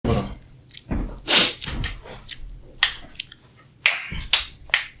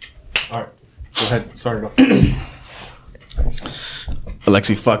All right. Go ahead. Sorry.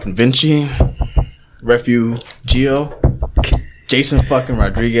 Alexi fucking Vinci, Refugio, Jason fucking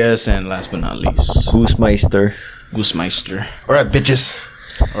Rodriguez, and last but not least, Goosemeister. All right, bitches.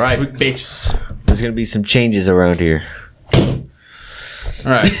 All right, bitches. There's gonna be some changes around here.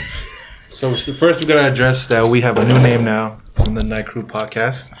 All right. So first, we're gonna address that we have a new name now from the Night Crew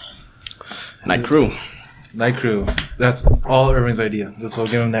podcast. Night Crew. Night Crew. That's all Irving's idea. Just so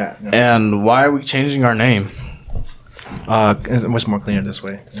give him that. You know? And why are we changing our name? It's much more cleaner this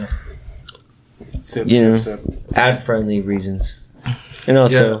way. Yeah. Sip. Ad-friendly reasons. And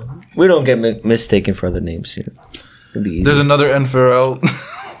also, we don't get mistaken for other names. You know, it'd be easy. There's another N for L.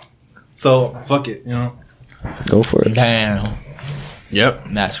 So fuck it. You know. Go for it. Damn. Yep.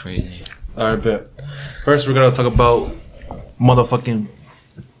 That's crazy. All right, bet. First, we're gonna talk about motherfucking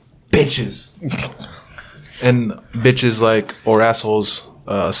bitches. And bitches like, or assholes,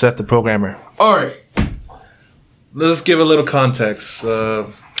 Seth the programmer. All right. Let's give a little context. I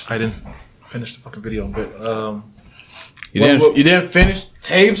didn't finish the fucking video, but You didn't finish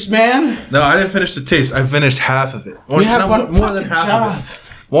tapes, man. no, I didn't finish the tapes. I finished half of it. We had one more than half job. of it.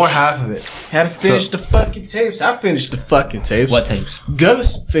 More half of it. Had to finish the fucking tapes. I finished the fucking tapes. What tapes?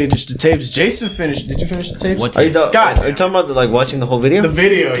 Gus finished the tapes. Jason finished. Did you finish the tapes? What Are you, tapes? are you talking about watching the whole video? The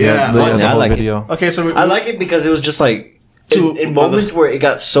video, yeah. the I whole like it. video. Okay, so I like it because it was just like Two in moments where it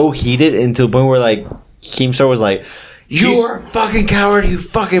got so heated into the point where like Keemstar was like, "You're a fucking coward, you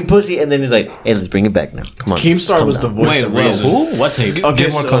fucking pussy," and then he's like, "Hey, let's bring it back now. Come on." Keemstar was the voice of reason. Who? What tape? Okay,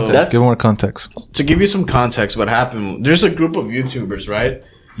 Give more so context. Give more context. to give you some context, what happened? There's a group of YouTubers, right?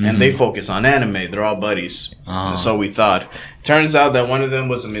 And they focus on anime. They're all buddies. And so we thought. Turns out that one of them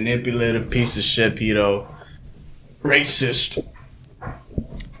was a manipulative piece of shit, pedo, racist.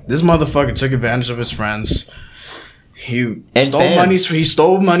 This motherfucker took advantage of his friends. He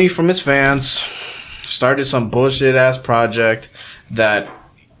stole money from his fans. Started some bullshit ass project that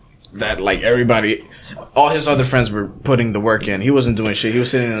like everybody, all his other friends were putting the work in. He wasn't doing shit. He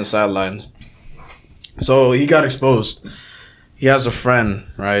was sitting on the sideline. So he got exposed. He has a friend,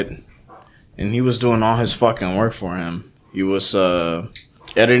 right? And he was doing all his fucking work for him. He was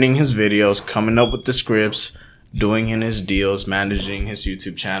editing his videos, coming up with the scripts, doing in his deals, managing his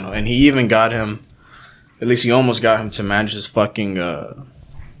YouTube channel. And he even got him, at least he almost got him to manage his fucking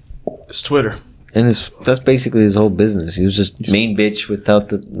his Twitter. And that's basically his whole business. He was just main bitch without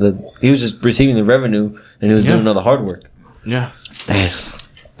the he was just receiving the revenue and he was doing all the hard work. Yeah. Damn.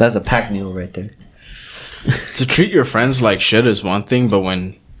 That's a pack mule right there. To treat your friends like shit is one thing, but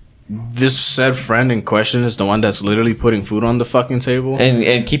when this said friend in question is the one that's literally putting food on the fucking table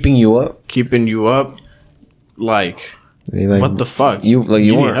and keeping you up, like what the fuck? You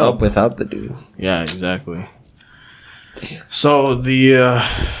need weren't help. up without the dude. Yeah, exactly. Damn. So the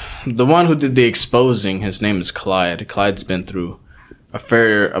one who did the exposing, his name is Clyde. Clyde's been through a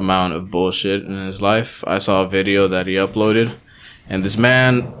fair amount of bullshit in his life. I saw a video that he uploaded, and this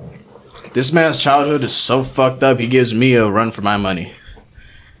man's childhood is so fucked up. He gives me a run for my money.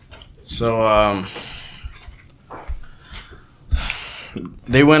 So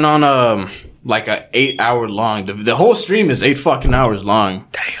they went on like a 8-hour long. The whole stream is 8 fucking hours long.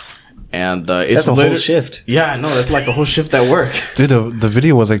 Damn. And it's that's a whole shift. Yeah, no, that's like a whole shift at work. Dude, the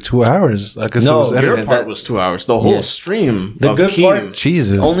video was like 2 hours. I guess No, it was Your edited. part was 2 hours. The whole stream. The of good Keem, part-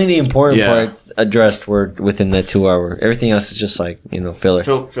 Jesus. Only the important Yeah. parts addressed were within that 2 hour. Everything else is just like filler.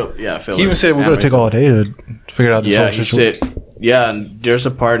 filler. He even said we're going to take all day to figure out this Yeah, whole he situation. said. Yeah, and there's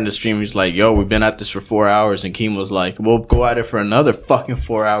a part in the stream. He's like, "Yo, we've been at this for 4 hours," and Keem was like, "We'll go at it for another fucking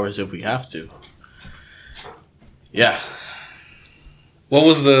 4 hours if we have to." Yeah. What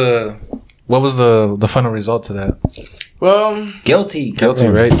was the final result to that? Well, Guilty,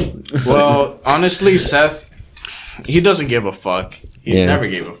 right? well, honestly, Seth, he doesn't give a fuck. He never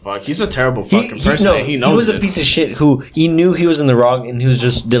gave a fuck. He's a terrible fucking person. And he knows he was it. a piece of shit who he knew he was in the wrong and he was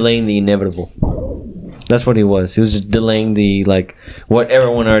just delaying the inevitable. That's what he was. He was just delaying the what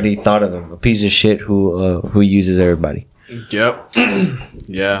everyone already thought of him. A piece of shit who uses everybody. Yep.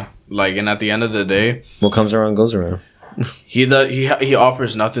 Yeah. And at the end of the day, What comes around goes around. he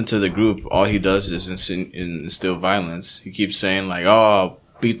offers nothing to the group. All he does is instill violence. He keeps saying "Oh, I'll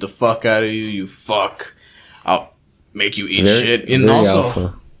beat the fuck out of you, you fuck. I'll make you eat shit." And very also,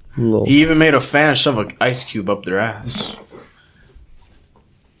 alpha. he even made a fan shove an ice cube up their ass.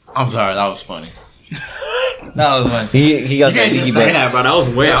 I'm sorry, that was funny. That was one. He got You that can't just piggy say bank. that, bro. That was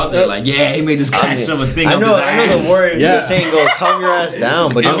way out there. Like, yeah, he made this guy shove a thing I up know, his I know ass. the word. Yeah. You're saying go calm your ass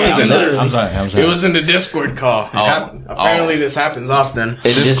down, but It you was can't in literally. I'm sorry. It was in the Discord call. Apparently, this happens often.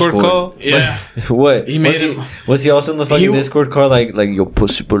 In Discord call? Yeah. What? He made him. Was he also in the fucking Discord call? Like your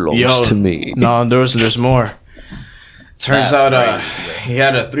pussy belongs to me. No, there's more. Turns That's out right. he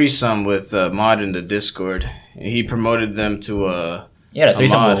had a threesome with Mod in the Discord. He promoted them to Yeah, the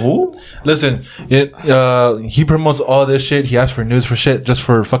threesome Ahmad. with who? Listen, he promotes all this shit. He asks for news for shit just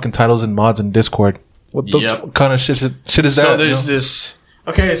for fucking titles and mods in Discord. What the kind of shit is that? So there's this.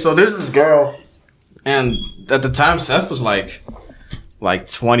 Okay, so there's this girl, and at the time Seth was like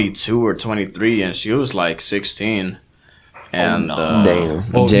 22 or 23, and she was like 16. And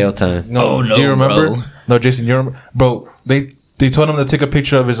Damn, jail time. No, Oh, no, do you remember? bro. No, Jason, you remember? Bro, they told him to take a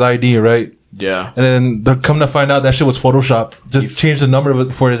picture of his ID, right? yeah, And then they're coming to find out that shit was Photoshop. Just changed the number of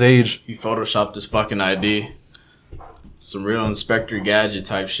it for his age. he photoshopped his fucking ID. Some real Inspector Gadget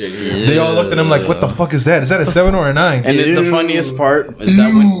type shit here. They all looked at him like, "What the fuck is that? Is that a 7 or a 9?" And the funniest part is that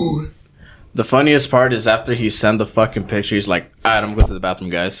when the funniest part is after he sent the fucking picture, he's like, "Alright, I'm going to the bathroom,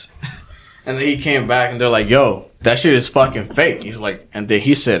 guys." And then he came back and they're like, "Yo, that shit is fucking fake." He's like, and then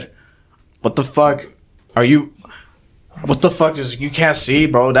he said, "What the fuck are you? What the fuck is you can't see,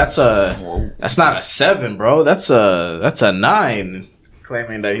 bro? That's not a 7, bro. That's a 9."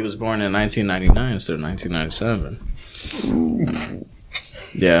 Claiming that he was born in 1999 instead of 1997.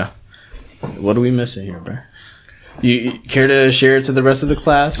 Yeah. What are we missing here, bro? You care to share it to the rest of the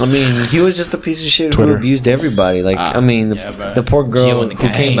class? I mean, he was just a piece of shit Twitter. who abused everybody. Like, I mean, the poor Geo girl in the who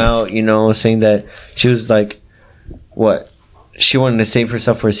came gang. out, you know, saying that she was like, what? She wanted to save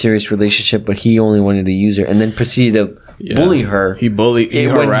herself for a serious relationship, but he only wanted to use her, and then proceeded to bully her. He bullied. He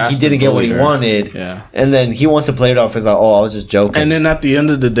when harassed he didn't and get what he bullied her. wanted. Yeah. And then he wants to play it off as like, oh, I was just joking. And then at the end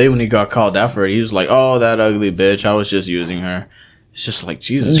of the day, when he got called out for it, he was like, "Oh, that ugly bitch. I was just using her." It's just like,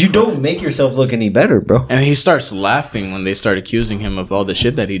 Jesus. you Christ. don't make yourself look any better, bro. And he starts laughing when they start accusing him of all the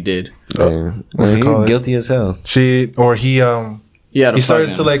shit that he did. Man, What's it he called? guilty as hell. He Yeah, he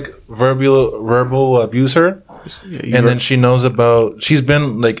started to like verbal abuse her, and then she knows about. She's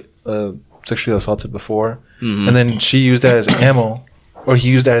been like sexually assaulted before, and then she used that as ammo, or he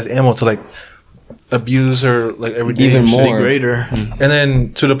used that as ammo to like abuse her like every day, Even and shit. more. greater. and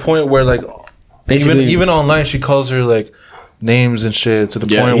then to the point where like Basically, even online she calls her like names and shit to the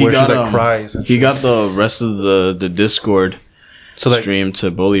Yeah, point he where she's got, like cries. And He shit. got the rest of the Discord so like stream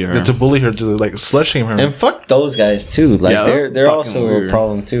to bully her. to bully her, to like slut shame her. and fuck those guys too. Like Yeah, they're they're also fucking weird. a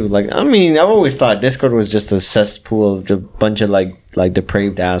problem too. Like I mean, I've always thought Discord was just a cesspool of a bunch of like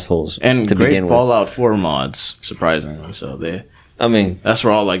depraved assholes And to great begin with. Fallout 4 mods, surprisingly. So I mean, that's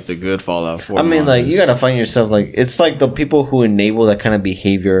where all like the good Fallout 4 I mean, mods like is. you gotta find yourself like it's like the people who enable that kind of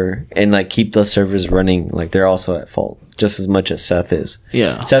behavior and like keep the servers running. Like they're also at fault just as much as Seth is.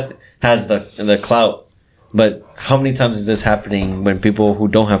 Yeah. Seth has the clout, but how many times is this happening when people who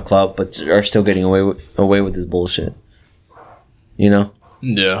don't have clout but are still getting away with this bullshit? You know,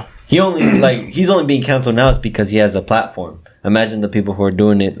 Yeah. he's only being canceled now is because he has a platform. Imagine the people who are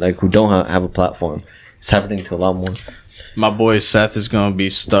doing it like who don't have a platform. It's happening to a lot more. My boy Seth is gonna be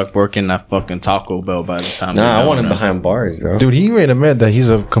stuck working that fucking Taco Bell by the time. Nah, I we're want him done, behind bars, bro. Dude, he made admit that he's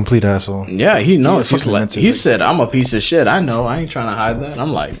a complete asshole. Yeah, he knows. He's He's fucking like, into he it. said, "I'm a piece of shit." I know. I ain't trying to hide that.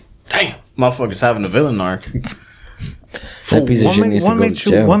 I'm like, damn, motherfucker's having a villain arc. That piece of shit needs to go to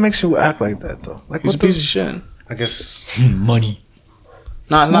jail. What makes you act like that though? Like He's a what the- piece of shit. I guess Money.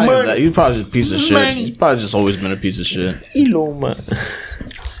 Nah, it's not Money. even that. He's probably just a piece of shit. He's probably just always been a piece of shit. Elon Musk.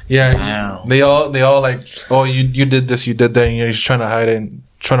 yeah. Wow. They all like, oh, you did this, you did that, and you're just trying to hide it, and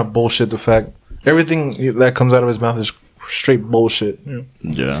trying to bullshit the fact. Everything that comes out of his mouth is straight bullshit. You know?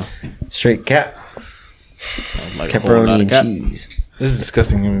 Yeah, Straight cap. like a whole lot Pepperoni of cap. and cheese. This is a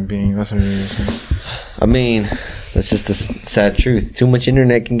disgusting human being. That's what it is. I mean, that's just the sad truth. Too much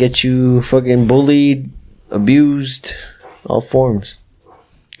internet can get you fucking bullied, abused, all forms.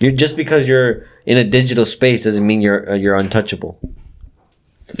 You're just because you're in a digital space doesn't mean you're untouchable.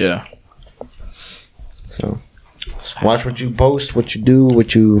 Yeah, So, watch what you post, what you do,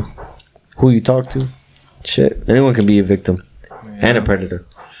 who you talk to. Shit, anyone can be a victim and a predator.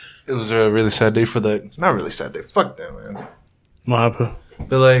 It was a really sad day for that. Not really sad day. Fuck that, man. what happened?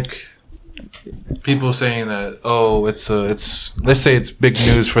 But like people saying that, oh, it's let's say it's big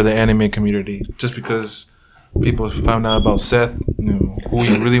news for the anime community just because people found out about Seth, knew who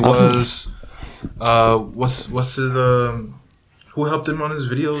he really was. What's his who helped him on his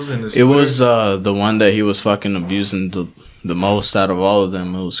videos and his It was the one that he was fucking abusing the most out of all of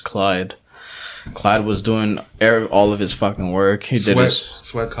them. It was Clyde. Clyde was doing all of his fucking work. He did his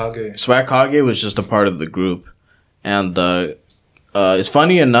Sweat Kage. Swag Kage was just a part of the group, and it's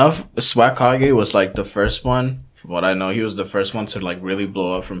funny enough. Swag Kage was like the first one. From what I know, he was the first one to like really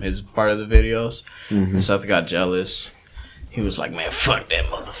blow up from his part of the videos. And Seth got jealous. He was like, "Man, fuck that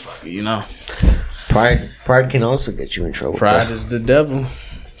motherfucker," you know. Pride can also get you in trouble. Pride is the devil.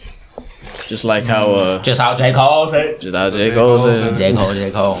 Just like how Just how J. Cole said. just how J. Cole said. J.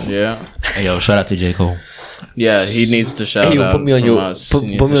 Cole. Yeah. Hey, yo, shout out to J. Cole. Yeah, he needs to shout Hey, yo, out put me on from your- us. put- He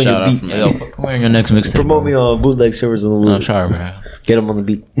needs put to me on shout your out beat. from Hey, us. yo, put me on your next mixtape. Promote me on Bootleg Servers on the No, Loop. sorry, man. Get them on the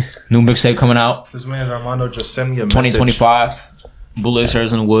beat. New mixtape coming out. This man's Armando just sent me a 2025. Bootleg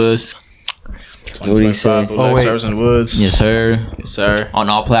Serves in the Woods. What do you say? 2025 Bootleg wait. Serves in the Woods. Yes, sir. Yes, sir. On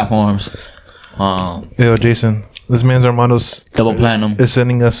all platforms. Yo, Jason. This man's Armando's Double platinum. is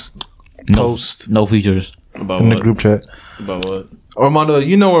sending us No, post no features. About in the what? group chat. About what? Armando,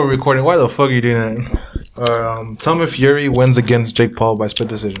 you know we're recording. Why the fuck are you doing that? Tell me if Fury wins against Jake Paul by split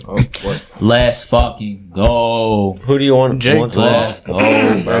decision. Oh, what? Let's fucking go. Who do you want? Jake want to Let's go,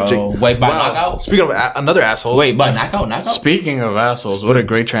 bro. Jake- Wait, by Wow. knockout? Speaking of another asshole. Wait, by knockout? Speaking of assholes, what a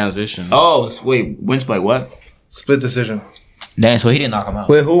great transition. Oh, wait, wins by what? split decision. Damn, so he didn't knock him out.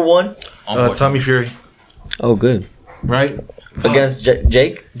 Wait, who won? Tommy Fury, Oh, good. right? Against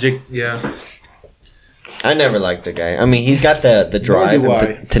Jake? Jake, yeah. I never liked the guy. I mean, he's got the drive do and I.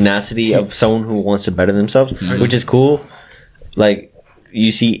 the tenacity of someone who wants to better themselves, which is cool. Like,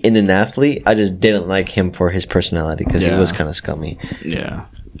 you see in an athlete, I just didn't like him for his personality because he Yeah. was kind of scummy. Yeah.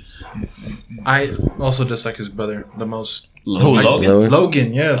 I also dislike his brother the most. Who, Like, Logan?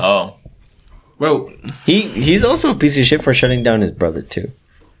 Logan, yes. Oh. Bro, He's also a piece of shit for shutting down his brother, too.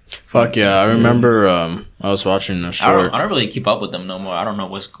 Fuck yeah. I remember I was watching a I short. don't really keep up with them no more. I don't know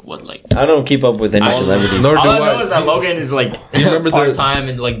what like. I don't keep up with any celebrities. Nor do All I I. know is that Logan is like you remember the- part time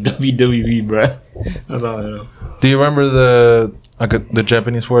in like WWE, bro. That's all I know. do you remember the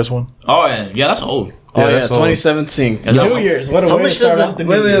Japanese Forest one? Oh yeah, that's old. Oh yeah, that's all. 2017. Yo, New Year's. What a How way to much start does off the a,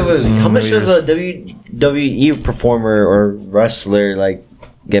 New Year's. how much New does a WWE performer or wrestler like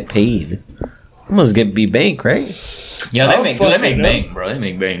get paid? Must be bank, right? Yeah, Oh, they fuck, make you know? bank, bro. They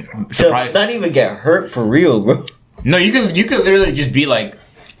make bank. To Surprise. not even get hurt for real, bro. No, you could literally just be like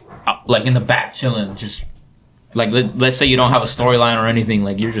in the back chilling, just like let's say you don't have a storyline or anything,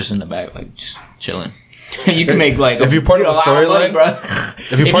 like you're just in the back, like just chilling. You can make like If you're part of a the lot money, storyline- bro.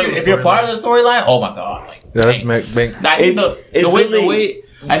 if you're part of the if you're part storyline- of the storyline, oh my god, like Yeah, that's dang. bank. I think It's the really- way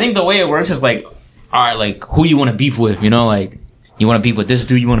I think the way it works is like, all right, like who you want to beef with, you know, like you want to beef with this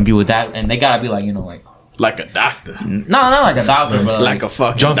dude, you want to be with that, and they gotta be like, you know, like Like a doctor. no, not like a doctor, but Like a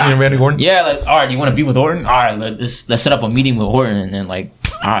fucking Johnson doctor. and Randy Orton. yeah, like all right, you want to be with Orton, all right, let's set up a meeting with Orton, and then like,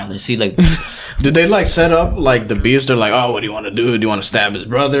 all right, let's see, like, Did they like set up like the beefs? They're like, oh, what do you want to do? Do you want to stab his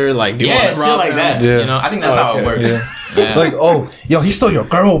brother? Like, do you yeah, want to shit rob like him? that. Yeah. You know, I think that's how it Okay. works. Yeah. Yeah. Like, oh, yo, he stole your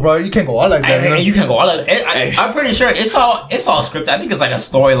girl, bro. You can't go out like that. And, you know? and you can go all of it. I'm pretty sure it's all scripted. I think it's like a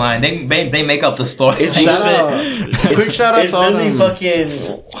storyline. They make up the story. It's and Shout shit. out. Quick shout out It's to all really them.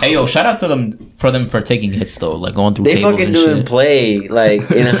 fucking. Hey yo, shout out to them for taking hits though, like going through They tables fucking and doing shit. play like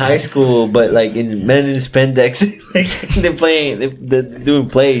in high school, but like in men in spandex, like they're playing, they're doing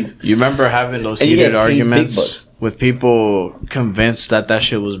plays. You remember having those And you heated get paid big arguments bucks. with people convinced that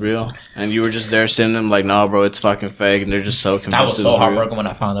shit was real, and you were just there sitting them like, "No, bro, it's fucking fake," and they're just so convinced. That was it so real. heartbroken when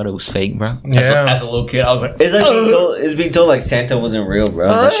I found out it was fake, bro. Yeah. As a little kid, I was like, It's like being told like Santa wasn't real, bro.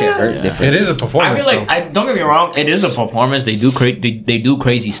 That shit hurt Yeah. different. It is a I performance. feel like don't get me wrong, it is a performance. They do they do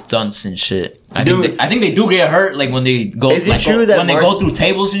crazy stunts and shit. I think they do get hurt like when they go. Is it like, true that when they Mark- go through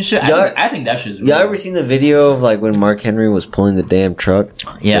tables and shit? I think that shit's real. Y'all ever seen the video of like when Mark Henry was pulling the damn truck?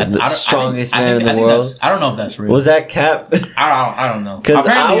 Yeah, the strongest man in the I think world. I don't know if that's real. Was that cap? I don't know. Because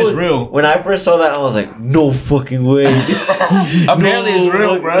Apparently it's real. When I first saw that, I was like, no fucking way. Apparently it's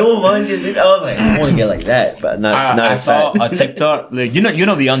real, bro. No manches. I was like, I want to get like that, but not I as saw fat. a TikTok. Like, you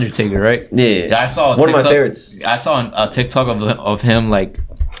know the Undertaker, right? Yeah. I saw a One of my TikTok- favorites. I saw a TikTok of him like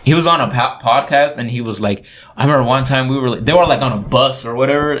he was on a podcast and he was like, I remember one time they were like on a bus or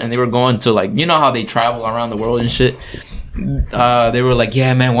whatever and they were going to like, you know how they travel around the world and shit. They were like,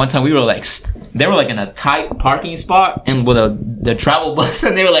 yeah, man. One time we were like, they were like in a tight parking spot and with the travel bus,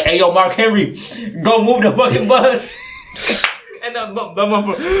 and they were like, hey, yo, Mark Henry, go move the fucking bus. And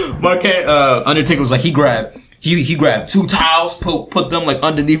Undertaker was like, he grabbed 2 towels, put them like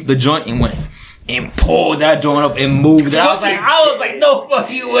underneath the joint and went, and pulled that joint up and moved it. I was like, no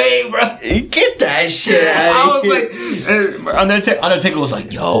fucking way, bro. Get that shit out I of was here. like, Undertaker was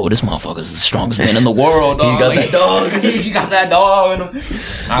like, yo, this motherfucker's the strongest man in the world, dog. He's got that dog. He got that dog in him.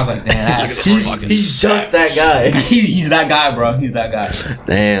 I was like, damn, that's just fucking He's just that guy. He's that guy, bro. He's that guy.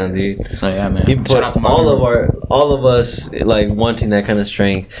 Damn, dude. So yeah, man. He put all of us like wanting that kind of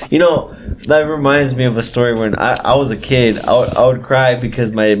strength. You know, that reminds me of a story when I was a kid. I would cry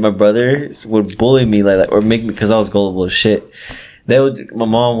because my brothers would bully me like that or make me because I was gullible as shit. My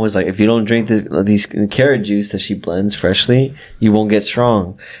mom was like, if you don't drink these carrot juice that she blends freshly, you won't get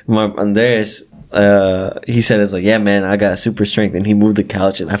strong. Andres, he said, it's like, yeah, man, I got super strength. And he moved the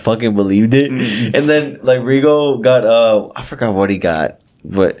couch and I fucking believed it. And then like Rigo got, I forgot what he got.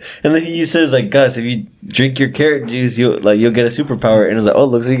 And then he says like, Gus, if you drink your carrot juice, you'll get a superpower. And I was like, oh,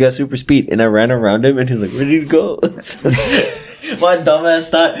 looks like you got super speed. And I ran around him and he was like, where did you go? My dumbass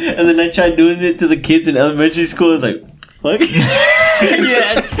thought. And then I tried doing it to the kids in elementary school. I was like, fuck.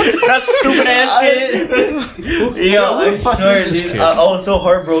 Yes, that stupid ass kid. Yo, I swear, dude, I was so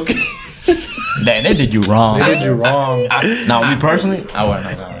heartbroken. They did you wrong. They did you wrong. Now, me personally, I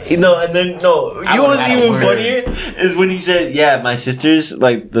wouldn't. You know, and then you know what's even funnier is when he said, "Yeah, my sisters,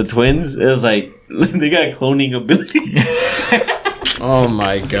 like the twins, it was like they got cloning abilities." Oh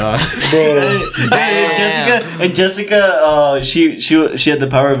my god, bro! And Jessica, she had the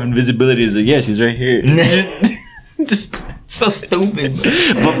power of invisibility. Is like, yeah, she's right here. Just so stupid.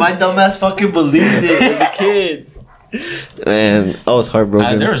 But my dumbass fucking believed it as a kid. Man, I was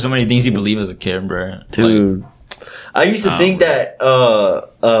heartbroken. There were so many things you believe as a kid, bro. Dude, I used to think that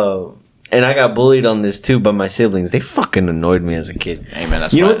and I got bullied on this too by my siblings. They fucking annoyed me as a kid. Hey man,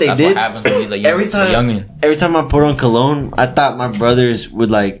 that's you know what they did? What happens when you're every time I put on cologne, I thought my brothers would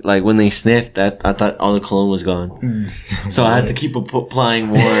like when they sniffed. I thought all the cologne was gone, so I had to keep applying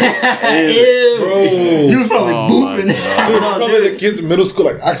more. Ew, bro, you was probably booping. Probably the kids in middle school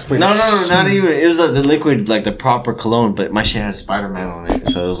like I sprayed. No, not even. It was the liquid, like the proper cologne, but my shit has Spider-Man on it,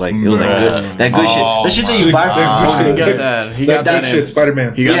 so it was like good, that good shit. The shit that you buy from. He got that. He got that shit.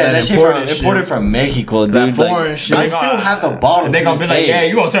 Spider-Man. He got that shit imported from Mexico, dude. That foreign shit. I still have the bottle. They gonna be like, yeah,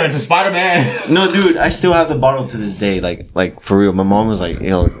 you gonna turn into Spider-Man. No, dude, I still have the bottle to this day. Like for real. My mom was like,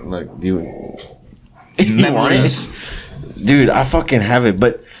 yo, like, do you want it? Dude, I fucking have it.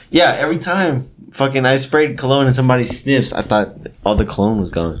 But yeah, every time fucking I sprayed cologne and somebody sniffs, I thought all the cologne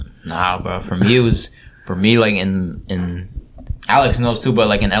was gone. Nah, bro. For me, like in Alex knows too, but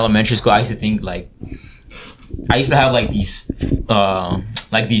like in elementary school, I used to think like. I used to have like these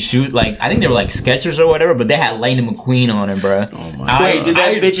shoes, like I think they were like Skechers or whatever, but they had Lightning McQueen on it, bro. Oh my! Wait, did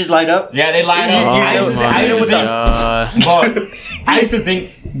that bitches light up? Yeah, they light up. I used to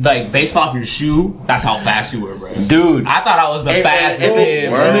think like based off your shoe, that's how fast you were, bro. Dude, I thought I was the fastest.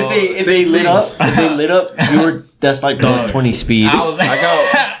 If they lit up, you were. That's like plus 20 speed.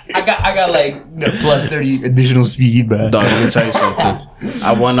 I got like the plus 30 additional speed, bro. Dog, let me tell you something.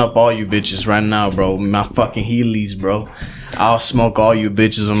 I one up all you bitches right now, bro. With my fucking Heelys, bro. I'll smoke all you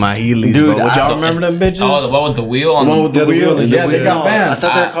bitches with my Heelys, dude, bro. Would y'all remember them bitches? Oh, the one with the wheel? The one with the wheel? Yeah, they got banned. I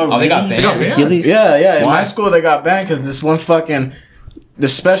thought they were called they got banned. Heelys? Yeah. In my school, they got banned because this one fucking... The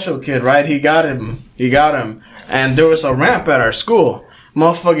special kid, right? He got him. And there was a ramp at our school.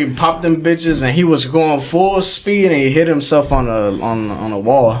 Motherfucker popped them bitches and he was going full speed and he hit himself on a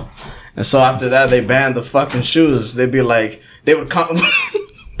wall. And so after that, they banned the fucking shoes. They'd be like, they would come...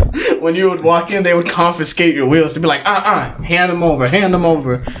 When you would walk in, they would confiscate your wheels. They'd be like, hand them over.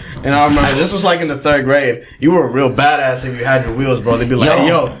 And I remember, this was like in the 3rd grade. You were a real badass if you had your wheels, bro. They'd be like, hey,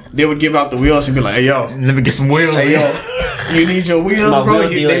 yo. They would give out the wheels and be like, hey, yo. Let me get some wheels. Hey, yo. You need your wheels, bro?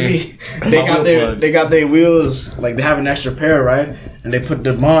 They got their wheels, like they have an extra pair, right? And they put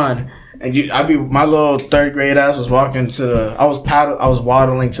them on. And my little 3rd grade ass was walking I was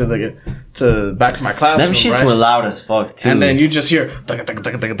waddling back to my classroom. Them shits were loud as fuck too. And then you just hear, you're like,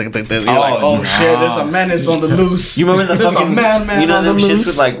 oh shit, there's a menace on the loose. You remember there's a madman, you know on them the shits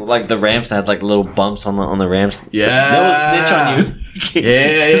loose? with like the ramps that had like little bumps on the ramps. Yeah, they will snitch on you.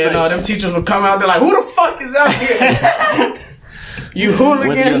 yeah. No, them teachers would come out. They're like, who the fuck is out here? You hooligans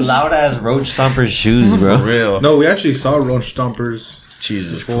with your loud ass Roach Stompers shoes, bro. For real. No, we actually saw Roach Stompers.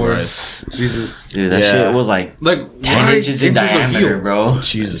 Jesus Christ. Jesus. Dude, that shit was like 10 inches in diameter, bro.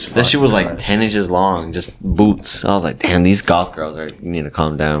 Jesus. That shit was like 10 inches long, just boots. I was like, damn, these goth girls you need to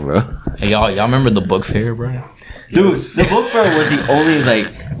calm down, bro. Hey, y'all remember the book fair, bro? Dude, the book fair was the only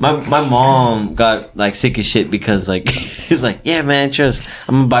like my mom got like sick as shit because like he's like, yeah man, trust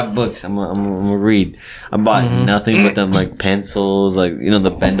I'm gonna buy books, I'm gonna read. I bought nothing but them like pencils, like you know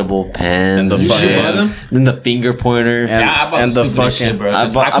the bendable pens, And the fucking- then the finger pointer. Yeah, I bought and the the fucking- shit, bro.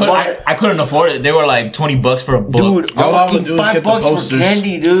 I I couldn't afford it. They were like $20 for a book. Dude, All I would fucking do is get the $5 for posters.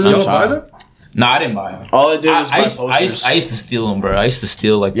 candy, dude. Y'all buy them? No, I didn't buy them. All I did was buy posters. I used to steal them, bro. I used to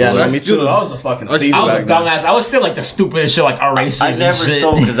steal like Yeah, the, me too. I was a fucking thief I was a back then. dumbass. I was still like the stupidest shit, like erasers I and never shit.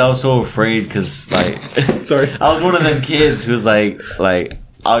 stole because I was so afraid. Because like, Sorry. I was one of them kids who's like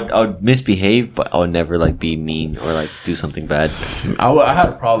I would misbehave, but I would never like be mean or like do something bad. I had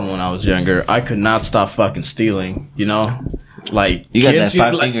a problem when I was younger. I could not stop fucking stealing. You know, like You got kids, that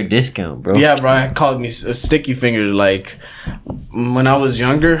 5 like- finger discount, bro. Yeah, bro. I called me a sticky finger. Like when I was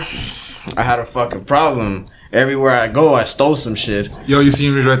younger, I had a fucking problem. Everywhere I go, I stole some shit. Yo, you see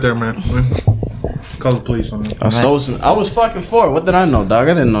me right there, man. Call the police on me. I stole some. I was fucking 4. What did I know, dog?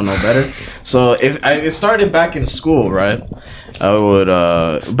 I didn't know no better. So it started back in school, right? I would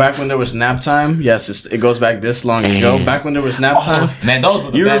back when there was nap time. Yes, it goes back this long ago. Back when there was nap time. Man, those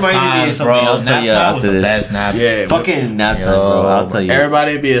were the You best reminded me of times, something. bro. I'll tell Nap you time was after the this. best nap. Yeah, Fucking nap time, Yo, bro. I'll tell you.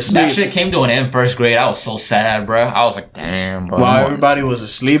 everybody be asleep. That shit came to an end first grade. I was so sad, bro. I was like, damn, bro. While everybody was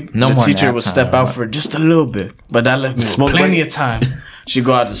asleep, No the more teacher nap would time, step out bro. for just a little bit, but that left me Smoke with plenty break? of time. She'd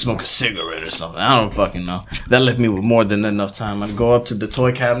go out to smoke a cigarette or something. I don't fucking know. That left me with more than enough time. I'd go up to the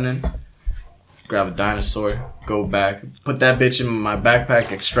toy cabinet, grab a dinosaur, go back, put that bitch in my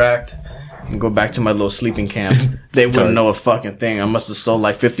backpack, extract, and go back to my little sleeping camp. They wouldn't know a fucking thing. I must have stole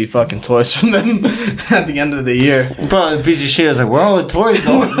like 50 fucking toys from them at the end of the year. Probably a piece of shit. I was like, where are all the toys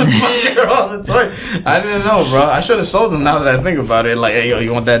going? Fucking all the toys. I didn't know, bro. I should have sold them now that I think about it. Like, hey, yo,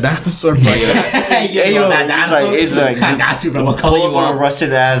 you want that dinosaur? Bro? Hey, yo, it's like I got you, bro. What color pull you up on a want?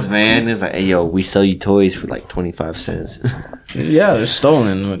 rusted ass van. It's like, hey, yo, we sell you toys for like 25 cents. Yeah, they're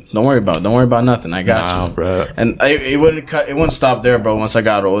stolen. Don't worry about nothing. I got you, bro. And it wouldn't stop there, bro. Once I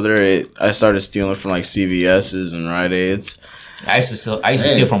got older, I started stealing from like CVS's and Rite Aids. I used to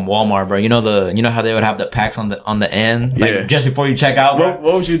steal from Walmart, bro. You know how they would have the packs on the end, like Yeah. just before you check out, bro.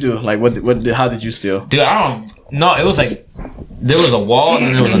 What would you do? Like, how did you steal? Dude, I don't. No, it was like there was a wall and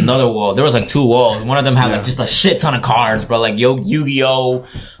then there was another wall. There was like 2 walls. One of them had like just a shit ton of cards, bro. Like Yu-Gi-Oh,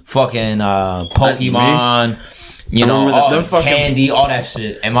 fucking Pokemon. You know, remember all them fucking- candy, all that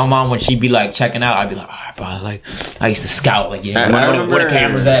shit. And my mom, when she'd be like checking out, I'd be like, all right, bro. Like, I used to scout, like, yeah, I where remember- the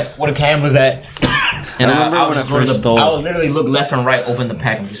cameras at? Where the cameras at? And I remember when I first stole. I would literally look left and right, open the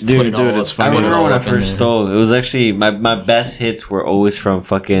pack, and just Dude, put it all. it's I funny. put it remember all when I up in first there. stole. It was actually my best hits were always from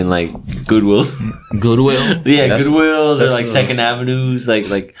fucking like Goodwills. Goodwill. Yeah, That's- Goodwills or that's like the- Second Avenues,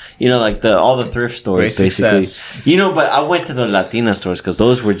 like you know, like all the thrift stores Great basically. success. You know, but I went to the Latina stores because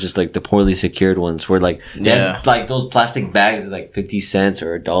those were just like the poorly secured ones. Where like they had, like those plastic bags is like 50 cents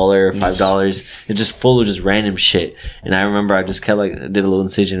or $1 or $5. It's just full of just random shit. And I remember I just kept like did a little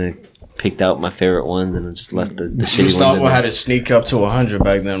incision and picked out my favorite ones and I just left the shitty ones. in Gustavo there. had to sneak up to 100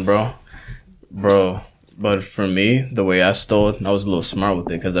 back then, bro. But for me, the way I stole it, I was a little smart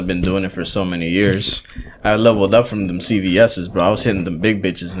with it because I've been doing it for so many years. I leveled up from them CVS's, bro. I was hitting them big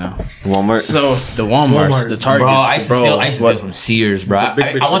bitches now. Walmart. So the Walmarts, the Targets, Bro, I used to steal. I used to what- steal from Sears, bro. I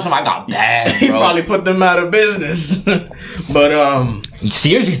big one time I got bad, He bro. probably put them out of business. But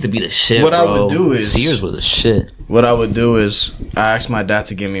Sears used to be the shit. What I bro. would do is- Sears was the shit. what I would do is I asked my dad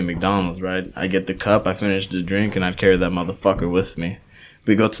to give me a McDonald's, right? I get the cup, I finish the drink, and I'd carry that motherfucker with me.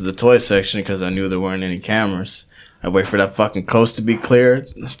 We go to the toy section because I knew there weren't any cameras. I wait for that fucking coast to be cleared.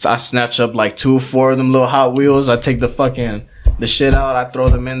 I snatch up like 2 or 4 of them little Hot Wheels. I take the shit out. I throw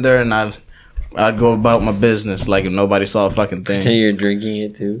them in there and I'd go about my business like if nobody saw a fucking thing. Pretend you're drinking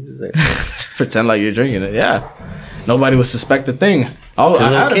it too. It's like, Pretend like you're drinking it. Yeah, nobody would suspect a thing. I a had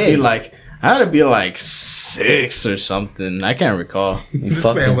little to kid. be like 6 or something. I can't recall. you This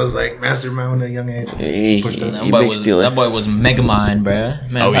fucking, man was like mastermind at a young age. you Pushed up. big stealer. That boy was Megamind, bro.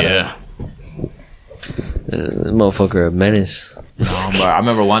 Man, Oh had a- yeah. Motherfucker, a menace. No, bro. I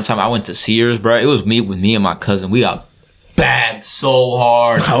remember one time I went to Sears, bro. It was me and my cousin. We got bagged so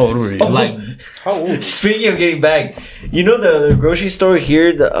hard. How old were you? Like, Speaking of getting back, you know the grocery store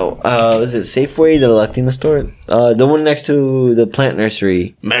here, the is it Safeway, the Latino store, the one next to the plant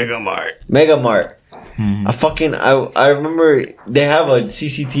nursery, Mega Mart. Mega Mart. I remember they have a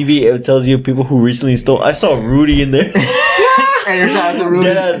CCTV. It tells you people who recently stole. I saw Rudy in there. And you're talking to Rudy.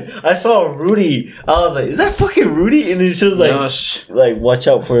 Deadass. I saw Rudy. I was like, "Is that fucking Rudy?" And it shows like, Gosh. like watch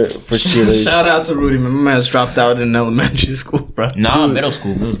out for stealers. Shout out to Rudy, man. My man's dropped out in elementary school, bro. nah, middle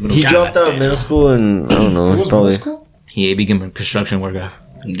school. Middle He school. dropped out of middle school and I don't know, It was probably. middle school? He became a construction worker.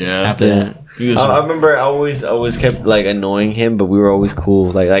 Yeah. After that. I remember I always kept like annoying him, but we were always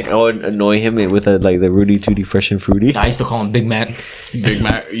cool. Like I would annoy him with like the Rudy Tooty Fresh and Fruity. I used to call him Big Mac. Big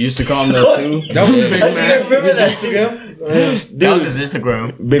Mac. You used to call him that too. That was Big I Mac. remember that Instagram. That was his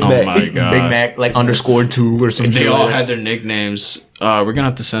Instagram. Big Oh Mac. my god. Big Mac, like _2 or something. They all had their nicknames. We're gonna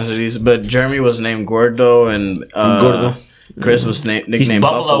have to censor these, but Jeremy was named Gordo, and Gordo. Chris was nicknamed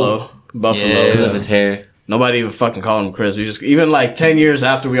Buffalo. Buffalo. Yeah. Because of his hair. Nobody even fucking called him Chris. We just even like 10 years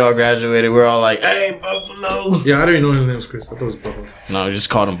after we all graduated, we're all like, "Hey, Buffalo." Yeah, I didn't even know his name was Chris. I thought it was Buffalo. No, we just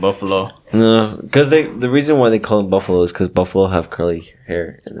called him Buffalo. No, because the reason why they call him Buffalo is because Buffalo have curly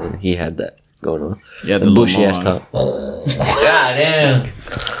hair, and then he had that going on. Yeah, The bushy ass top. God damn.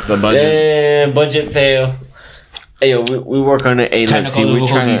 The budget. Damn, budget fail. Hey yo, we work on it. Hey, let's see. We're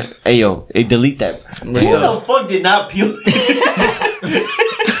trying to. Hey yo, hey, delete that. Who the fuck did not peel?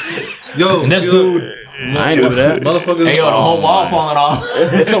 Yo, This dude. I ain't do that. Motherfuckers. Hey, yo, the whole wall falling off.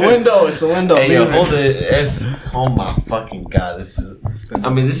 It's a window. It's a window. Hey yo, man. hold it. Oh my fucking god, this is. I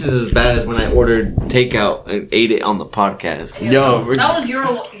mean, this is as bad as when I ordered takeout and ate it on the podcast. Yo, That was your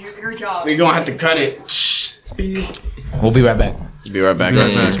job. we're gonna have to cut it. We'll be right back. Be right back. Be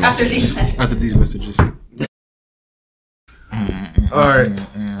right back. After these messages. After these messages. All right.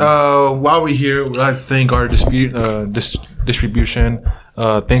 While we're here, we'd like to thank our distribution.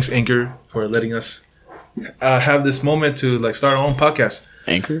 Thanks Anchor for letting us have this moment to like start our own podcast.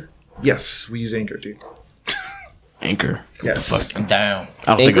 Anchor. Yes, we use Anchor, dude. Anchor. Yes. Damn.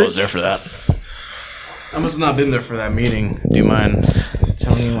 I don't think I was there for that. I must not been there for that meeting. Do you mind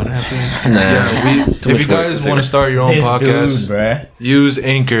telling me what happened? Yeah, if you guys want to start your own podcast, bruh. use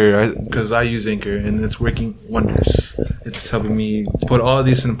Anchor because I use Anchor and it's working wonders. It's helping me put all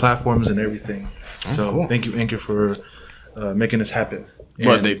these in platforms and everything. So cool. thank you, Anchor, for making this happen.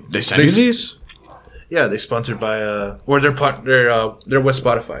 What And they send you these? Yeah, they sponsored by or they're with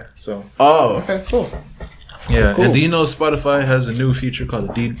Spotify. So Oh, okay, cool. yeah, Cool. and do you know Spotify has a new feature called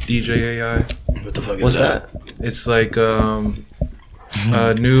the DJ AI? What the fuck is What's that? It's like a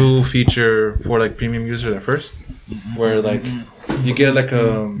new feature for like premium users at first, where like you get like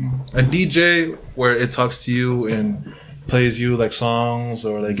a DJ where it talks to you and plays you like songs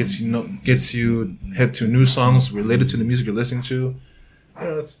or like gets you hip to new songs related to the music you're listening to.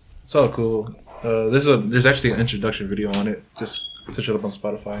 Yeah, it's all cool. There's actually an introduction video on it. Just search it up on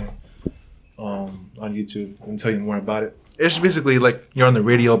Spotify, on YouTube, and tell you more about it. It's basically like you're on the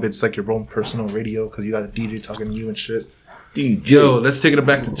radio, but it's like your own personal radio because you got a DJ talking to you and shit. DJ. Yo, let's take it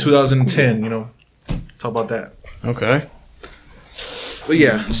back to 2010. Talk about that. Okay. So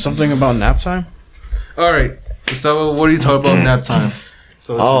yeah, Something about nap time? all right. Let's talk about what are you talking about nap time?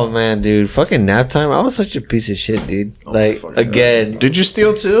 So Oh man, dude, fucking nap time. I was such a piece of shit, dude. Like fuck again. Did you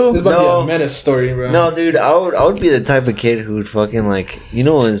steal too? This about to No. be a menace story, bro. No, dude, I would be the type of kid who would fucking like, when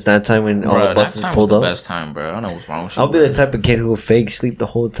it's nap time when all the buses that time pulled was up. the best time, bro. I don't know what's wrong with you. I'll be the type of kid who will fake sleep the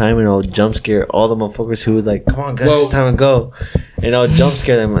whole time and I'll jump scare all the motherfuckers who would like, come on guys, Well- it's time to go, and I'll jump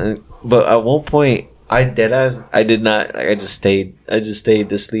scare them. But at one point, I did not. Like, I just stayed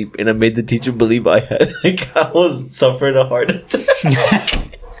to sleep, and I made the teacher believe I was suffering a heart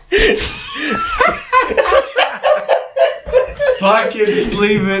attack. Fuck it, just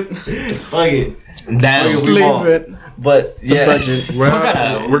leave it. Fuck it. Damn. Just we leave won't. it. But yeah, Budget.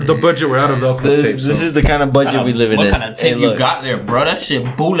 We're the budget. We're out of Velcro tape. this is the kind of budget we live in. What kind of tape Hey, you look. got there, bro? That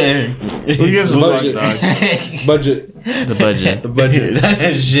shit bullet. Who gives a fuck, Budget. dog? budget. The budget. The budget.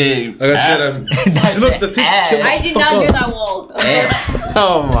 That shit. Like I said, look the tape. I did not do that wall.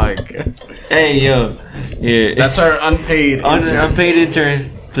 Oh my god. Hey yo, here. That's our unpaid. intern. Unpaid intern.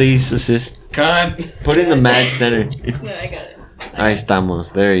 Please assist. Cut. Put in the mad center. No, I got it. Ahí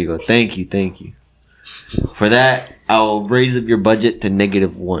estamos. There you go. Thank you. For that, I'll raise up your budget to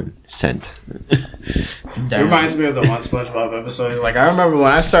 -1 cent. It reminds me of the one SpongeBob episode. It's like, I remember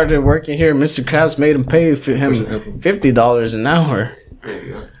when I started working here, Mr. Krabs made him pay for him $50 an hour. There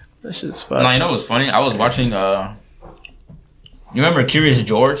you go. That shit's No, fun. you know what's funny? I was watching. You remember Curious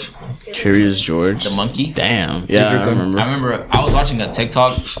George, Curious George. the monkey? Damn. Yeah, I remember. I remember I was watching a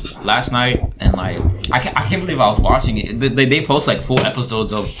TikTok last night, and like I can't believe I was watching it. They post like full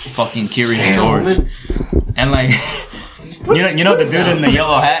episodes of fucking Curious George, and like you know the dude in the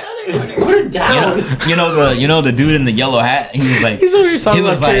yellow hat. You know the dude in the yellow hat. He was like, He's over here talking he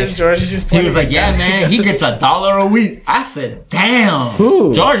was about Curious like- George. He's just he was like, yeah, man, he gets $1 a week. I said, damn,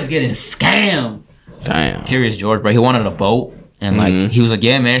 Who? George is getting scammed. Damn. Curious George, bro. He wanted a boat, and like Mhm. he was like,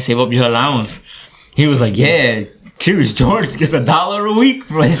 yeah, man, save up your allowance. He was like, yeah, Curious George gets $1 a week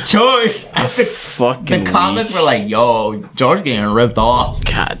for his chores. Fucking The comments weak. were like, yo, George getting ripped off.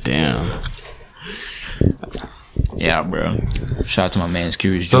 God damn. Yeah, bro. Shout out to my man's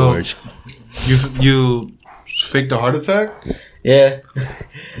Curious So- George. You faked a heart attack? Yeah.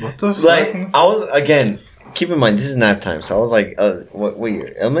 What the fuck? Like, I was, again, keep in mind, this is nap time. So I was like, what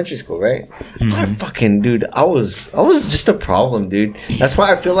year? Elementary school, right? I fucking, dude, I was just a problem, dude. That's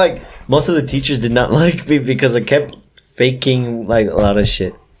why I feel like most of the teachers did not like me because I kept faking, like, a lot of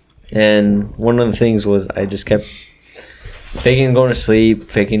shit. And one of the things was I just kept faking going to sleep,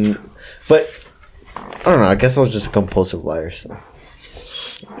 but I don't know. I guess I was just a compulsive liar. So.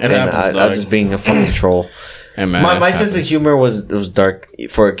 And I was just being a fucking troll. Hey, man, my sense of humor was dark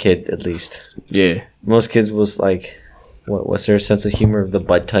for a kid, at least. Yeah. Most kids was like, what's their sense of humor? The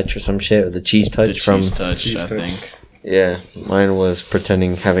butt touch or some shit, or the cheese touch I think. Yeah, mine was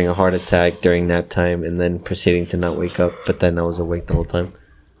pretending having a heart attack during nap time and then proceeding to not wake up, but then I was awake the whole time.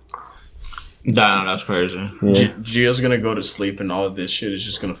 Damn, that's crazy. Yeah. Gio's gonna go to sleep and all of this shit is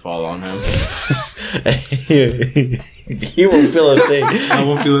just gonna fall on him. He won't feel a thing. I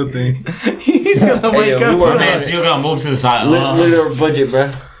won't feel a thing. He's gonna wake up. Man, you're gonna move to the side. Little budget,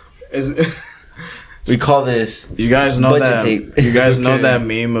 bro. Is We call this. You guys know budget that. tape. You guys know okay. that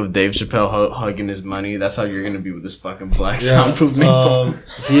meme of Dave Chappelle hugging his money. That's how you're gonna be with this fucking black soundproof phone.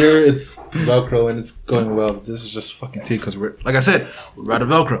 Here it's Velcro and it's going well. This is just fucking tea because we're, like I said, we're out of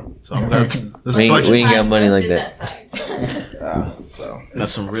Velcro. So I'm gonna. This We is budget. ain't got money like Let's that. do that. So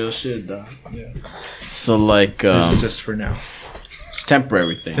That's some real shit, dog. yeah, So like, this is just for now. it's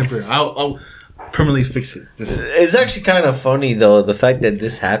temporary thing. Temporary. I'll permanently fix it. It's actually kind of funny though. The fact that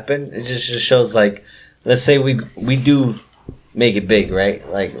this happened, it just shows like, let's say we do make it big, right?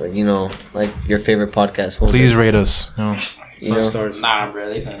 Like you know, like your favorite podcast. Please rate us. You know? Stars. Nah, bro,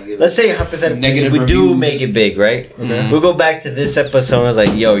 they finna give Let's say hypothetically Negative we do reviews. make it big, right? Okay. We'll go back to this episode and I was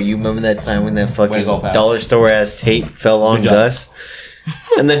like, yo, you remember that time when that Way to fucking go, pal. dollar store ass tape fell on Good job. Gus?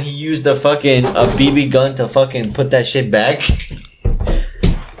 And then he used a BB gun to fucking put that shit back.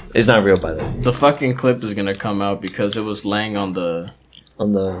 It's not real, by the way. The fucking clip is gonna come out because it was laying on the.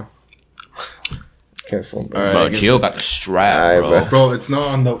 Careful, bro. All right, Bro, I guess Gio got the strap, Alright, bro. bro. Bro, it's not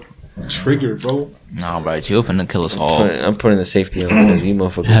on the trigger, bro. Nah, bro, Gio finna kill us all. I'm putting the safety on because you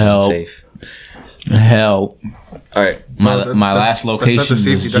motherfuckers Help. are safe. Hell, All right. my No, that- my that's- last location That's not the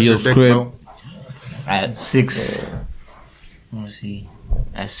safety. was That's your Gio's dick, crib bro. at 6. What was he?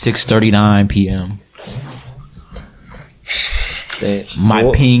 At 6:39 p.m. My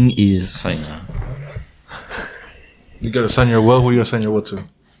Well, ping is like You gotta sign your will. Who you gonna sign your will to?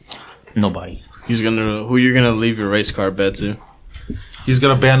 nobody. who you're gonna leave your race car bet to? He's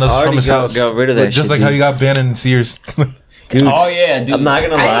gonna ban us I from already his house. got rid of that Just shit, like how dude. you got banned in Sears. Dude, Oh yeah, dude. I'm not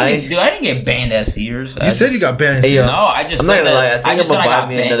gonna lie. Dude, I didn't get banned at Sears. You said you got banned in Hey, Sears. yo. No, I just. I'm not said gonna that- lie. I think I'm just said gonna I buy got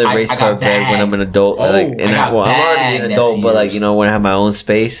me banned. another race I car got bed when I'm an adult. Oh, like, I got well, I'm already an bagged at adult, but like Sears. you know, when I have my own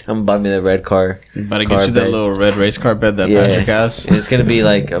space, I'm gonna buy me the red car. Better Car get you that bed. little red race car bed that Yeah. Patrick has. And it's gonna be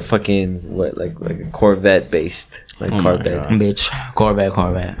like a fucking like a Corvette based like Oh car my bed. God. Bitch,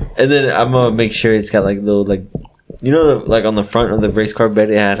 Corvette. And then I'm gonna make sure it's got like little like, you know, like on the front of the race car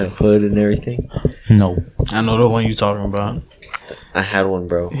bed, it had a hood and everything. No. I know the one you're talking about. I had one,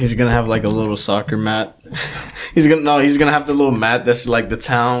 bro. He's gonna have like a little soccer mat. He's gonna have the little mat that's like the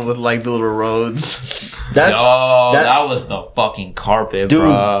town with like the little roads. That's That was the fucking carpet, dude.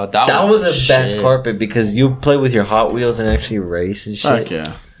 bro. That was the best shit. carpet because you play with your Hot Wheels and actually race and shit. Fuck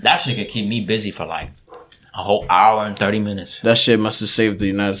yeah. That shit could keep me busy for like a whole hour and 30 minutes. That shit must have saved the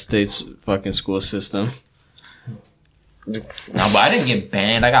United States fucking school system. No, but I didn't get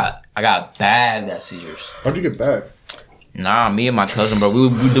banned. I got bagged at Sears. How'd you get back? Nah, me and my cousin, bro, we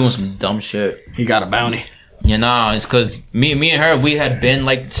were doing some dumb shit. He got a bounty. You know, it's cause me and her, we had been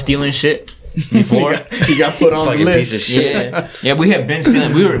like stealing shit before. He got put on the Fucking piece list. of shit. Yeah, we had been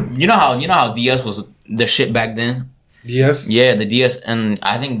stealing. We were, you know how DS was the shit back then. Yes. Yeah, the DS, and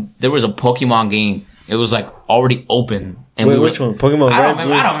I think there was a Pokemon game. It was like already open. And Wait, we which one? Pokemon I Red? don't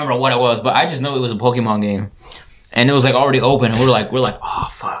remember. I don't remember what it was, but I just know it was a Pokemon game, and it was like already open. And we're like,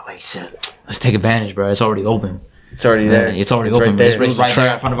 oh fuck, like shit. Let's take advantage, bro. It's already open. It's already there. It's already open. right Bro. It's there. right,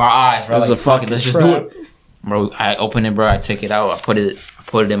 there in front of our eyes, bro. It was Like, a fuck it, fucking let's just trap. do it, bro. I opened it, bro. I took it out. I put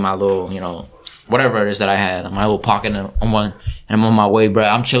it in my little, you know, whatever it is that I had, my little pocket. And I'm on my way, bro.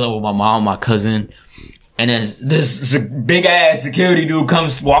 I'm chilling with my mom, my cousin, and then this big ass security dude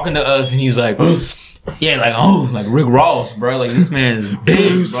comes walking to us, and he's like, yeah, like Rick Ross, bro. Like this man is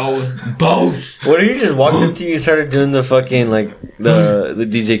big, bro. Boast. What if you just walked up to you and started doing the fucking like the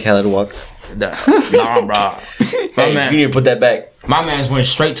DJ Khaled walk? Nah, bro. Hey, you need to put that back. My man's went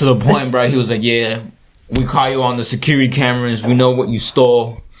straight to the point, bro. He was like, yeah, we caught you on the security cameras. We know what you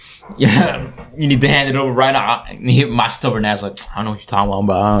stole. Yeah. You need to hand it over right now. My stubborn ass like, I don't know what you're talking about,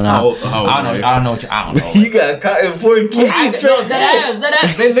 bro. I don't know. I don't know. I don't know. You got caught in 4 kids. No, that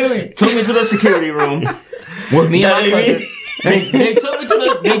ass. They literally took me to the security room with me and my cousin. They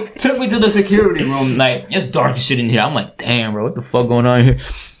took me to the security room. Like, it's dark as shit in here. I'm like, damn, bro, what the fuck going on here?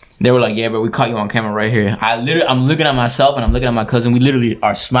 They were like, yeah, bro, we caught you on camera right here. I'm looking at myself and I'm looking at my cousin. We literally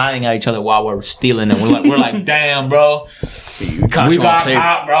are smiling at each other while we're stealing, and we're like, damn, bro, we got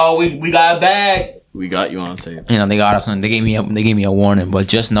caught, bro. We got a bag. We got you on tape. You know, they got us on. They gave me a warning, but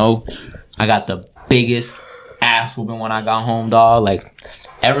just know, I got the biggest ass whooping when I got home, dog. Like,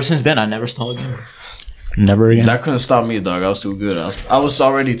 ever since then, I never stole again. Never again. That couldn't stop me, dog. I was too good. I was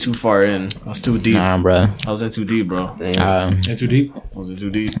already too far in. I was too deep. Nah, bro. I was in too deep, bro. In too deep? I was in too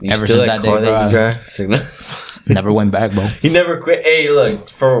deep. Ever since that day, bro. Never went back, bro. He never quit. Hey, look,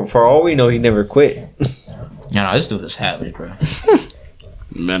 for all we know, he never quit. You know, this dude is savage, bro.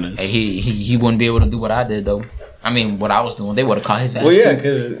 Menace. Hey, he wouldn't be able to do what I did, though. I mean, what I was doing, they would have caught his ass. Well, yeah,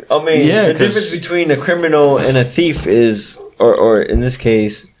 because the difference between a criminal and a thief is, or in this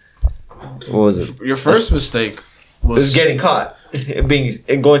case, what was it? Your first mistake was getting caught,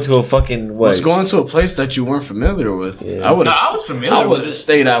 going to a fucking what? Was going to a place that you weren't familiar with. Yeah. I was familiar. I would have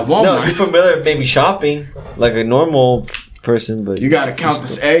stayed at Walmart. No, you're familiar, maybe shopping like a normal person, but you got to count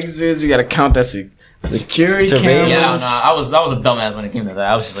the exits. You got to count that security cameras. Yeah, no, I was a dumbass when it came to that.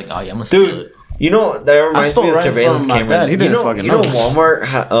 I was just like, oh yeah, I'm gonna steal it. You know, that reminds me of surveillance cameras. You know Walmart,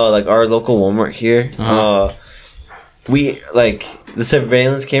 like our local Walmart here. We like the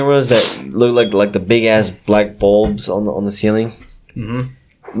surveillance cameras that look like the big ass black bulbs on the ceiling.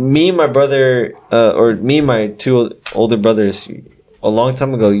 Mm-hmm. Me and my brother, or me and my 2 older brothers, a long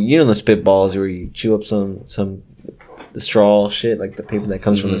time ago. You know the spitballs where you chew up the straw shit, like the paper that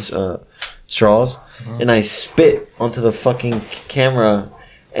comes from the straws, and I spit onto the fucking camera,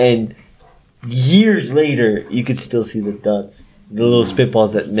 and years later you could still see the dots, the little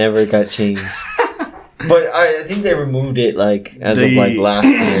spitballs that never got changed. But I think they removed it like of last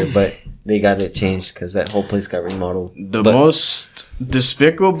year, but they got it changed because that whole place got remodeled. The most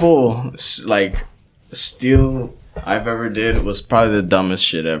despicable like steal I've ever did was probably the dumbest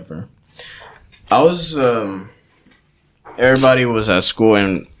shit ever. I was everybody was at school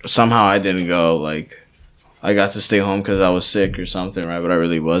and somehow I didn't go. Like, I got to stay home because I was sick or something, right? But I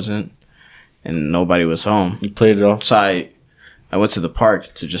really wasn't, and nobody was home. You played it off. So I went to the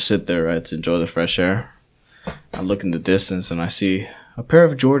park to just sit there, right, to enjoy the fresh air. I look in the distance and I see a pair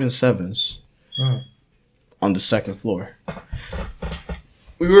of Jordan 7s on the 2nd floor.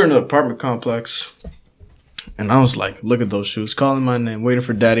 We were in an apartment complex, and I was like, look at those shoes, calling my name, waiting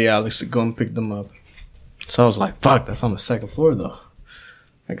for Daddy Alex to go and pick them up. So I was like, fuck, that's on the 2nd floor, though.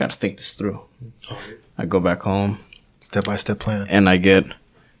 I gotta think this through. I go back home. Step-by-step plan. And I get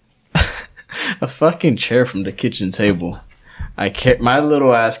a fucking chair from the kitchen table. My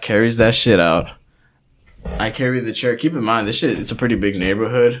little ass carries that shit out. I carry the chair. Keep in mind, this shit, it's a pretty big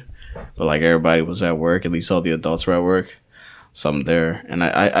neighborhood. But, like, everybody was at work. At least all the adults were at work. So I'm there. And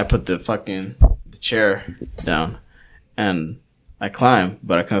I put the chair down. And I climb,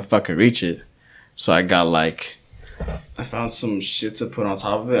 but I couldn't fucking reach it. So I got, like, I found some shit to put on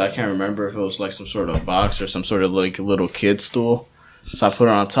top of it. I can't remember if it was, like, some sort of box or some sort of, like, little kid stool. So I put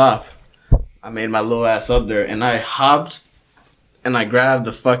it on top. I made my little ass up there. And I hopped. And I grabbed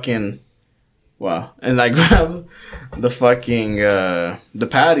the fucking... Wow. And I grabbed the fucking... the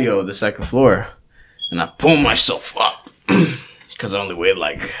patio of the 2nd floor. And I pulled myself up. Because I only weighed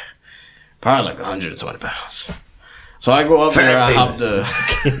like... Probably like 120 pounds. So I go up there. I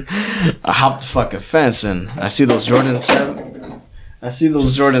hop the fucking fence. And I see those Jordan 7... I see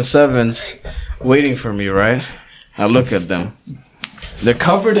those Jordan 7s waiting for me, right? I look at them. They're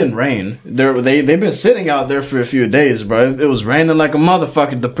covered in rain. They've been sitting out there for a few days, bro. It was raining like a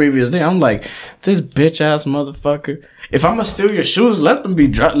motherfucker the previous day. I'm like, this bitch ass motherfucker. If I'm gonna steal your shoes, let them be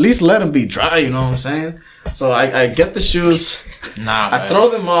dry. At least let them be dry. You know what I'm saying? So I get the shoes. I throw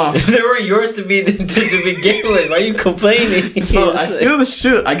them off. They were yours to begin with. Why are you complaining? So I steal the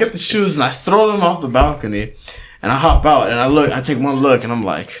shoes. I get the shoes and I throw them off the balcony, and I hop out and I look. I take one look and I'm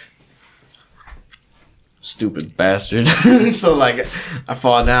like, stupid bastard. So, like, I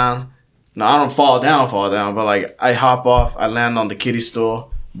fall down. No, I don't fall down, but, like, I hop off. I land on the kiddie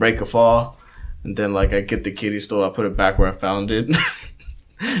stool, break a fall, and then, like, I get the kiddie stool. I put it back where I found it.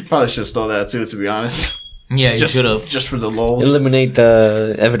 Probably should have stole that, too, to be honest. Yeah, you should have. Just for the lols. Eliminate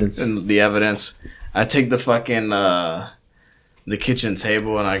the evidence. And the evidence. I take the fucking, the kitchen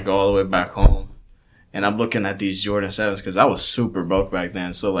table, and I go all the way back home. And I'm looking at these Jordan 7s because I was super broke back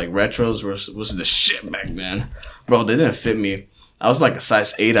then. So, like, retros was the shit back then. Bro, they didn't fit me. I was like a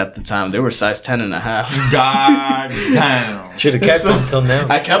size 8 at the time. They were size 10 and a half. God damn. Should have kept them until now.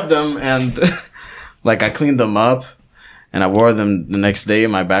 I kept them and like I cleaned them up and I wore them the next day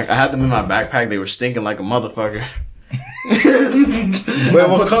in my back. I had them in my backpack. They were stinking like a motherfucker. Wait,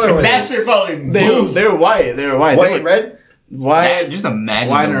 what color was That it? shit probably They were white. They were white. White They and were, red? White. just imagine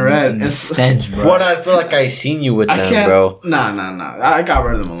White and red. the It's- stench, bro. What I feel like I seen you with I them, can't, bro. Nah. I got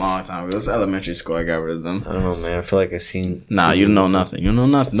rid of them a long time ago. It was elementary school. I got rid of them. I don't know, man. I feel like I seen. Nah, seen you know nothing. You know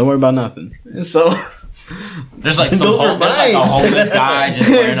nothing. Don't worry about nothing. And so There's like some Those are there's like a mine. homeless guy just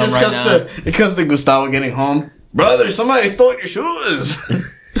wearing them just right now. because to Gustavo getting home, brother, somebody stole your shoes.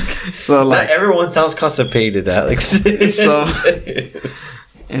 So Not like everyone sounds constipated, Alex. so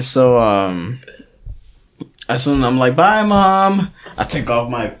I'm like, bye, mom. I take off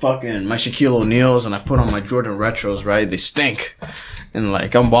my Shaquille O'Neals and I put on my Jordan Retros, right? They stink. And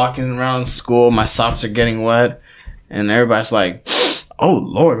like, I'm walking around school, my socks are getting wet. And everybody's like, oh,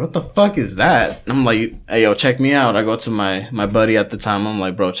 Lord, what the fuck is that? And I'm like, hey, yo, check me out. I go to my buddy at the time. I'm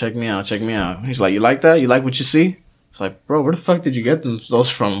like, bro, check me out. He's like, you like that? You like what you see? It's like, bro, where the fuck did you get those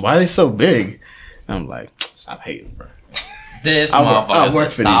from? Why are they so big? And I'm like, stop hating, bro. This I'll motherfucker work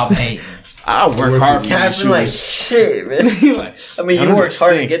said for stop these. hating. I work hard for these Captain, like, shoes. shit, man. Like, I mean, I you don't worked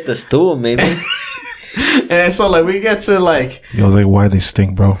hard to stink. get the stool, maybe. And so like we get to like, Yo, like, why they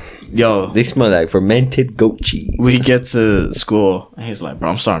stink, bro? yo, They smell like fermented goat cheese. we get to school and he's like, bro,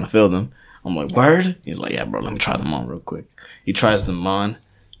 I'm starting to feel them. I'm like, word? He's like, yeah, bro, let me try them on real quick. He tries them on.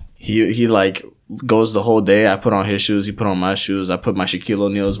 He like goes the whole day. I put on his shoes. He put on my shoes. I put my Shaquille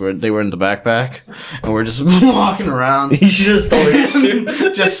O'Neals where they were in the backpack, and we're just walking around. You should have stolen his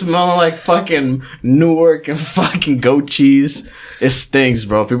shoe. Just smelling like fucking Newark and fucking goat cheese. It stinks,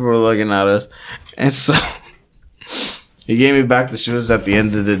 bro. People were looking at us. And so he gave me back the shoes at the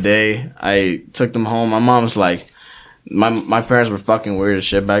end of the day. I took them home. My mom's like, my parents were fucking weird as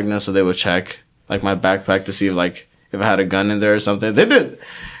shit back then, so they would check like my backpack to see if I had a gun in there or something. They did.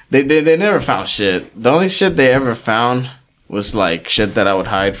 They never found shit. The only shit they ever found was like shit that I would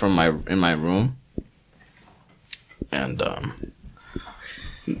hide from in my room. And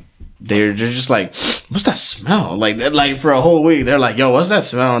they're just like, what's that smell? Like for a whole week, they're like, yo, what's that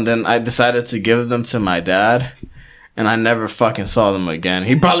smell? And then I decided to give them to my dad, and I never fucking saw them again.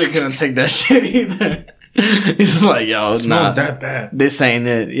 He probably couldn't take that shit either. He's like, yo, it's Smelled not that bad. This ain't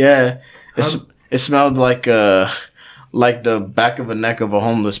it. Yeah, it smelled like the back of a neck of a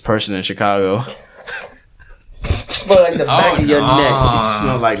homeless person in Chicago. But like the back of your no. neck. It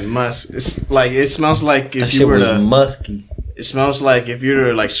smelled like musk. It smells like That if shit you were was to. musky. It smells like if you were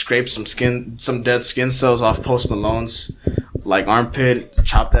to like scrape some dead skin cells off Post Malone's like armpit,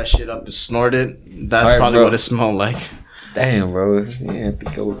 chop that shit up and snort it. That's Alright, probably bro. what it smelled like. Damn, bro. You have to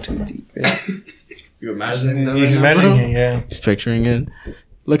go too deep. Man. You imagining that? He's right now, imagining bro? it, yeah. He's picturing it.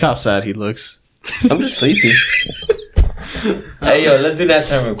 Look how sad he looks. I'm just sleepy. Hey, yo, let's do that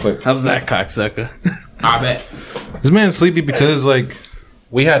time real quick. How's that, cocksucker? I bet. This man's sleepy because, like,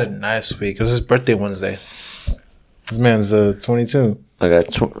 we had a nice week. It was his birthday Wednesday. This man's 22. I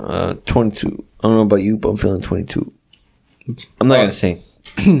got 22. I don't know about you, but I'm feeling 22. I'm not gonna sing.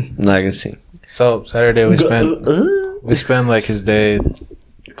 I'm not gonna sing. So, Saturday we spent, like, his day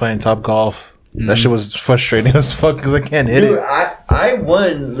playing Top Golf. That shit was frustrating as fuck because I can't hit Dude, it. I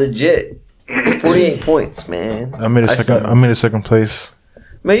won legit 48 points, man. I made a second place.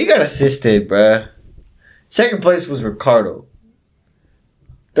 Man, you got assisted, bruh. Second place was Ricardo.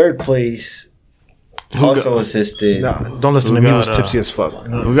 Third place, also assisted. No, don't listen to Who me. He got, was tipsy as fuck.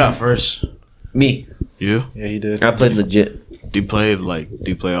 Who got first? Me. You? Yeah, he did. I played legit. Do you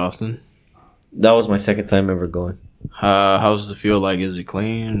play often? That was my second time ever going. How's the feel like? Is it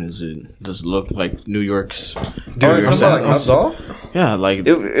clean? Does it look like New York's? Dude, York Saturdays? Yeah, like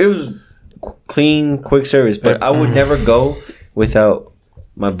It was clean, quick service, but I would never go without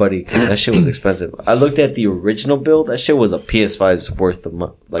my buddy because that shit was expensive. I looked at the original build. That shit was a PS5's worth of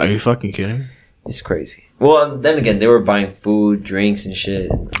money. are you fucking kidding? It's crazy. Well, then again, they were buying food, drinks, and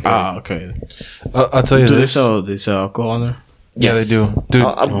shit. Ah, okay. I'll tell you Do this. they sell alcohol on there? Yeah, Yes. they do. Dude,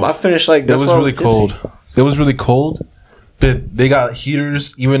 I finished like it that's was why I really tipsy. cold. It was really cold, but they got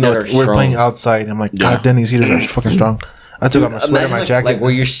heaters, even though That are we're strong. playing outside. I'm like, Yeah. God damn, these heaters are fucking strong. I took out my sweater, Imagine my like, jacket. like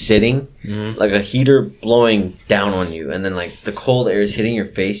where you're sitting, Mhm. like a heater blowing down on you, and then like the cold air is hitting your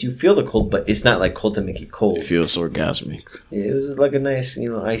face. You feel the cold, but it's not like cold to make you cold. It feels orgasmic. It was like a nice,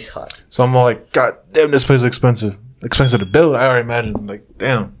 ice hot. So I'm all like, God damn, this place is expensive. Expensive to build. I already imagined. Like,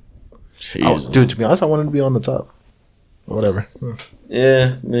 damn. Jeez. Dude, to be honest, I wanted to be on the top. Or whatever.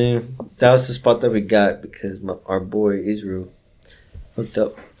 Yeah, man, that was the spot that we got because our boy Israel hooked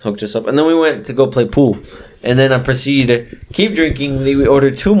up. hooked us up, and then we went to go play pool, and then I proceeded to keep drinking. We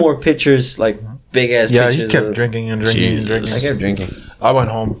ordered 2 more pitchers, like big ass. Yeah, pitchers he kept of- drinking and drinking and drinking. I kept drinking. I went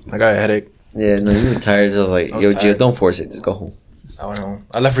home. I got a headache. Yeah, no, you were tired. I was like, I was yo, Gio, tired. don't force it. Just go home. I went home.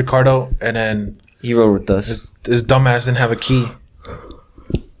 I left Ricardo, and then He rode with us. his dumbass didn't have a key.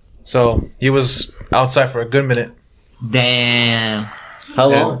 So he was outside for a good minute. Damn. How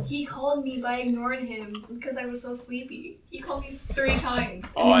Yeah. long? He called me, but I ignored him because I was so sleepy. He called me 3 times.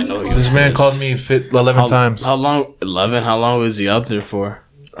 Oh, I know you- This man called me 11 times. How long? 11. How long was he up there for?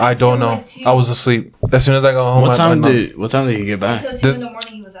 I don't know. Like 2. I was asleep. As soon as I got home, What time I, did he get back? Until 2 This- in the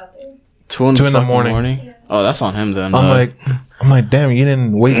morning, he was out there. 2 in the 2 in the fucking morning. Yeah. Oh, that's on him then. I'm like, damn, you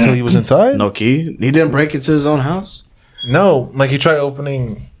didn't wait till he was inside? no key. He didn't break into his own house. No, like he tried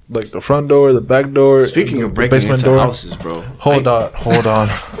opening like the front door, the back door. Speaking the of breaking into door. houses, bro. Hold on. Hold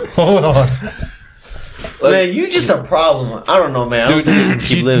on. Man, you just a problem. I don't know, man. I don't think you can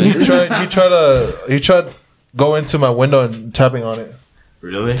keep living. He tried go into my window and tapping on it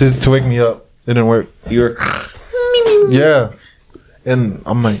Really? to wake me up. It didn't work. You're, Yeah, and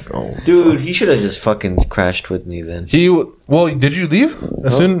I'm like, oh, dude. He should have just fucking crashed with me then. Well, did you leave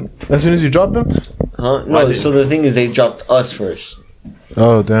as soon as you dropped them? Huh? Why No. didn't- So the thing is, they dropped us first.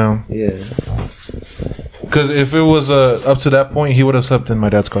 Oh damn! Yeah. Because if it was up to that point, he would have slept in my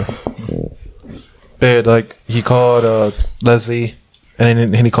dad's car. But like he called Leslie,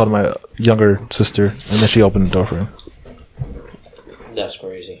 and then he called my younger sister, and then she opened the door for him. That's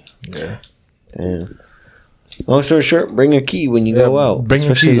crazy. Yeah. Damn. Long story short, bring a key when you go out. Bring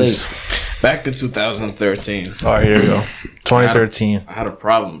your especially keys. Back in 2013, All right, here we go. 2013. I had a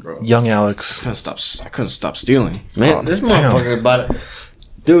problem, bro. Young Alex. I couldn't stop stealing. Man, Oh, this damn. motherfucker about it.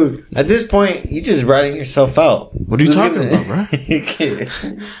 Dude, at this point, you just writing yourself out. What are you Just talking gonna- about,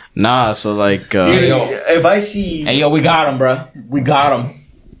 bro? Nah, so like, If I see, Hey, yo, we got him, bro. We got him.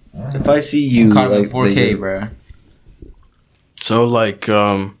 if I see you, Caught him in like 4K, like, bro. so like,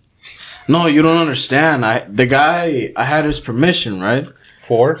 no, you don't understand. The guy, I had his permission, right?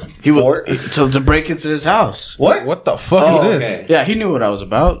 Four. He For? would to break into his house. What? What the fuck Oh, is this? okay. Yeah, he knew what I was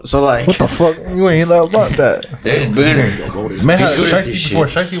about. So like, What the fuck? You ain't allowed about that. There's Banner. Man, had good at Shiesty this before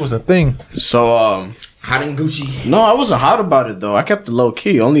shit. Shiesty was a thing. so Hot and Gucci. no, I wasn't hot about it though. I kept it low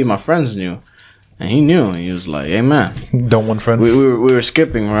key. Only my friends knew, and he knew. And he was like, "Hey man, Don't want friends. we were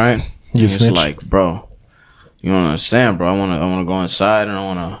skipping, right?" You He was snitch. like, "Bro, you don't understand, bro. I wanna go inside and I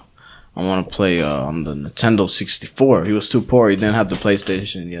wanna play on the Nintendo 64." He was too poor. He didn't have the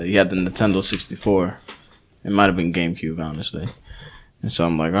PlayStation. Yeah, he had the Nintendo 64. It might have been GameCube, honestly. And so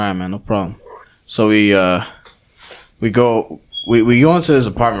I'm like, all right, man, no problem. So we go into his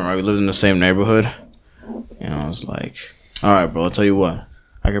apartment, right? We lived in the same neighborhood. And I was like, all right, bro, I'll tell you what.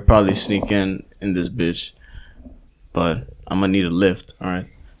 I could probably sneak in this bitch, but I'm gonna need a lift, all right?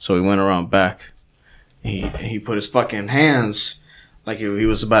 So we went around back. He put his fucking hands like he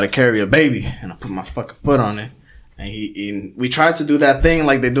was about to carry a baby, and I put my fucking foot on it. And we tried to do that thing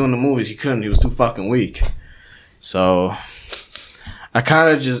like they do in the movies. He couldn't. He was too fucking weak. So I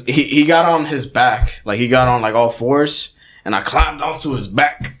kind of just he got on his back, like he got on like all fours, and I climbed onto his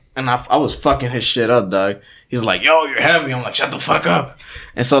back, and I was fucking his shit up, dog. He's like, "Yo, you're heavy." I'm like, "Shut the fuck up."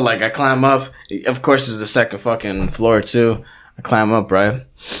 And so like I climb up. Of course, it's the second fucking floor too. I climb up, right,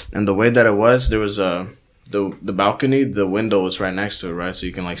 and the way that it was, there was the balcony. The window was right next to it, right, so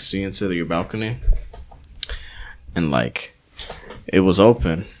you can like see into your balcony. And like it was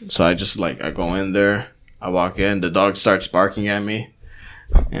open, so I just like I go in there, I walk in, the dog starts barking at me,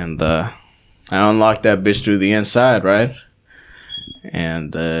 and I unlocked that bitch through the inside, right?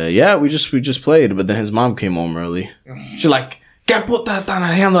 And yeah, we just played, but then his mom came home early. She's like, "Que puta tan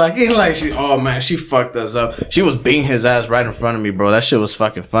haciendo aquí?" Like, oh man, she fucked us up. She was beating his ass right in front of me, bro. That shit was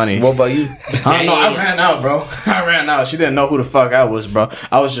fucking funny. What about you? No, I ran out, bro. I ran out. She didn't know who the fuck I was, bro.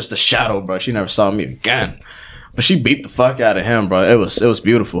 I was just a shadow, bro. She never saw me again. But she beat the fuck out of him, bro. It was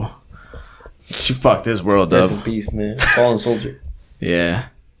beautiful. She fucked his world Rest up. in peace, man. Fallen soldier. Yeah.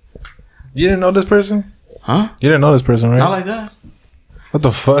 You didn't know this person? Huh? You didn't know this person, right? Not like that. What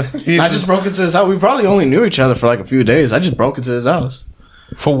the fuck? I just broke into his house. We probably only knew each other for like a few days. I just broke into his house.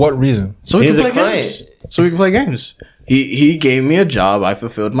 For what reason? So we He's could a play client. games. So we could play games. He gave me a job. I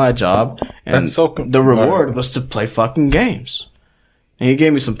fulfilled my job. And That's so the reward was to play fucking games. And he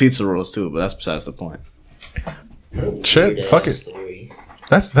gave me some pizza rolls too, but that's besides the point. Shit, fuck it.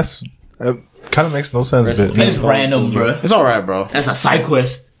 That's kind of makes no sense, Rest in but peace. It's random, bro. It's alright, bro. That's a side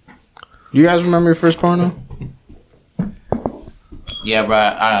quest. You guys remember your first porno? Yeah, bro.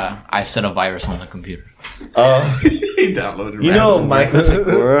 I set a virus on the computer. He downloaded You know Michael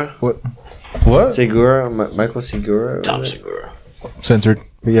Segura? what? What? Segura? Michael Segura? Tom Segura. Censored.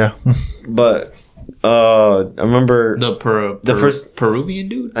 Yeah. But I remember the first Peruvian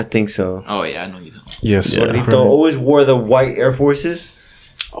dude. I think so. Oh yeah, I know you. Yes. Gordito always wore the white Air Forces.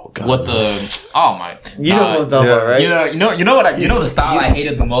 Oh god. What the? Oh my! You know what I'm talking about, right? You know what? You know the style I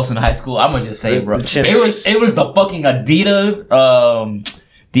hated the most in high school. I'm gonna just say, bro. It was the fucking Adidas,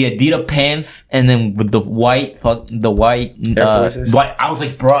 the Adidas pants, and then with the white Air Forces. white. I was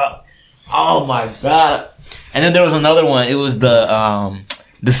like, bro, oh my god! And then there was another one. It was the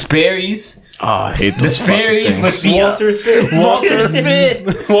Sperry's. Oh, I hate The those Sperry's fucking with things. the Walter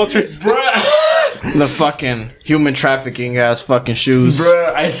Smith. Walter Smith. Bruh. The fucking human trafficking ass fucking shoes.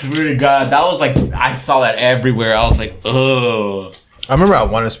 Bruh, I swear to God, that was like, I saw that everywhere. I was like, ugh. I remember I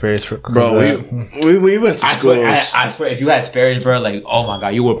wanted Sperry's for Bro, we went to school. I swear, if you had Sperry's, bro, like, oh my God,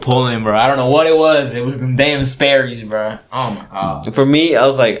 you were pulling, bro. I don't know what it was. It was them damn Sperry's, bro. Oh my God. For me, I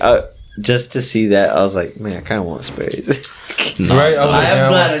was like, just to see that, I was like, man, I kind of want Sperry's. Nah, Right? I was like, I'm yeah,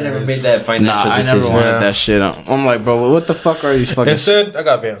 glad I want never Sperry's. made that financial I decision. never wanted Yeah. that shit. I'm like, bro, what the fuck are these fucking... Instead, I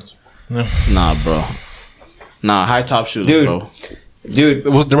got Vans. Nah, bro. Nah, high top shoes, Dude. bro. Dude, They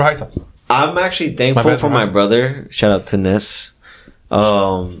were high tops. I'm actually thankful bad, for my my bad. brother. Shout out to Ness.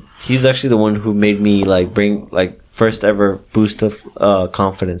 He's actually the one who made me bring first ever boost of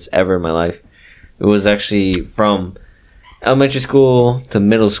confidence ever in my life. It was actually from elementary school to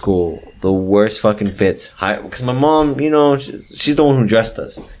middle school. The worst fucking fits. Because my mom, she's the one who dressed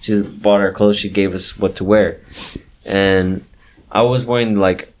us. She bought our clothes. She gave us what to wear. And I was wearing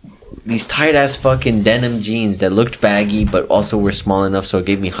these tight ass fucking denim jeans that looked baggy but also were small enough so it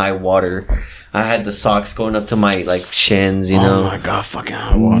gave me high water. I had the socks going up to my shins, Oh my god, fucking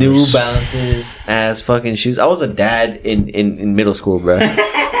hot waters. New Balances ass fucking shoes. I was a dad in middle school, bro.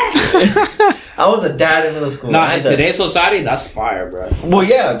 I was a dad in middle school. Nah, in today's society, that's fire, bro. Well,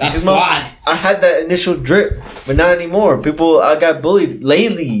 yeah, That's because fly. I had that initial drip, but not anymore. I got bullied.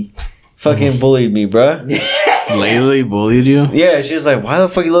 Laylee fucking bullied me, bro. Lately bullied you? Yeah, she was like, why the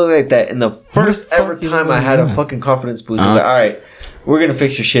fuck you look like that? And the first ever time I had a fucking confidence boost, I was like, all right, we're going to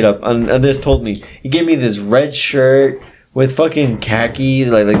fix your shit up. And this told me, he gave me this red shirt with fucking khakis,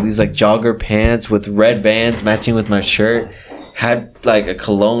 like these jogger pants with red Vans matching with my shirt. Had a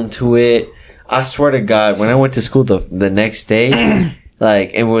cologne to it. I swear to God, when I went to school the next day,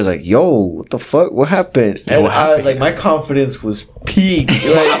 everyone was like, yo, what the fuck? What happened? And my confidence was peaked.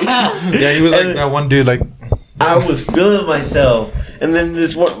 Yeah, he was like that one dude, I was feeling myself, and then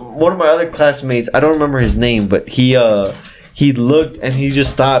this one of my other classmates, I don't remember his name, but he looked and he just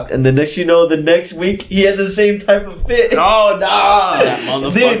stopped, and the next week he had the same type of fit. Oh, nah. That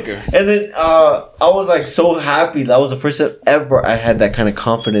motherfucker. Dude, and then I was so happy. That was the first time ever I had that kind of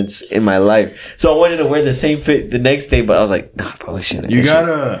confidence in my life. So I wanted to wear the same fit the next day, but I was like, nah, probably shouldn't. You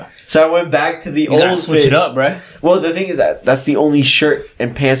gotta... So I went back to the You gotta old switch fit. it up, bro. Well, the thing is that's the only shirt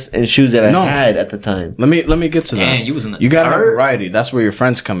and pants and shoes that I had at the time. Let me get to that. Damn, you was in the You gotta have dirt. variety. That's where your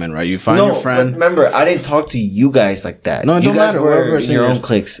friends come in, right? You find your But friend. remember, I didn't talk to you guys like that. No, it you don't guys matter. were Whoever's in your in own your-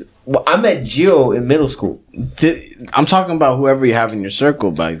 cliques. Well, I met Gio in middle school. I'm talking about whoever you have in your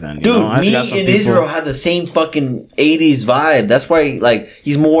circle back then. You Dude, know? I just me got some and people- Israel had the same fucking 80s vibe. That's why,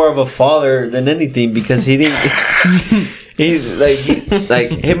 he's more of a father than anything because he didn't... he's,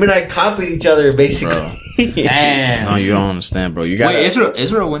 him and I copied each other, basically. Bro. Damn. No, you don't understand, bro. You got Wait,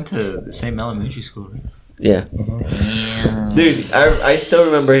 Israel went to the same elementary school, right? Yeah. Damn. Dude, I still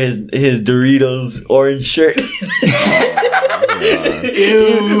remember his Doritos orange shirt.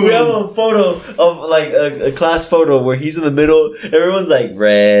 We have a photo of a class photo where he's in the middle. Everyone's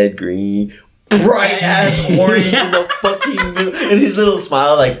red, green, bright ass orange in the fucking middle, and his little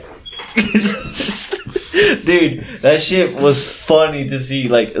smile dude, that shit was funny to see.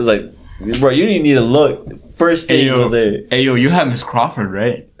 It's bro, you didn't need to look. First thing was there. Hey, yo, you had Miss Crawford,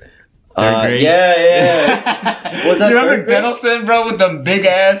 right? Third grade? Yeah. Was that You remember third grade? Dennelson, bro, with the big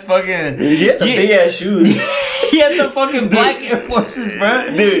ass fucking... He had the big ass shoes. He had the fucking black Air Forces,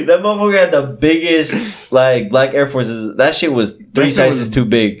 bro. Dude, that motherfucker had the biggest black Air Forces. That shit was three shit sizes was- too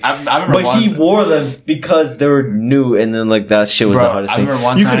big. I remember But he wore them because they were new, and then that shit was Bro, the hottest I thing. remember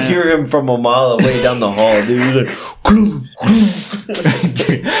one You time- could hear him from a mile away down the hall, dude. He was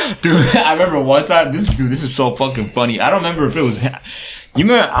Dude, I remember one time. This is so fucking funny. I don't remember if it was. You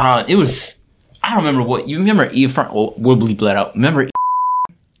remember? It was. I don't remember what. You remember? We'll bleep that out. Remember?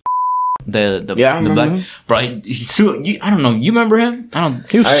 The Yeah, I the remember black him. bro. I don't know. You remember him? I don't.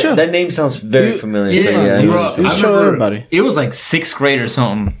 He was chill. that name sounds very familiar. So Yeah, yeah, he bro, was I chill with remember everybody. It was like 6th grade or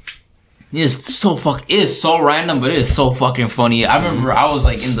something. It is so random, but it is so fucking funny. I remember I was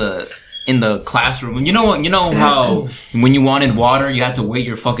in in the classroom. You know how when you wanted water, you had to wait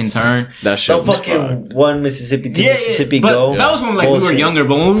your fucking turn. That shit The was fucking fucked. one Mississippi to Mississippi but go. that was when like we were Bullshit. younger.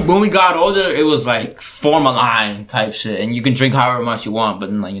 But when we got older, it was like form a line type shit, and you can drink however much you want. But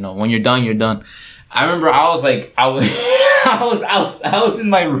then, like, you know, when you're done, you're done. I remember I was I was in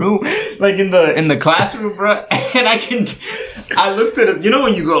my room, like in the classroom, bro, and I looked at it. You know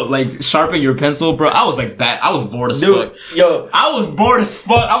when you go like sharpen your pencil, bro? I was like that. I was bored as fuck. Yo, I was bored as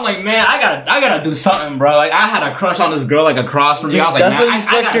fuck. I'm like, man, I gotta do something, bro. Like I had a crush on this girl like across from me. I was like, that's man, how you I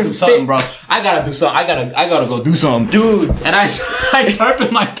flex gotta your do something, fit. bro. I gotta do something. I gotta go do something, dude. And I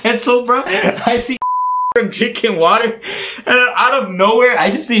sharpened my pencil, bro. I see drinking water, and then out of nowhere,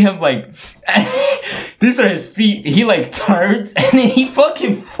 I just see him like, these are his feet. He like turns, and then he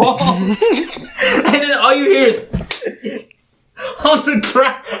fucking falls, and then all you hear is on the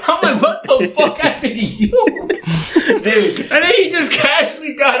ground. I'm like, what the fuck happened to you, dude? And then he just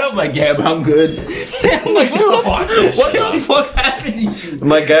casually got up, like, yeah, but I'm good. I'm like, what the fuck happened to you?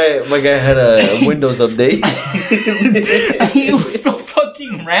 My guy had a Windows update. It was so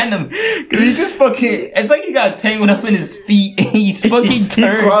fucking random, cause he just fucking, it's like he got tangled up in his feet and he's fucking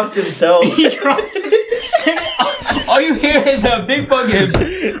turned. He crossed himself. All you hear is a big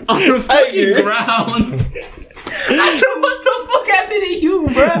fucking on the fucking ground. I said, what the fuck happened to you,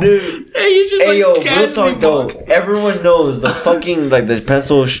 bro? Dude. And he's just Hey, like, yo, real casually talk though. walking. Everyone knows the fucking, like, the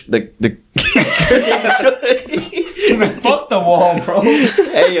pencil, the Fuck the wall, bro.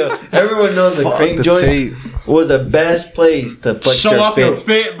 Hey, yo, everyone knows the Fuck crank the joint tape. was the best place to flex Show your off fit. your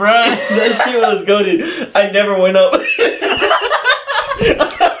fit, bro. That shit was goated. I never went up.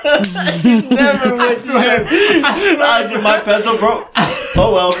 Never went to I see my pencil, bro.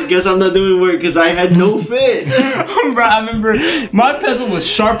 Oh well, guess I'm not doing work because I had no fit. Bro, I remember my pencil was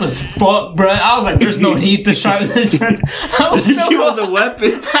sharp as fuck, bro. I was like, there's no need to sharpen this pencil. She was a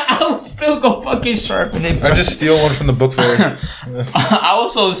weapon. I would still go fucking sharpen it, bro. I just steal one from the book fair. I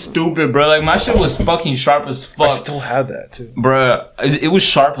was so stupid, bro. Like, my shit was fucking sharp as I fuck. still have that too. Bruh, it was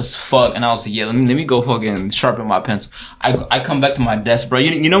sharp as fuck, and I was like, yeah, let me go fucking sharpen my pencil. I come back to my desk, bro.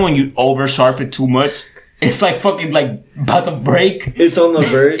 You know when you over sharpen too much, it's like fucking like about to break. It's on the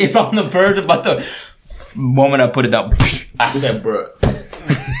verge. It's on the verge about the moment I put it down. I said, bruh.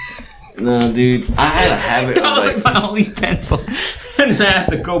 No, dude. I had a habit That of was like, like my only pencil, and then I had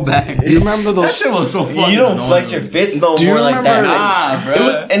to go back. You remember those? That shit was so fucking you don't annoying, flex bro. your fits no Do you more like that. remember- Nah, bro. It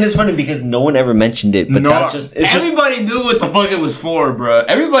was, and it's funny because no one ever mentioned it, but No, that's just it's just everybody knew what the fuck it was for, bro.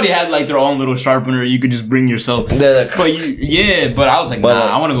 Everybody had like their own little sharpener you could just bring yourself. But but I was like, but, nah,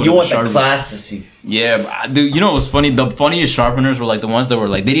 I want to go. You to want the the sharpener. class to see. Yeah, but, dude. You know what's funny? The funniest sharpeners were like the ones that were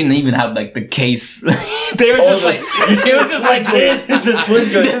like they didn't even have like the case. They were just like it was just like this. The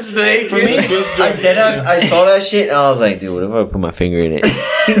twist joint. For me, I deadass. I saw that shit and I was like, dude, what if I put my finger in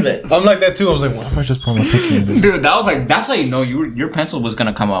it? I'm like that too. I was like, what if I just put my pinky in it? Dude, that was like that's how you know your pencil was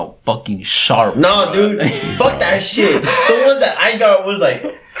gonna come out fucking sharp. Nah, bro. dude, fuck that shit. The ones that I got was like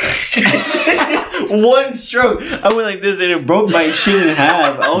one stroke. I went like this and it broke my shit in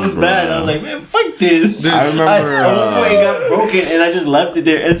half. I was mad. I was like, man, fuck this. I remember, At one point it got broken and I just left it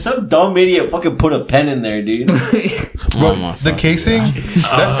there. And some dumb idiot fucking put a pen in there, dude. Bro, the casing,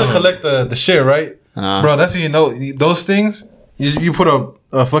 that's to collect the shit, right? Bro, that's how you know those things. You put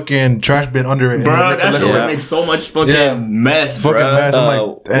a fucking trash bin under it. Bro, and that shit it. would make so much fucking Yeah. mess, Fucking bro. mess. I'm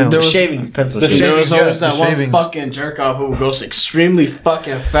like, damn. there was- Shavings, pencil the shavings. There was Shavings, always yeah, that the one shavings. fucking jerk off who goes extremely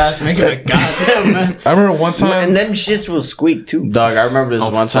fucking fast, making a goddamn mess. I remember one time. And them shits will squeak too. Dog, I remember this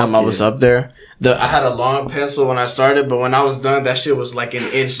one time I fuck was yeah. up there. I had a long pencil when I started, but when I was done, that shit was like an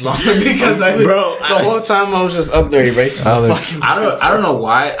inch long because I was, the whole time I was just up there erasing the Alex. fucking I don't know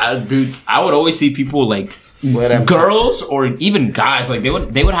why, dude. I would always see people like whatever. girls or even guys like they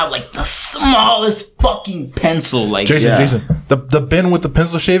would have like the smallest fucking pencil, like Jason, the bin with the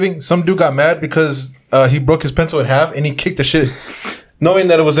pencil shaving. Some dude got mad because he broke his pencil in half and he kicked the shit, knowing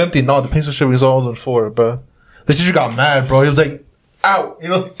that it was empty. No, the pencil shaving is all on the floor, bro. The teacher got mad, bro. He was like, "Ow!" You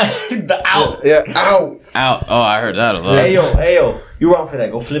know, the out. yeah, ow. Out. Oh, I heard that a lot. Hey yo, you wrong for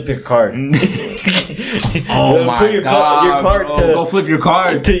that. Go flip your card. Oh my Put your god! your card bro. to Go flip your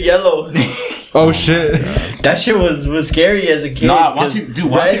card. to yellow. Oh shit. That shit was scary as a kid. Nah, once you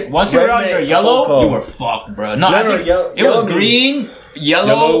were on your yellow, you were fucked, bro. No, I think yellow, it was green,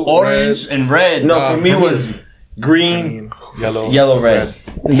 yellow, orange, and red. No, for me it was green, Yellow, red.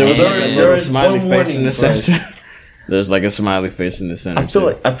 There was Yeah. a There little was smiley one face in the warning, center. There's like a smiley face in the center.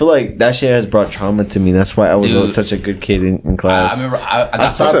 I feel like that shit has brought trauma to me. That's why I was Dude. such a good kid in I class. remember I I got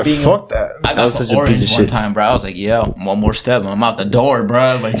stopped I said, being fuck that. I I got was the such a piece orange of one shit. time, bro. I was like, yeah, one more step, I'm out the door,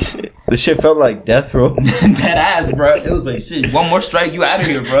 bro. Like, This shit felt like death row. Dead ass, bro. It was like shit. One more strike, you out of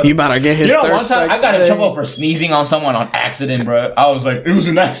here, bro. You better get his. You know, third one time strike I got in today. trouble for sneezing on someone on accident, bro. I was like, it was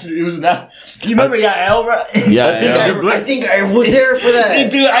an accident. It was an accident. You remember Yael, bro? Yeah, I think I was there for that.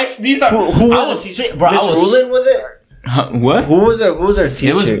 Dude, I sneezed on. Who I was was sick, bro. Miss Rulin, was it? What? Who was our teacher?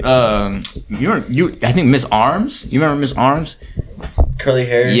 It was you. I think Miss Arms. You remember Miss Arms? curly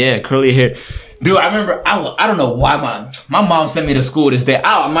hair. Yeah, curly hair. Dude, I remember, I don't know why my mom sent me to school this day.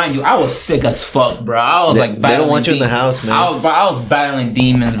 Mind you, I was sick as fuck, bro. I was like battling. They don't want you in the house, man. I was battling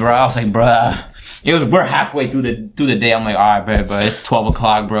demons, bro. I was like, bruh. We're halfway through the day. I'm like, all right, bro, it's 12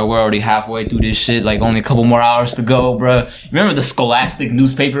 o'clock, bro. We're already halfway through this shit. Like, only a couple more hours to go, bro. Remember the Scholastic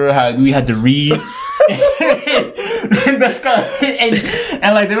newspaper? How we had to read?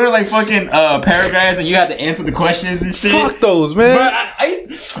 and like, they were like fucking paragraphs, and you had to answer the questions and shit. Fuck those, man. Bro,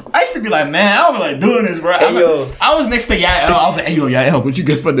 I used to be like, man, I was like doing this, bro. I was next to Yael. I was like, hey, yo, Yael, what you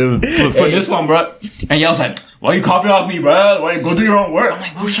get for this one, bro? And Yael was like, why you copy off me, bro? Why you go do your own work? I'm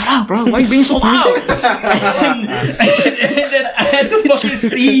like, bro, shut up, bro. Why you being so loud? and then I had to fucking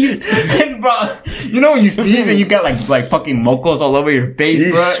sneeze. And bro, you know when you sneeze and you got like fucking mocos all over your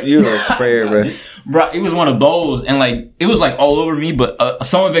face, bro? You a sprayer, bro. Bro, it was one of those, and like it was like all over me, but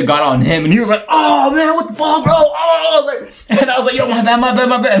some of it got on him, and he was like, "Oh man, what the fuck, bro?" Oh, like, and I was like, "Yo, my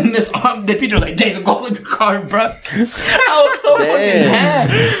bad." And the teacher was like, "Jason, go flip your card, bro." I was so fucking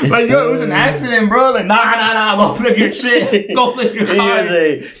mad. Like, yo, it was an accident, bro. Like, nah, go flip your shit. Go flip your card.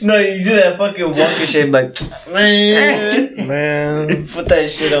 No, you do that fucking wonka shit, like, man, put that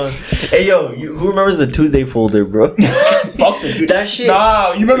shit on. Hey, yo, who remembers the Tuesday folder, bro? Fuck the Tuesday. That shit.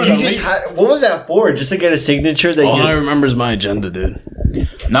 Nah, you remember you just had, what was that for? Just to get a signature that All I remember is my agenda, dude.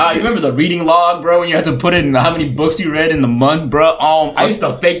 Nah, you remember the reading log, bro, when you had to put in how many books you read in the month, bro? I used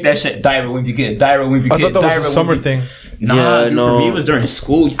to fake that shit. Diary when you get. I thought that was a summer thing. Nah, Yeah, dude, no. for me it was during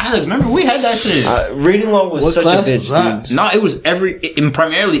school. Alex, remember we had that shit. reading log was What such a class bitch, was that? dude. No, it was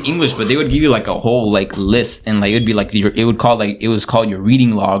primarily English, but they would give you like a whole like list, and like it would be like it was called your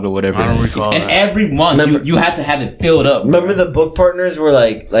reading log or whatever. I don't recall And that. every month Remember- you had to have it filled up. Remember the book partners were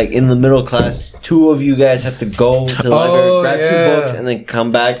like in the middle class, 2 of you guys have to go to the library, grab 2 books, and then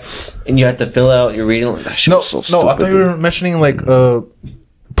come back, and you have to fill out your reading log. That shit was so stupid. I thought you were mentioning like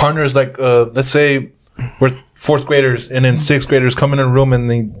partners, like let's say we're 4th graders and then 6th graders come in a room and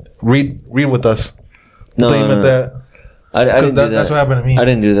they read with us. I thought you meant that. I didn't do that. That's what happened to me. I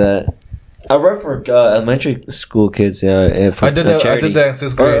didn't do that. I read for elementary school kids. For I did that. charity. I did that in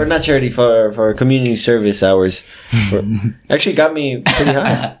 6th grade. Or not charity, for community service hours. Actually got me pretty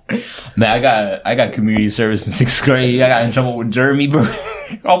high. Man, I got community service in 6th grade. I got in trouble with Jeremy, bro.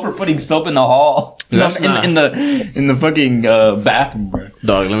 All for putting soap in the hall. That's in not- in the fucking bathroom, bro.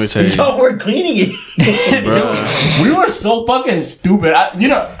 Dog, let me tell you. Y'all were cleaning it. Bro. We were so fucking stupid.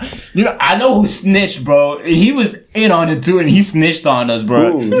 I know who snitched, bro. He was in on it too, and he snitched on us,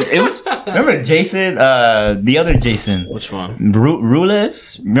 bro. Ooh. It was remember Jason, the other Jason, Which one?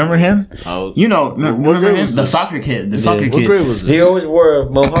 Rules. Remember him? Oh, You know, What remember grade him? was The this? soccer kid. The soccer what kid. grade was He this? always wore a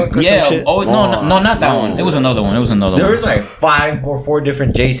mohawk or Yeah. some shit. Oh no, not that one. It was another one. There was like 5 or 4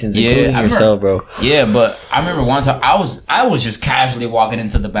 different Jasons, Yeah, including I remember- yourself, bro. Yeah, but I remember one time I was just casually walking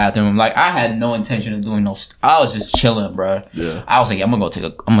into the bathroom. Like I had no intention of doing I was just chilling, bro. Yeah. I was like, I'm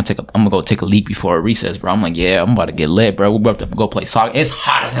gonna go take a leak before recess, bro. I'm like, yeah, I'm about to get lit, bro. We're about to go play soccer. It's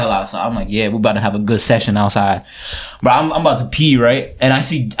hot as hell outside. I'm like, yeah, we're about to have a good session outside. But I'm about to pee, right? And I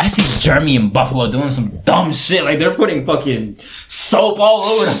see Jeremy and Buffalo doing some dumb shit. Like they're putting fucking soap all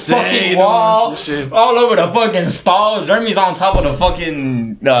over the fucking wall, all over the fucking stall. Jeremy's on top of the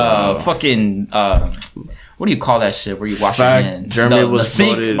fucking what do you call that shit where you wash your hands? Jeremy The was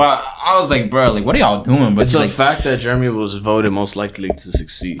sink. voted. But I was like, bro, like what are y'all doing? But It's a like, fact that Jeremy was voted most likely to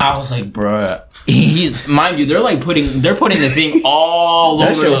succeed. I was like, bro, mind you, they're putting the thing all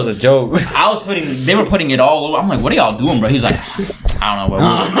That over. shit was a joke. They were putting it all over. I'm like, what are y'all doing, bro? He's like, I don't know,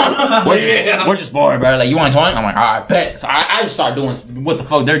 bro. We're just bored, bro. Like, you want to join? I'm like, all right, bet. So I just start doing what the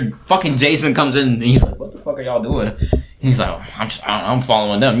fuck. They're fucking Jason comes in and he's like, what the fuck are y'all doing? He's like, I'm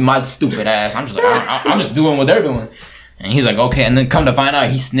following them. My stupid ass. I'm just like, I'm just doing what they're doing. And he's like, okay. And then come to find out,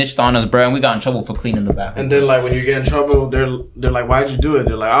 he snitched on us, bro. And we got in trouble for cleaning the bathroom. And then, like, when you get in trouble, they're like, "Why'd you do it?"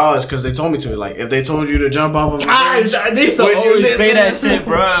 They're like, "Oh, it's because they told me to." Like, if they told you to jump off of a bridge, they used to would you always listen? say that shit,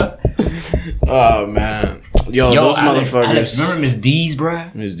 bro. Oh man, yo, those Alex, motherfuckers. remember Miss D's, bro?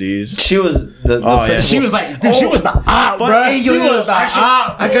 Miss D's. She was the Oh, yeah. She was like, dude, she was the op, bro. She was the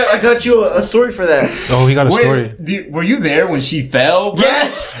op. I got you a story for that. Oh, he got a story. Were you there when she fell, bro?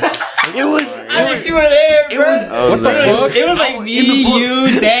 Yes. It was. I wish you were there, bro. It was. What the fuck? It was like me,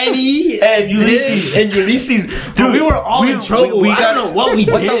 you, Danny, And Ulysses. Dude, we were all in trouble. I don't know what we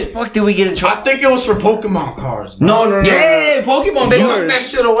What the did. fuck did we get in trouble? I think it was for Pokemon cards. Bro. No. Yeah, Pokemon. They cards. took that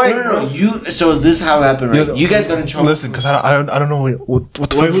shit away, No. bro. You. So this is how it happened, right? You guys got in trouble. Listen, because I don't know what the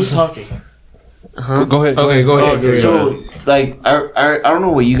fuck. Wait, who's talking? Go ahead. Okay, go ahead. Okay. So like I don't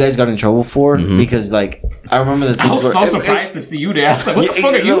know what you guys got in trouble for because like I remember the things I was were, so surprised to see you there. I was like, what the Yeah,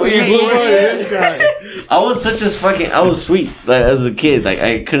 fuck are you yeah, in? yeah. I was such a fucking. I was sweet like as a kid. Like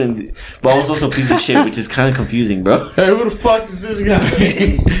I couldn't, but I was also a piece of shit, which is kind of confusing, bro. Hey, who the fuck is this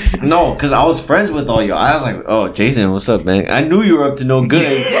guy? No, because I was friends with all y'all. I was like, oh, Jason, what's up, man? I knew you were up to no good.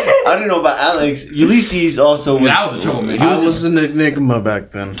 I didn't know about Alex. Ulysses also was. I was a troublemaker. I was an enigma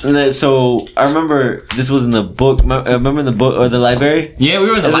back then. And then, so I remember this was in the book. Remember in the book or the library? Yeah, we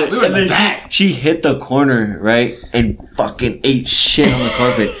were in the And we were in the then back. she hit the corner, right? And fucking ate shit on the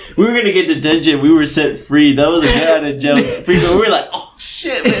carpet. We were gonna get detention. We were set free. That was a get out of jail free. But we were like, oh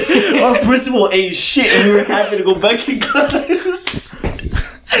shit, man. Our principal ate shit and we were happy to go back in class.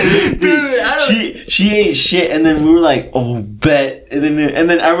 Dude, she ate shit and then we were like, oh bet. And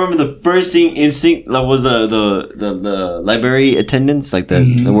then I remember the first thing instinct was the library attendants, like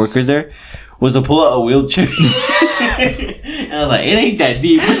the workers there, was to pull out a wheelchair. And I was like, it ain't that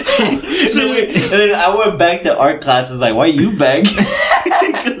deep. And then I went back to art class. I was like, why you back?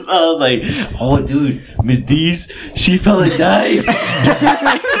 Because I was like, oh, dude, Miss D's, she fell and died.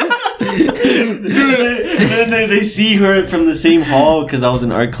 Dude, and then they see her from the same hall because I was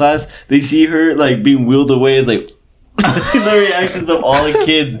in art class. They see her like being wheeled away. It's like the reactions of all the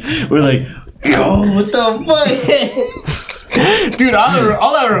kids were like, yo, what the fuck? Dude,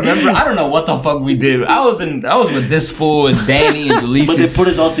 all I remember, I don't know what the fuck we did. I was with this fool and Danny and Ulysses. But they put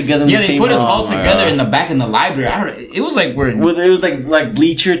us all together in the they same put us hall. all together in the back in the library. It was like we're It was like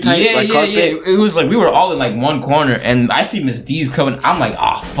bleacher type, carpet. It was like we were all in like one corner, and I see Miss D's coming. I'm like,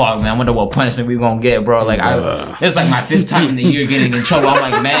 oh fuck, man, I wonder what punishment we gonna get, bro. Like, it's like my 5th time in the year getting in trouble.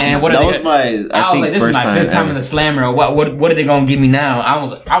 I'm like, man, what are That was I was like, this is my 5th time in the slammer. What are they gonna give me now?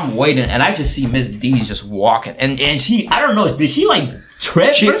 I'm waiting, and I just see Miss D's just walking, and she, I don't know, did she like trip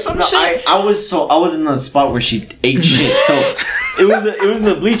or some shit? I was in the spot where she ate shit. So it was in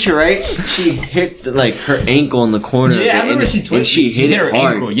the bleacher, right? She hit like her ankle in the corner. Yeah, I remember she twisted. And she hit her it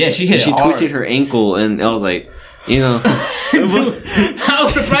hard. ankle. Yeah, she hit it She hard. twisted her ankle, and I was like, you know, Dude, I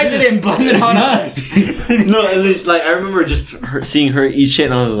was surprised they didn't blame it on us. no. And then, like I remember just seeing her eat shit,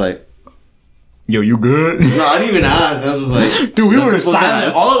 and I was like, Yo, you good? no, I didn't even ask. I was like, Dude, we that's were supposed to silent.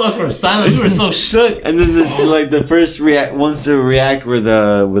 happen. All of us were silent. We were so shook. And then the first ones to react were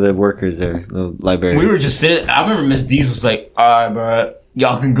the workers there, the library. We were just sitting. I remember Miss Dees was like, "All right, bro,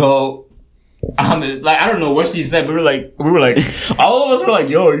 y'all can go." Like I don't know what she said, but we were like, all of us were like,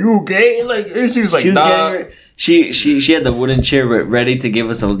 "Yo, are you okay?" Like, and she was like, "Nah." She had the wooden chair ready to give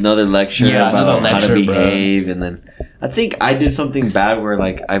us another lecture about how to behave, and then I think I did something bad where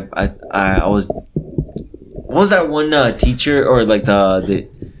like I was. What was that one teacher or like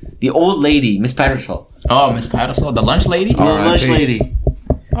the old lady, Miss Patterson? Oh, Miss Patterson, the lunch lady. The lunch lady.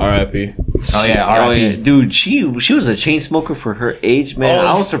 R.I.P. Oh yeah, R.I.P. Dude, she was a chain smoker for her age, man.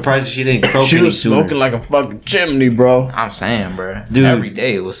 I was surprised she didn't croak She any was sooner. smoking like a fucking chimney, bro. I'm saying, bro. Dude. Every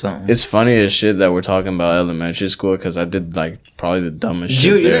day it was something. It's funny as shit that we're talking about elementary school because I did like probably the dumbest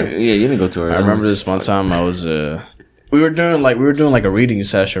shit there. You didn't go to her. I remember this one time I was we were doing like a reading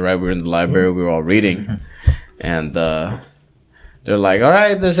session, right? We were in the library, we were all reading. And they're like, all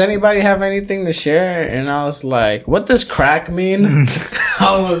right, does anybody have anything to share? And I was like, what does crack mean?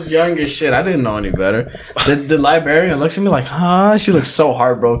 I was young as shit. I didn't know any better. The librarian looks at me like, huh? She looks so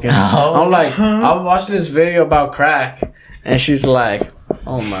heartbroken. I'm like, I'm watching this video about crack. And she's like,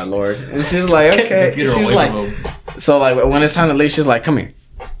 oh my lord. And she's like, okay. She's like, so like when it's time to leave, she's like, come here.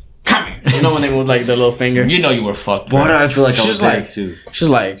 Come here. You know when they move like the little finger? You know you were fucked. Why do I feel like I She's was there like- too? She's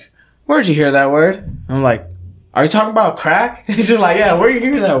like, where'd you hear that word? I'm like, are you talking about crack? She's like, yeah, where you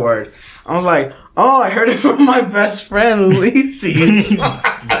hear that word? I was like, oh, I heard it from my best friend, Ulysses.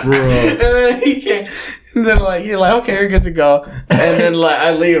 Bro. And then he came, and then like, he's like, okay, you're good to go. And then like,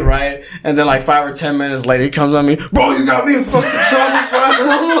 I leave, right? And then like 5 or 10 minutes later, he comes at me, bro, you got me in fucking trouble, bro.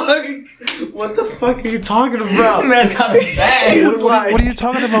 I'm like, what the fuck are you talking about? Man's got me bad. He was like, What are you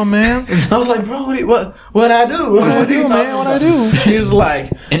talking about, man? I was like, bro, what I do? What I do, man? What I do? He was like,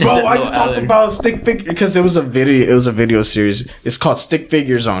 bro, why'd you talk Alex. about stick figure? Because it was a video series. It's called Stick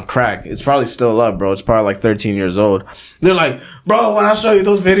Figures on Crack. It's probably still up, bro. It's probably like 13 years old. They're like, bro, when I show you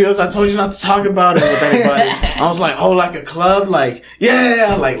those videos, I told you not to talk about it with anybody. I was like, oh, like a club? Like,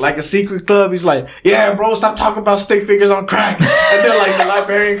 yeah, like a secret club. He's like, yeah, bro, stop talking about stick figures on crack. And then like the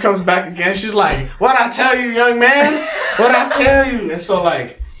librarian comes back again. She's like, what'd I tell you, young man? What'd I tell you? And so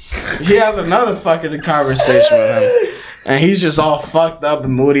like, he has another fucking conversation with him. And he's just all fucked up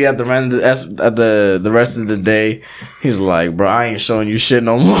and moody at the rest of the day. He's like, bro, I ain't showing you shit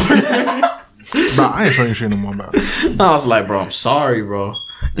no more. Bro, I ain't showing you shit no more, bro. I was like, bro, I'm sorry, bro.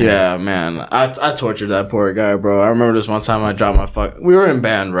 Yeah, man. I tortured that poor guy, bro. I remember this one time I dropped my we were in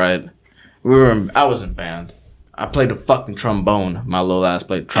band, right? I was in band. I played the fucking trombone. My little ass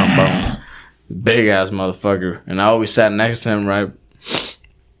played trombone. Big ass motherfucker. And I always sat next to him, right?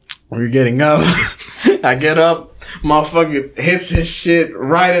 We're getting up. I get up. Motherfucker hits his shit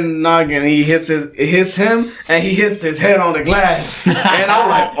right in the noggin. It hits him, and he hits his head on the glass. And I'm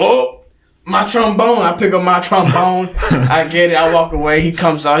like, oh. My trombone. I pick up my trombone. I get it. I walk away. He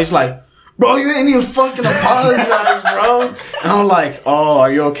comes out. He's like, bro, you ain't even fucking apologize, bro. And I'm like, oh,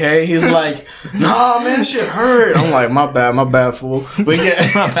 are you okay? He's like, nah, man, shit hurt. I'm like, my bad, fool. We get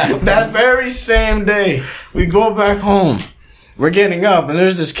that very same day, we go back home. We're getting up, and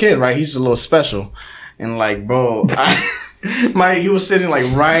there's this kid, right? He's a little special. And like, bro, he was sitting like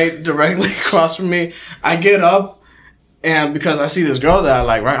right directly across from me. I get up. And because I see this girl that I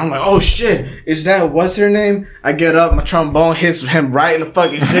like, right? I'm like, oh shit, is that, what's her name? I get up, my trombone hits him right in the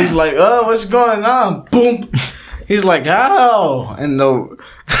fucking face. He's like, oh, what's going on? Boom. He's like, ow. And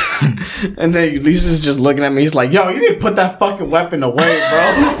and then Lisa's just looking at me. He's like, yo, you need to put that fucking weapon away,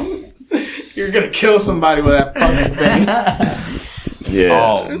 bro. You're gonna kill somebody with that fucking thing. Yeah.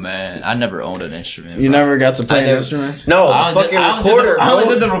 Oh man, I never owned an instrument. You never got to play an instrument? No, fucking recorder. I only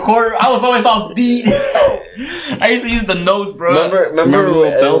did the recorder. I was always on beat. I used to use the notes, bro. Remember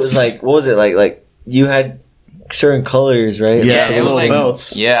it was like, what was it like? You had certain colors, right? Yeah, like, it was like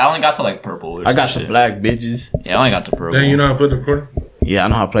belts. Yeah, I only got to like purple. I got to black, bitches. Yeah, I only got to purple. Then you know how to play the recorder? Yeah, I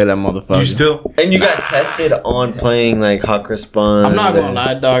know how to play that motherfucker. You still? And you got tested on playing like Hot Response. I'm not gonna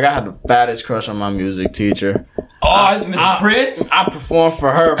lie, dog. I had the fattest crush on my music teacher. Oh, Miss Prince? I performed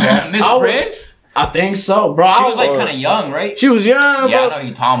for her, bro. Miss Prince? I think so, bro. She was like kind of young, right? She was young, bro. Yeah, I know who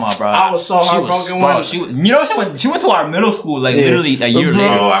you're talking about, bro. I was so heartbroken when she went to our middle school, like literally a year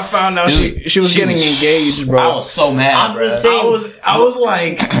later. Bro, I found out she was getting engaged, bro. I was so mad, bro. I was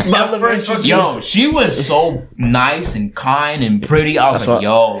like, yo, she was so nice and kind and pretty. I was like,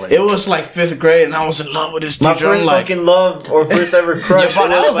 yo, like, it was like 5th grade, and I was in love with this teacher. My first fucking love or first ever crush. Yeah,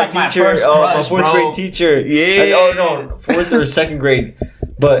 that was like my teacher, my 4th grade teacher. Yeah. Like, oh no, 4th or 2nd grade,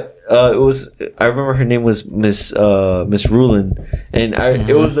 but. It was. I remember her name was Miss Rulin, and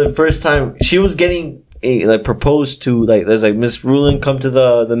it was the first time she was getting proposed to. Like, there's like Miss Rulin, come to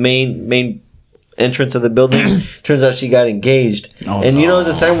the main entrance of the building. Turns out she got engaged, and you know, it was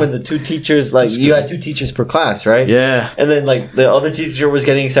the time when the two teachers, like, you had 2 teachers per class, right? Yeah. And then like the other teacher was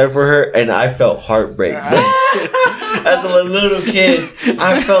getting excited for her, and I felt heartbreak. As a little kid,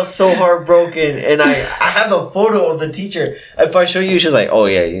 I felt so heartbroken, and I have the photo of the teacher. If I show you, she's like, "Oh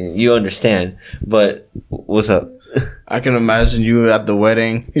yeah, you understand." But what's up? I can imagine you at the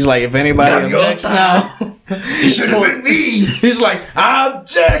wedding. He's like, if anybody objects now, it should have been me. He's like, I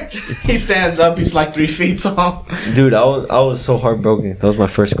object. He stands up. He's like 3 feet tall. Dude, I was so heartbroken. That was my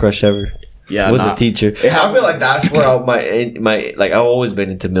first crush ever. Yeah, was a teacher. I feel like that's where my like, I've always been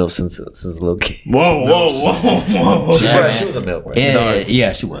into MILF since a little kid. Whoa. She was a MILF, bro.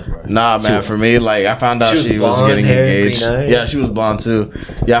 Yeah, she was, bro. Nah, man, for me, like, I found out she was getting engaged. Yeah, she was blonde too.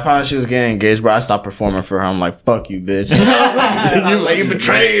 Yeah, I found out she was getting engaged, bro. I stopped performing for her. I'm like, fuck you, bitch. you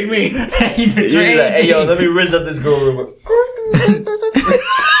betrayed me. You betrayed me. Like, hey, yo, let me rizz up this girl.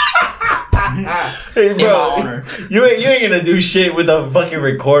 Hey, bro, you ain't gonna do shit with a fucking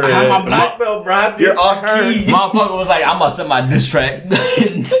recorder. I have my black belt, bro. You're off key. Motherfucker was like, I'm gonna send my diss track. But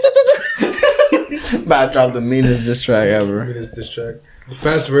I dropped the meanest diss track ever. Meanest diss track. The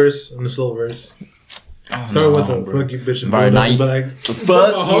fast verse and the slow verse. Sorry, with the fuck you bitch and fuck you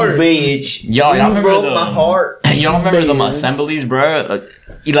bitch. Y'all remember broke my heart. Y'all remember them assemblies, bro?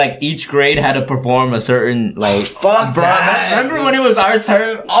 Like each grade had to perform a certain fuck, bro. Remember when it was our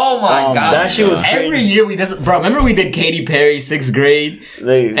turn? Oh my god, that shit was every crazy. year we did. Bro, remember we did Katy Perry 6th grade and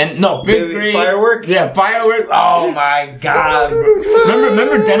 5th grade fireworks. Yeah, fireworks. Oh my god, bro.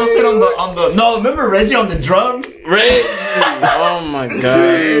 Remember Dennison on the no. Remember Reggie on the drums. Reggie. Oh my god.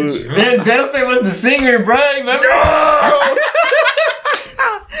 Then Dennison was the singer, bro. Remember?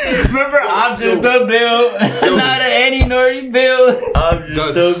 Remember, I'm just a bill, not any naughty bill. I'm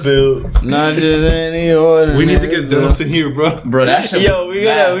just a bill, not just any order. We need to get Dennison here, bro. Bro, that shit. Yo, we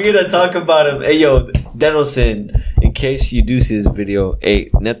gotta talk about him. Hey, yo, Dennison, in case you do see this video, hey,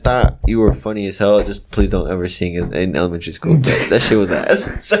 Neta, you were funny as hell. Just please don't ever sing in elementary school. That shit was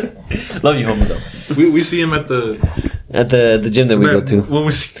ass. Love you, homie, though. We see him at the gym that we go to. When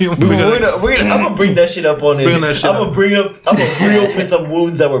we see him, I'm gonna bring that shit up on it. I'm gonna reopen some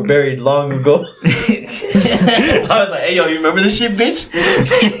wounds that were buried long ago. I was like, hey, yo, you remember this shit, bitch?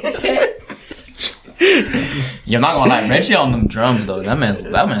 You're not gonna lie, Reggie on them drums though. That man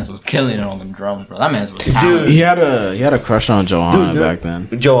was killing it on them drums, bro. That man was dude. He had a crush on Joanna back then.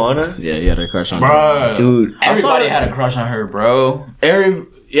 Joanna? Yeah, he had a crush on bro. Joanna. Dude, everybody had a crush on her, bro.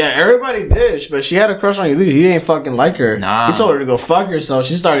 Everybody did, but she had a crush on you. He didn't fucking like her. Nah. He told her to go fuck herself.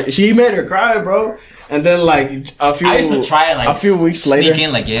 She made her cry, bro. And then like I used to try it like a few weeks later, sneak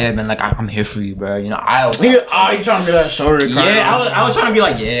in like, yeah, man, like I'm here for you, bro. You know, he trying to be that shoulder to cry. Yeah, I was trying to be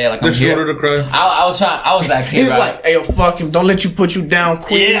like, yeah, like I'm here. Shoulder to cry. I was that kid. He was bro. like, hey, yo, fuck him. Don't let you put you down,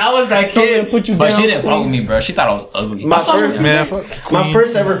 queen. Yeah, I was that kid. Put you but down, she didn't queen. fuck with me, bro. She thought I was ugly. My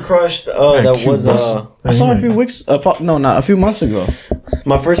first ever crush that was I saw her a few weeks. A few months ago.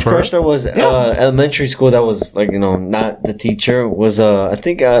 my first crush that was elementary school. That was like, you know, not the teacher. Was I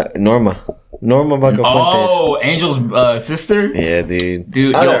think Norma Bacafuentes. Oh, Angel's sister. Yeah, dude.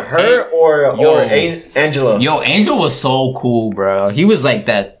 Yo, Either her or Angela. Yo, Angel was so cool, bro. He was like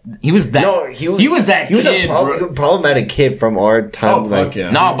that. He was that. No, he was kid, a problematic kid from our time. Oh, fuck yeah.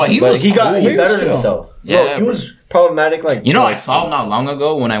 No, but he he cool. bettered himself. Yeah, he was problematic. Like, you know, I saw him not long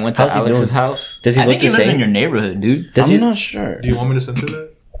ago when I went to How's he Alex's doing? house. Does he I look think he the lives same? in your neighborhood, dude. Does I'm he? not sure. Do you want me to censor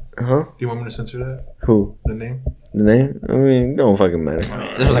that? Huh? Do you want me to censor that? Who? The name? The name? I mean, it don't fucking matter.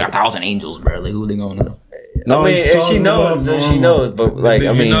 There's like 1,000 angels, bro. Like, who they gonna know? No, I mean, he's if she talking knows, about then she Norma. knows. But like,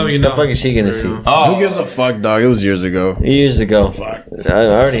 I mean, the fuck is she gonna see? Oh, Who gives a fuck, dog? It was years ago. Years ago, Fuck. I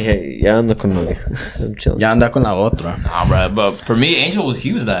already hate. Ya ando con novia. I'm chilling. Ya anda con la otra. Nah, bro. But for me, Angel was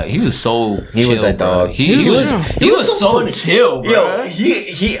he was so He was chill, that bro. dog. He was so chill, bro. Yo,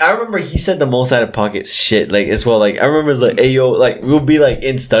 he. I remember he said the most out of pocket shit. Like as well. Like I remember, it's like, hey yo, like we'll be like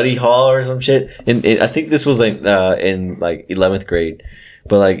in study hall or some shit. And I think this was like in like 11th grade.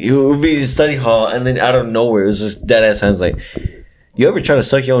 But like it would be in study hall, and then out of nowhere, it was just dead ass hands. Like, you ever try to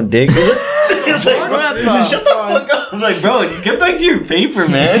suck your own dick? It's like, bro, shut the fuck up! I'm like, bro, just get back to your paper,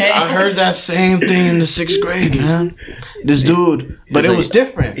 man. I heard that same thing in the 6th grade, man. This dude, but it was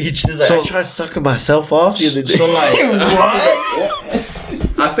different. He just like, I tried sucking myself off the other day. So like,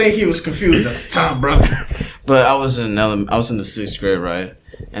 what? I think he was confused at the time, brother. But I was in the 6th grade, right?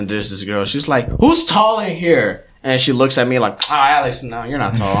 And there's this girl. She's like, "Who's tall in here?" And she looks at me like, "Oh, Alex, no, you're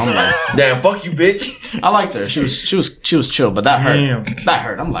not tall." I'm like, Damn, fuck you, bitch. I liked her. She was chill, but that hurt. That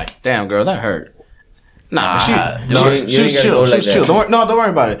hurt. I'm like, damn, girl, that hurt. Nah, she was chill. She was chill. Don't worry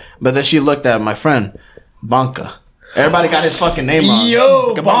about it. But then she looked at my friend, Banca. Everybody got his fucking name on.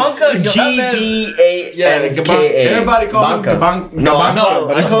 Yo, Banca, G-B-A-N-K-A. Everybody called him Banca. No,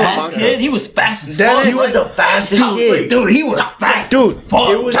 but I call him Fast kid, he was fast as That fuck. He was the fastest kid. Dude, he was fast. Dude, as fuck.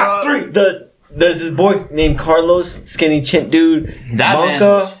 it was there's this boy named Carlos, skinny chin dude. That man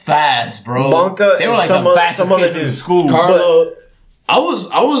was fast, bro. Banca They were and like some the other- fastest some other kids in dude. school. Carlo. I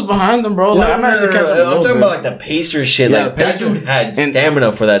was behind them, bro. Like, I managed to catch him. I'm talking about like the pacer shit. Yeah, Like the that pacer. dude had And-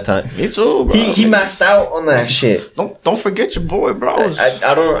 stamina for that time. Me too, bro. He maxed out on that shit. Don't forget your boy, bro.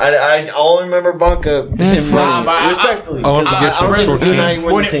 I only remember Banca him Nah, but running. Respectfully, I wanna 'cause forget some short you and I kids.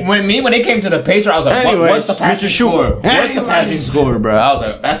 were the same. When it came to the pacer, I was like, Anyways, what's the passing Mr. score? Schumer. What's the passing score, bro? I was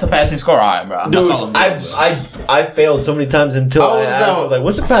like, that's the passing score. All right, bro. That's Dude, all I'm doing, I failed so many times until I was like,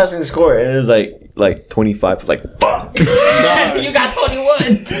 "What's the passing score?" And it was like 25. I was like, "Fuck." You got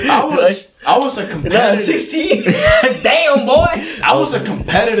 21. I was a Not competitive. 16. Damn, boy. I was a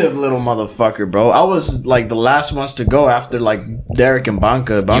competitive little motherfucker, bro. I was like the last ones to go after like Derek and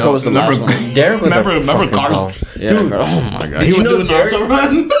Banca. Banca was the last one. Derek was Remember fucking Carlos? problem. Yeah, Dude, bro. Oh my god. did He you would know do an Derek- auto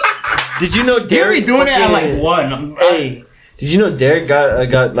run. Did you know They Derek be doing it at fucking- like 1. Hey, did you know Derek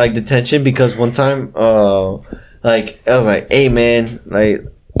got like detention because one time, like I was like, "Hey man," like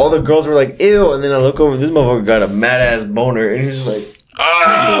all the girls were like, "Ew," and then I look over, this motherfucker got a mad ass boner, and he was like,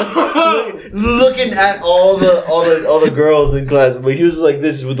 looking at all the girls in class, but he was like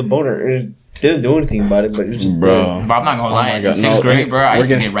this with the boner, and didn't do anything about it, but it was just Bro. But I'm not gonna lie. my in God, 6th no, grade, bro, I we're used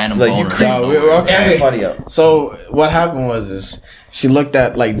to getting- get random like, you boners. creep- okay. everybody up. So what happened was she looked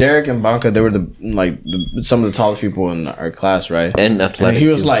at like Derek and Banca. They were some of the tallest people in our class, right? And athletic. And he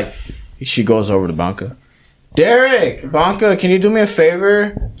was too. like, she goes over to Banca. Derek, Banca, can you do me a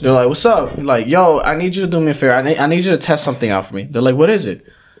favor? They're like, what's up? Like, yo, I need you to do me a favor. I need you to test something out for me. They're like, what is it?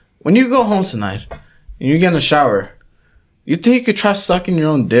 When you go home tonight and you get in the shower, you think you could try sucking your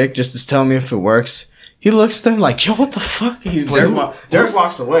own dick just to tell me if it works? He looks at them like, yo, what the fuck? Derek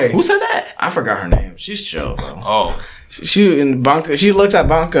walks away. Who said that? I forgot her name. She's chill, bro. Oh. She looks at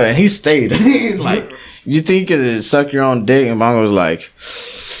Banca and he stayed. He's like, you think you could suck your own dick? And Banca was like,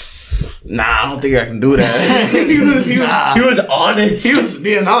 nah, I don't think I can do that. He was honest. He was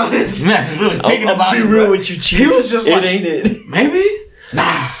being honest. Man, really thinking about be it, real bro. with you, Chief. He was just like, ain't it? maybe?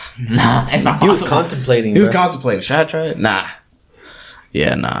 Nah. Nah, it's not He was possible. contemplating. He was bro. contemplating. Should I try it? Nah.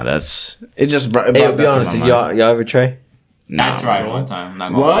 Yeah, nah, that's... It just brought Hey, that be to honest, my did mind. y'all ever try? I tried bro. one time.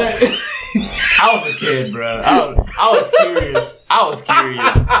 Not gonna What? lie. I was a kid, bro. I was curious.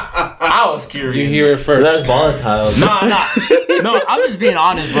 I was curious. You hear it first. That's volatile. No, I'm just being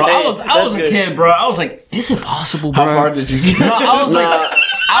honest, bro. I was that's a good. kid, bro. I was like, is it possible, bro? How far did you get? No, I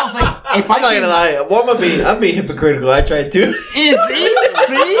was like, if I'm not gonna lie. I'm being hypocritical. I tried too. See?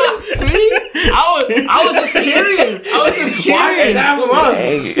 I was just curious.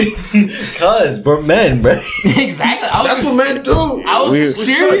 Cause we're men, bro. Exactly. That's what men do. I was just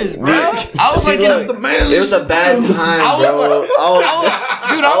curious, bro. I was See, like, look, the man. it was a bad time, I was bro. I was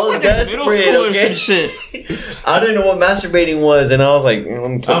like in middle desperate, school or okay? some shit. I didn't know what masturbating was, and I was like,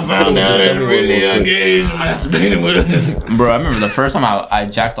 I found out at a really young age masturbating with us. Bro, I remember the first time I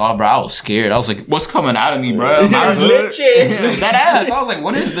jacked off, bro. I was scared. I was like, "What's coming out of me, bro?" I was bitching. That ass. I was like,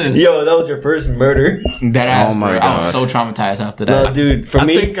 "What is this?" Yo, that was your first murder. That ass. Oh my bro. I was God. so traumatized after that. No, dude. For I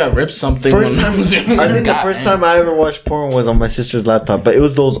me, think I ripped something. First when I time- was young. I think the God, first man. time I ever watched porn was on my sister's laptop, but it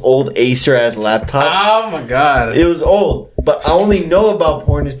was those old Acer ass laptops. Oh my god. It was old, but I only know about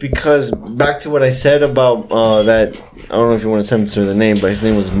porn is because back to what I said about that. I don't know if you want to censor the name, but his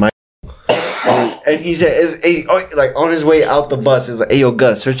name was Mike. And he said, like on his way out the bus, he was like, "Hey yo,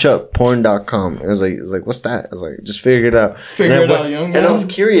 Gus, search up porn.com." It was like, "What's that?" I was like, "Just figure it out." Figure and it out, young And I man. was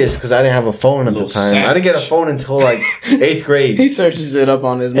curious because I didn't have a phone at the Little time. I didn't get a savage. phone until like 8th grade. He searches it up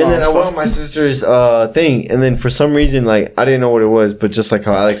on his And then I mom's went on my sister's thing, and then for some reason, like I didn't know what it was, but just like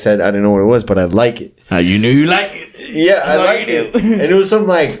how Alex said, I didn't know what it was, but I like it. phone. You knew you like it. Yeah, I all liked you it, knew. and it was some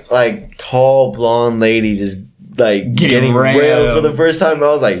like tall blonde lady just like getting railed. railed for the first time. I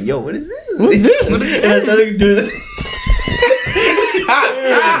was like, "Yo, what is this? What's this? And I started doing this.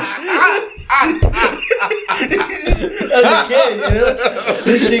 As a kid, you know,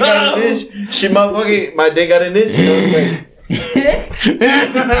 then she got an itch. My dick got an itch. You know, like,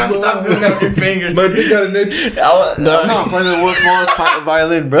 Stop doing that with your fingers. My dick got an itch. I'm not playing the world's smallest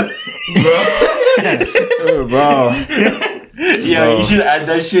violin, bro. Bro. Yeah, Bro. you should add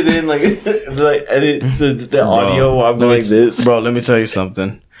that shit in, like edit the audio while I'm like this. Bro, let me tell you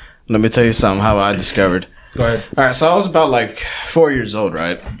something. How I discovered. Go ahead. All right, so I was about like 4 years old,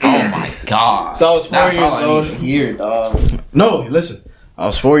 right? Oh my god. So I was 4 That's years all I old. need to hear, dog. No, listen. I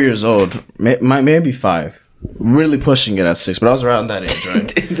was 4 years old, maybe 5. Really pushing it at 6, but I was around that age, right?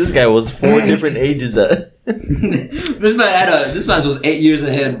 This guy was 4 different ages. This man was 8 years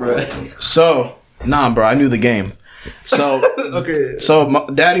ahead, bro. So, bro, I knew the game. So, Okay. so my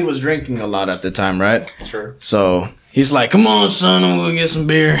daddy was drinking a lot at the time, right? Sure. So he's like, "Come on, son, I'm gonna get some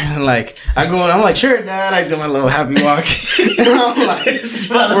beer." And like, I go and I'm like, "Sure, Dad." I do my little happy walk. And I'm like,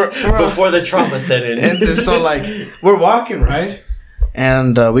 we're- Before the trauma set in. and then, so like, we're walking, right?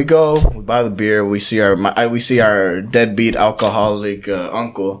 And we go, we buy the beer. We see our deadbeat alcoholic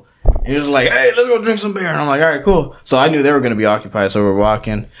uncle. He was like, "Hey, let's go drink some beer." And I'm like, "All right, cool." So I knew they were gonna be occupied, so we're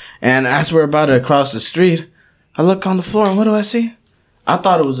walking. And as we're about to cross the street, I look on the floor, and what do I see? I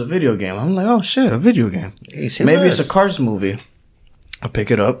thought it was a video game. I'm like, "Oh shit, a video game." Maybe it's a Cars movie. I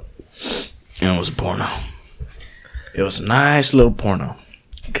pick it up, and it was a porno. It was a nice little porno.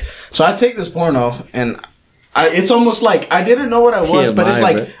 So I take this porno, and it's almost like I didn't know what I was, but it's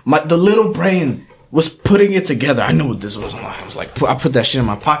TMI, like the little brain was putting it together. I knew what this was. I was like, I put that shit in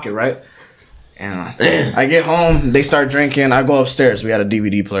my pocket, right? And I get home, they start drinking. I go upstairs. We had a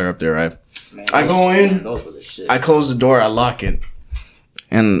DVD player up there, right? Man, I go in. Those were the shit. I close the door, I lock it,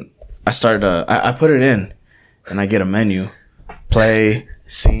 and I start. I put it in, and I get a menu, play,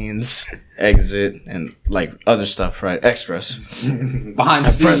 scenes, exit, and like other stuff, right? Extras. behind the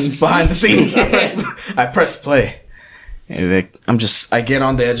I press scenes. behind the scenes. I press play, and I get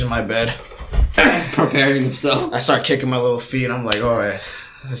on the edge of my bed. Preparing himself. I start kicking my little feet. I'm like, all right,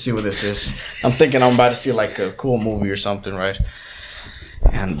 let's see what this is. I'm thinking I'm about to see like a cool movie or something, right?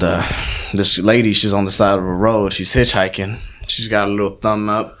 And this lady, she's on the side of a road. She's hitchhiking. She's got a little thumb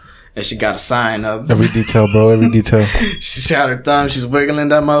up, and she got a sign up. Every detail, bro. Every detail. She's got her thumb. She's wiggling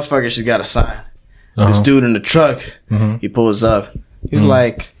that motherfucker. She's got a sign. Uh-huh. This dude in the truck, Mhm. he pulls up. He's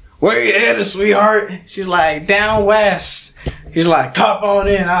like, "Where you headed, sweetheart?" She's like, "Down west." He's like, "Cop on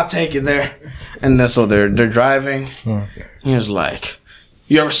in. I'll take you there." And then so they're driving. Mm. He was like,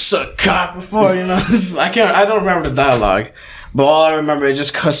 You ever suck cock before? You know, I don't remember the dialogue, but all I remember it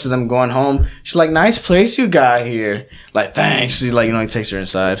just cuts to them going home. She's like, "Nice place you got here." Like, thanks. He's like, he takes her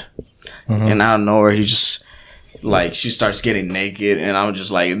inside, and out of nowhere, he just like she starts getting naked, and I was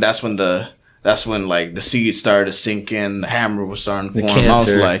just like, that's when like the seeds started to sink in, the hammer was starting to form. I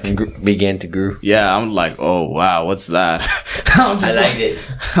was like, began to grow. Yeah, I'm like, oh wow, what's that? I like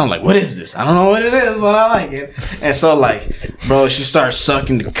this. I'm like, what is this? I don't know what it is, but I like it. And so like, bro, she starts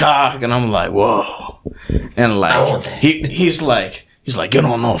sucking the cock, and I'm like, whoa. And like, he's like, you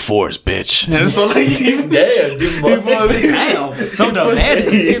don't know force, bitch. And so like, so dramatic.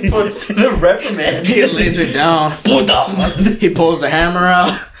 He puts the reprimand. He lays her down. He pulls the hammer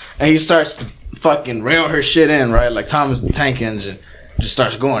out. And he starts to fucking rail her shit in, right? Like Thomas the Tank Engine. Just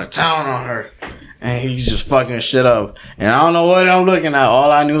starts going to town on her. And he's just fucking shit up. And I don't know what I'm looking at.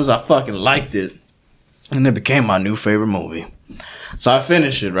 All I knew is I fucking liked it. And it became my new favorite movie. So I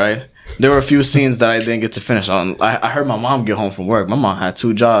finished it, right? There were a few scenes that I didn't get to finish on. I heard my mom get home from work. My mom had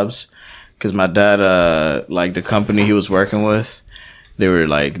 2 jobs. Because my dad, like the company he was working with, they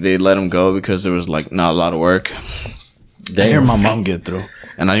let him go because there was like not a lot of work. I hear my mom get through.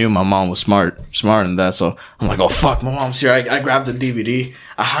 And I knew my mom was smarter than that. So I'm like, oh, fuck, my mom's here. I grabbed the DVD.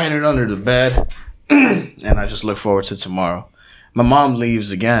 I hide it under the bed. And I just look forward to tomorrow. My mom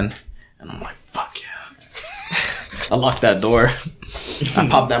leaves again. And I'm like, fuck yeah. I lock that door. I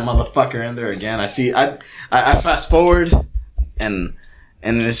pop that motherfucker in there again. I fast forward. And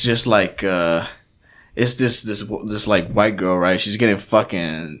it's just like, it's this like white girl, right? She's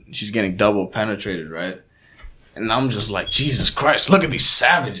getting double penetrated, right? And I'm just like, Jesus Christ, look at these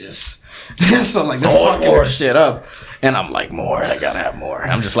savages. So like, they're fucking her shit up. And I'm like, more, I gotta have more.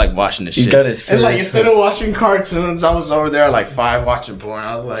 I'm just like watching this shit. Got his and like, instead of watching cartoons, I was over there at like 5 watching porn.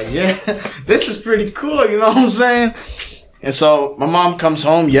 I was like, yeah, this is pretty cool, you know what I'm saying? And so my mom comes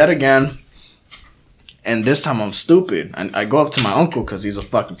home yet again. And this time I'm stupid. I go up to my uncle because he's a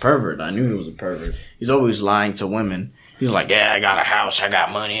fucking pervert. I knew he was a pervert. He's always lying to women. He's like, yeah, I got a house, I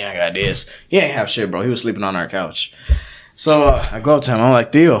got money, I got this. He ain't have shit, bro. He was sleeping on our couch. So I go up to him. I'm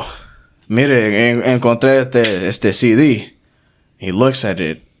like, tío, mire, encontré este CD. He looks at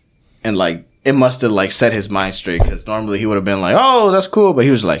it, and like, it must have like set his mind straight, because normally he would have been like, oh, that's cool. But he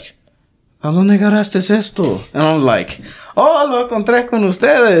was like, ¿a dónde agarraste esto? And I'm like, oh, lo encontré con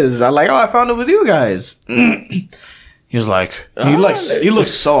ustedes. I'm like, oh, I found it with you guys. He was like, he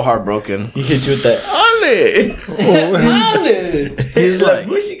looks so heartbroken. He hit you with that, Ale! Ale! He's like,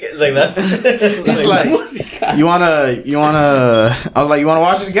 it's like that. He's like, you wanna, I was like, you wanna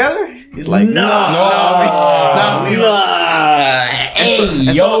watch it together? He's like, no.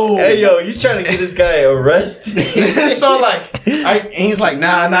 Hey, yo, you trying to get this guy arrested? So like, he's like,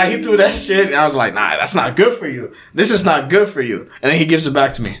 nah, he threw that shit. And I was like, nah, that's not good for you. This is not good for you. And then he gives it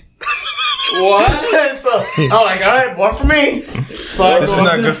back to me. What? So I'm like, all right, more for me. So this is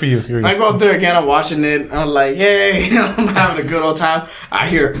not good for you. I go up there again. I'm watching it. I'm like, yay! I'm having a good old time. I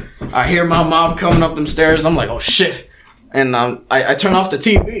hear my mom coming up them stairs. I'm like, oh shit! And I turn off the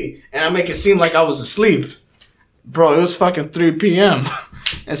TV and I make it seem like I was asleep. Bro, it was fucking 3 p.m.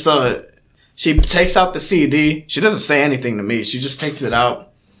 And so she takes out the CD. She doesn't say anything to me. She just takes it out.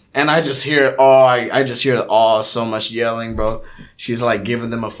 And I just hear I just hear so much yelling, bro. She's like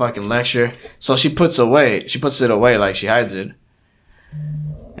giving them a fucking lecture. So she puts it away, like she hides it.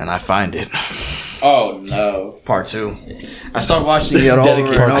 And I find it. Oh no. Part 2. I start watching it over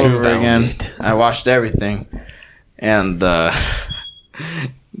and over again. I watched everything. And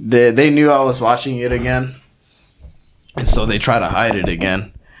they knew I was watching it again. And so they try to hide it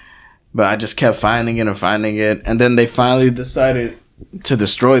again. But I just kept finding it. And then they finally decided to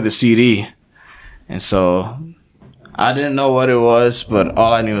destroy the CD. And so I didn't know what it was, but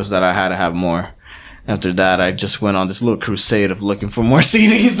all I knew was that I had to have more. After that, I just went on this little crusade of looking for more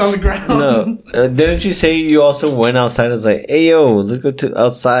CDs on the ground. No, didn't you say you also went outside and was like, hey yo, let's go to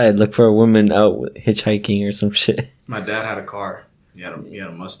outside, look for a woman out hitchhiking or some shit? My dad had a car. He had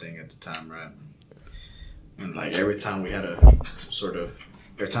a Mustang at the time, right? And like every time we had to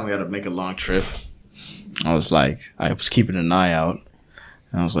make a long trip, I was keeping an eye out.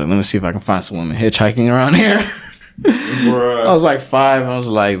 And I was like, let me see if I can find some women hitchhiking around here. I was like 5. I was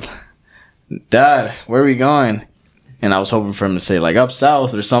like, Dad, where are we going? And I was hoping for him to say like up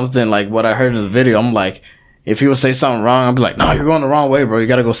south or something like what I heard in the video. I'm like, if he would say something wrong, I'd be like, no, you're going the wrong way, bro. You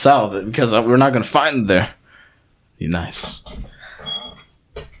got to go south because we're not going to find him there. He's nice.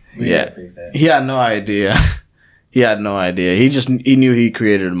 Yeah. He had no idea. He knew he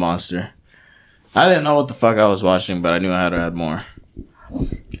created a monster. I didn't know what the fuck I was watching, but I knew I had to add more.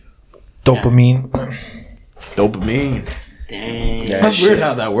 Dopamine. Dang. That's weird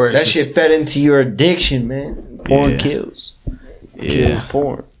how that works. That shit fed into your addiction, man. Porn kills. Yeah.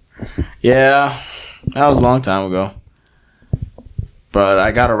 Porn. Yeah. That was a long time ago. But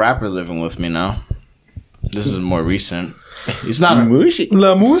I got a rapper living with me now. This is more recent. He's not a...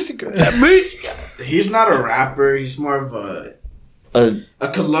 La música. He's not a rapper. He's more of a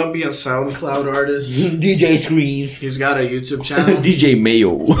Colombian SoundCloud artist. DJ Screams. He's got a YouTube channel. DJ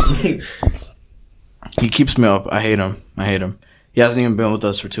Mayo. He keeps me up. I hate him. He hasn't even been with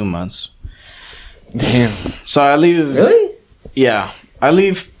us for 2 months. Damn. So I leave... Really? Yeah. I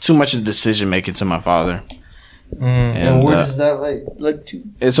leave too much of decision making to my father. And where does that look to?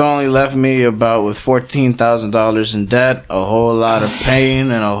 It's only left me about with $14,000 in debt, a whole lot of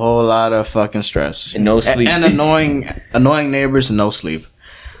pain, and a whole lot of fucking stress. And no sleep. And annoying neighbors and no sleep.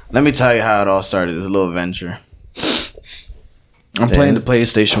 Let me tell you how it all started. It's a little adventure. I'm playing the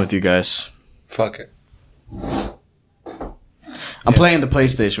PlayStation with you guys. Fuck it. I'm playing the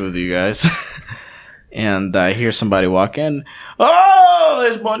PlayStation with you guys. And I hear somebody walk in. Oh,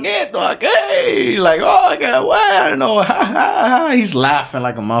 it's bonito aquí. Like, oh, I got what? I don't know. Ha, ha, ha. He's laughing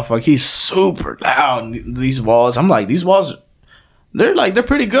like a motherfucker. He's super loud. These walls. I'm like, these walls, they're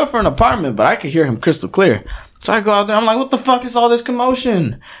pretty good for an apartment, but I could hear him crystal clear. So I go out there. I'm like, what the fuck is all this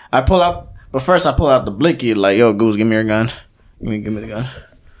commotion? But first I pull out the blicky. Like, yo, Goose, give me your gun. Give me the gun.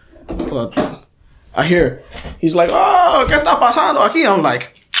 Pull out. I hear, he's like, oh, ¿qué está pasando aquí? I'm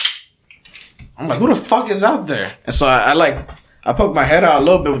like, who the fuck is out there? And so I poke my head out a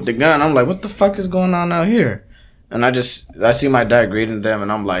little bit with the gun. I'm like, what the fuck is going on out here? And I see my dad greeting them,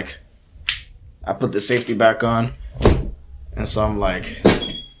 and I'm like, I put the safety back on. And so I'm like,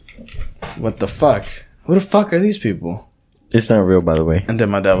 what the fuck? Who the fuck are these people? It's not real, by the way. And then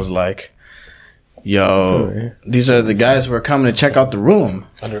my dad was like, yo, these are the guys who are coming to check out the room.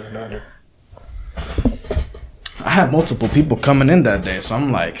 Under. I had multiple people coming in that day, so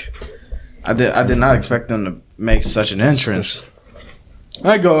I'm like, I did not expect them to make such an entrance.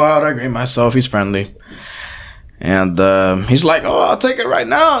 I go out, I greet myself, he's friendly. And he's like, oh, I'll take it right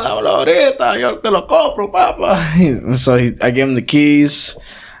now. Yo te lo compro, papa. And so I gave him the keys.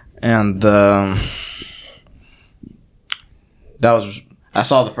 And I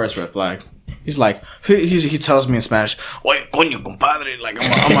saw the first red flag. He's like, he tells me in Spanish, oye, coño, compadre, like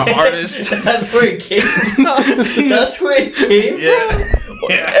I'm an artist. That's where it came from. That's where it came from.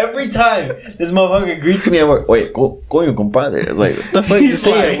 Yeah. Every time this motherfucker greets me, I'm like, oye, coño, compadre. It's like, what the fuck you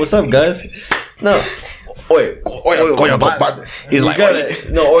saying? What's up, guys? No. Oye, coño, compadre. He's like,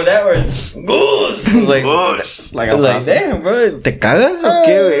 no, or that word, goose. I was like, goose. Like, damn, bro, te cagas o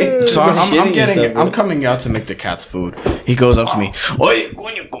qué, güey? So I'm coming out to make the cats food. He goes up to me, oye,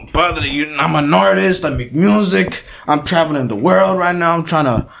 coño, compadre, I'm an artist, I make music, I'm traveling the world right now, I'm trying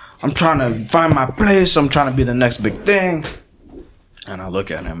to find my place, I'm trying to be the next big thing. And I look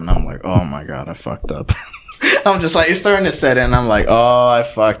at him and I'm like, oh my god, I fucked up. I'm just like, it's starting to set in. I'm like, oh, I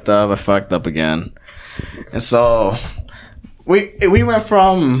fucked up again. And so we went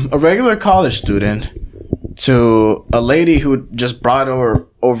from a regular college student to a lady who just brought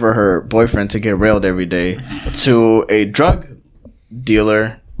over her boyfriend to get railed every day, to a drug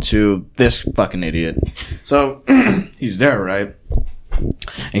dealer, to this fucking idiot. So he's there, right? And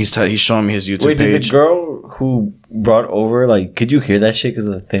he's showing me his YouTube page. Did the girl who brought over, like, could you hear that shit because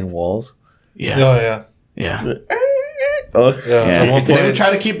of the thin walls? Yeah. Oh, yeah. Oh, yeah. At one point, they try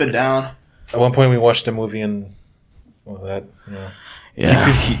to keep it down. At one point, we watched a movie and all that.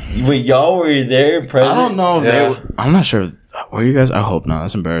 Yeah. Wait, y'all were there present? I don't know if I'm not sure. Were you guys? I hope not.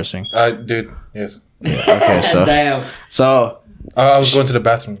 That's embarrassing. Dude, yes. Yeah, okay, so. Damn. So. I was going to the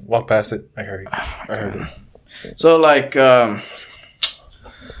bathroom. Walked past it. I heard it. So, like,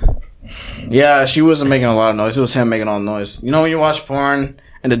 yeah, she wasn't making a lot of noise. It was him making all the noise. You know when you watch porn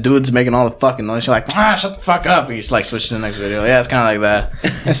and the dude's making all the fucking noise, you're like, shut the fuck up. And you just like switch to the next video. Yeah, it's kind of like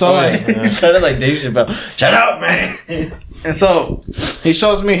that. And so it sounded like Dave Chappelle. Shut up, man. And so he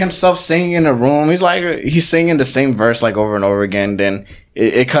shows me himself singing in a room. He's singing the same verse like over and over again. Then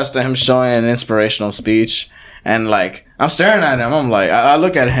it cuts to him showing an inspirational speech. And like, I'm staring at him. I'm like, I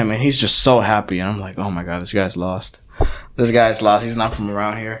look at him and he's just so happy. And I'm like, oh my God, this guy's lost. He's not from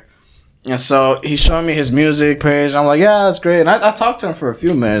around here. And so he's showing me his music page. I'm like, yeah, that's great. And I talked to him for a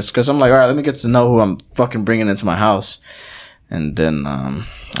few minutes because I'm like, all right, let me get to know who I'm fucking bringing into my house. And then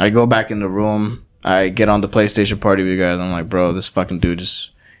I go back in the room. I get on the PlayStation party with you guys. I'm like, bro, this fucking dude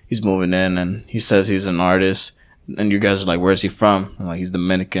he's moving in and he says he's an artist. And you guys are like, where's he from? I'm like, he's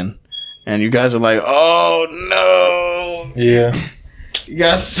Dominican. And you guys are like, oh no. Yeah. You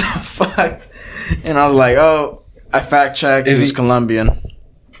guys so fucked. And I was like, oh, I fact checked. He's Colombian.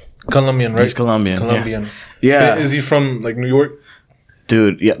 Colombian, right? He's Colombian. Colombian. Yeah. Is he from like New York?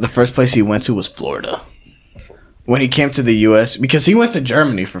 Dude, yeah, the first place he went to was Florida. When he came to the U.S., because he went to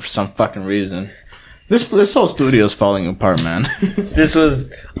Germany for some fucking reason. This whole studio is falling apart, man. This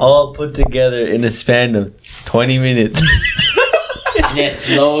was all put together in a span of 20 minutes. And it's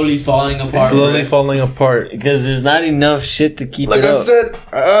slowly falling apart. Slowly falling apart. Because there's not enough shit to keep Like it I up. said,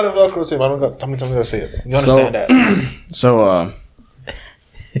 I had a Velcro tape. I don't got. Tell me how to say it. You understand that? So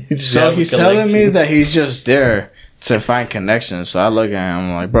he's telling me that he's just there to find connections. So I look at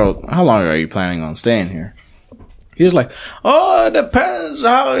him, I'm like, bro, how long are you planning on staying here? He's like, oh, it depends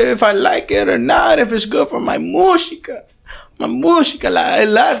how if I like it or not, if it's good for my música,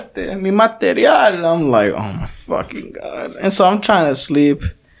 el arte, mi material. I'm like, oh my fucking god. And so I'm trying to sleep.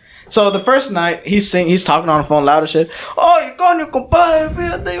 So the first night, he's talking on the phone loud as shit. Oh, coño, compadre,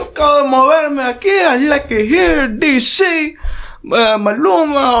 fíjate, yo acabo de moverme aquí. I like it here, DC,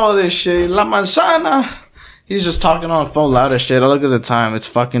 Maluma, all this shit, La Manzana. He's just talking on the phone loud as shit. I look at the time, it's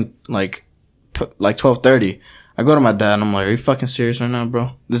fucking like 12:30. I go to my dad and I'm like, are you fucking serious right now,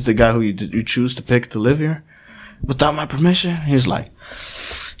 bro? This is the guy who you choose to pick to live here without my permission? He's like,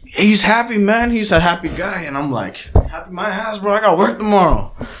 he's happy, man. He's a happy guy. And I'm like, happy my ass, bro. I got work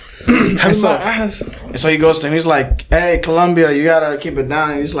tomorrow. And so he goes to him. He's like, hey, Colombia, you gotta keep it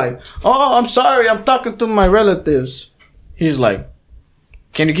down. And he's like, oh, I'm sorry. I'm talking to my relatives. He's like,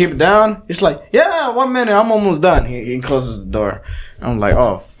 can you keep it down? He's like, yeah, 1 minute. I'm almost done. He closes the door. I'm like,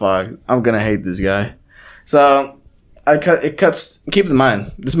 oh, fuck. I'm gonna hate this guy. So it cuts. Keep in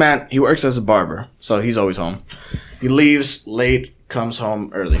mind, this man, he works as a barber, so he's always home. He leaves late, comes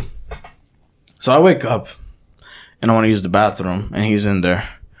home early. So I wake up and I want to use the bathroom, and he's in there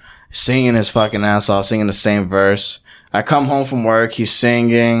singing his fucking ass off, singing the same verse. I come home from work, he's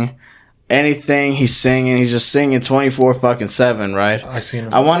singing anything, he's singing. He's just singing 24/7, right? I seen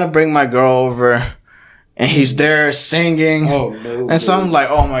him. I want to bring my girl over. And he's there singing. Oh, no. And so I'm like,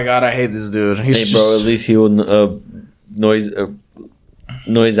 oh my god, I hate this dude. He's bro, at least he will noise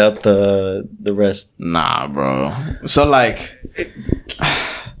out the rest. Nah, bro. So, like,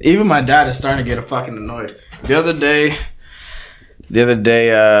 even my dad is starting to get fucking annoyed. The other day,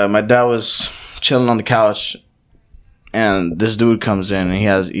 my dad was chilling on the couch, and this dude comes in,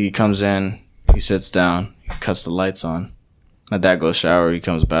 and he comes in, he sits down, he cuts the lights on. My dad goes shower, he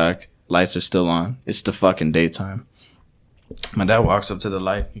comes back. Lights are still on. It's the fucking daytime. My dad walks up to the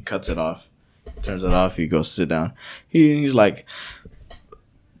light. He cuts it off. Turns it off. He goes to sit down. He's like,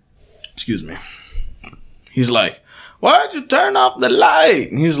 excuse me. He's like, why'd you turn off the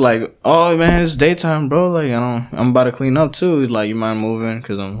light? And he's like, oh, man, it's daytime, bro. Like, I'm about to clean up, too. He's like, you mind moving?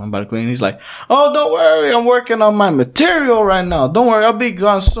 Because I'm about to clean. He's like, oh, don't worry. I'm working on my material right now. Don't worry. I'll be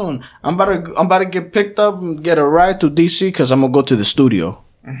gone soon. I'm about to get picked up and get a ride to D.C. because I'm going to go to the studio.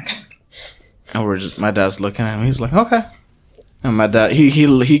 And my dad's looking at him. He's like, okay. And my dad,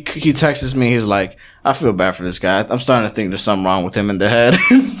 he texts me. He's like, I feel bad for this guy. I'm starting to think there's something wrong with him in the head.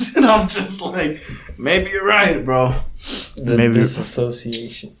 And I'm just like, maybe you're right, bro. Maybe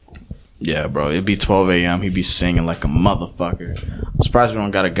disassociation. Yeah, bro. It'd be 12 a.m. He'd be singing like a motherfucker. I'm surprised we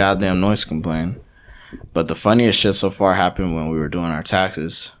don't got a goddamn noise complaint. But the funniest shit so far happened when we were doing our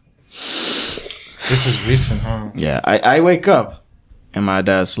taxes. This is recent, huh? Yeah, I wake up and my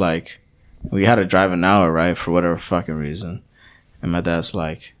dad's like, we had to drive an hour, right? For whatever fucking reason. And my dad's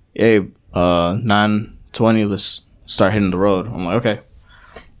like, hey, 9:20, let's start hitting the road. I'm like, okay.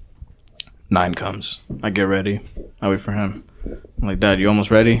 9 comes. I get ready. I wait for him. I'm like, Dad, you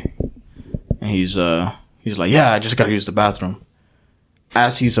almost ready? And he's like, yeah, I just gotta use the bathroom.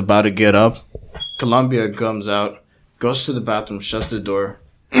 As he's about to get up, Colombia comes out, goes to the bathroom, shuts the door,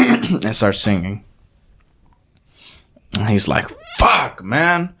 and starts singing. And he's like, fuck,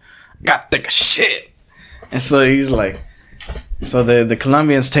 man. I gotta take a shit. And so he's like, so the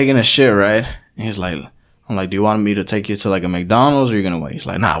Colombian's taking a shit, right? And he's like, I'm like, do you want me to take you to like a McDonald's or you're gonna wait? He's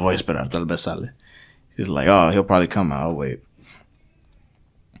like, nah, voy a esperar, tal vez sale. He's like, oh, he'll probably come out, I'll wait.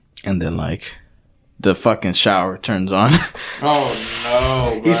 And then like, the fucking shower turns on.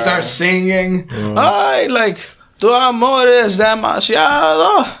 Oh no, bro. He starts singing, ay, like, tu amor es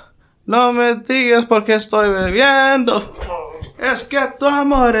demasiado. No me digas porque estoy bebiendo. Es que tu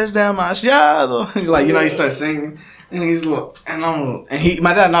amor es demasiado. Like, you know, he starts singing. And he's look,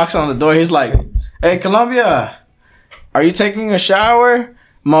 my dad knocks on the door. He's like, hey, Colombia, are you taking a shower?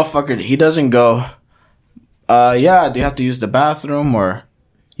 Motherfucker, he doesn't go, yeah, do you have to use the bathroom? Or,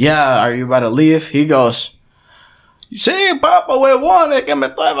 yeah, are you about to leave? He goes, sí, papa, huevón, es que me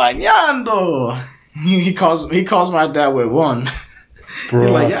estoy bañando. He calls my dad huevón. He's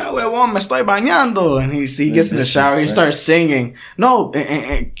like, yeah, huevón, me estoy bañando. And he gets in the shower. He starts singing. No,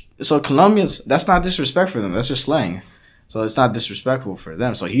 so Colombians, that's not disrespect for them. That's just slang. So it's not disrespectful for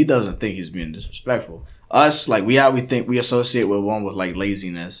them. So he doesn't think he's being disrespectful. Us, like, we think we associate with one with, like,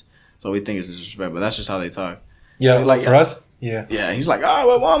 laziness. So we think it's disrespect, but that's just how they talk. Yeah, like for us? Yeah. Yeah, he's like, oh,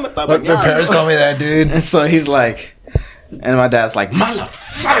 well, mom, My parents call me that, dude. And so he's like, and my dad's like,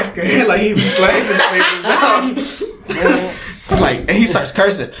 motherfucker. Like, he slaps his papers down. He's like, and he starts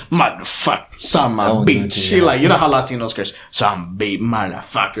cursing, motherfucker, son of a bitch. He like, you know how Latinos curse, son of a bitch,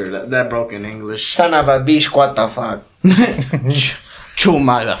 motherfucker. That broken English. Son of a bitch, what the fuck? True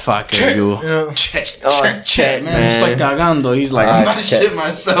motherfucker, you. Check, man. Estoy cagando. He's like, I'm about to shit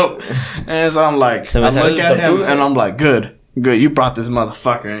myself. And so I'm like, I look at him and I'm like, good. You brought this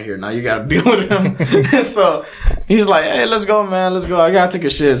motherfucker in here. Now you gotta deal with him. And so he's like, hey, let's go, man. Let's go. I gotta take a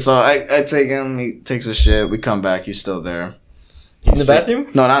shit. So I take him. He takes a shit. We come back. He's still there. In the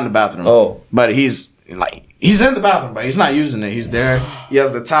bathroom? No, not in the bathroom. Oh. But he's in the bathroom, but he's not using it. He's there. He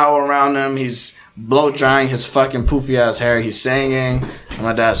has the towel around him. He's blow drying his fucking poofy ass hair. He's singing. And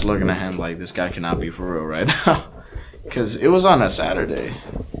my dad's looking at him like, this guy cannot be for real right now. Because it was on a Saturday.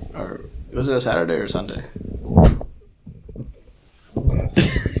 Or was it a Saturday or Sunday?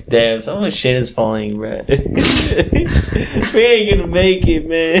 Damn, so much shit is falling, bro. We ain't gonna make it,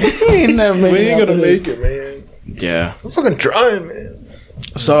 man. We ain't gonna make it, man. Yeah. I'm fucking trying, man.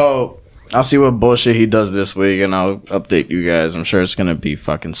 So, I'll see what bullshit he does this week, and I'll update you guys. I'm sure it's gonna be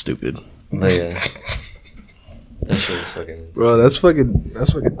fucking stupid. Oh, yeah. That shit is fucking... Bro, that's fucking...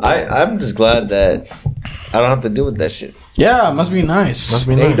 I'm just glad that I don't have to deal with that shit. Yeah, it must be nice. Must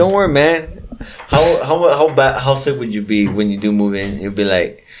be Hey, nice. don't worry, man. How sick would you be when you do move in? You'd be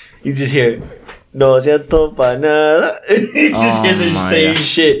like, you just hear, no siento pa nada. You just hear the same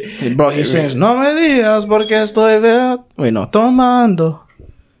shit. Bro, he sings, no me digas porque estoy tomando.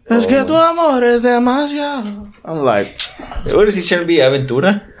 Es que tu amor es demasiado. I'm like, what is he trying to be,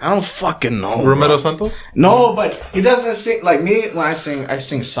 Aventura? I don't fucking know. Romero Santos? No, but he doesn't sing like me. When I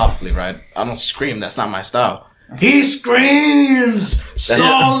sing softly, right? I don't scream. That's not my style. He screams so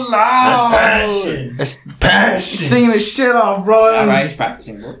loud. That's passion. He's singing his shit off, bro. Alright, he's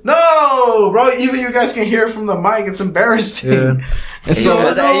practicing, bro. No, bro. Even you guys can hear it from the mic. It's embarrassing. Yeah. And so, Who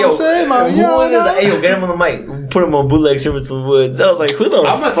was that? Hey, yo, get him on the mic. Put him on bootleg Service to the Woods. I was like, who the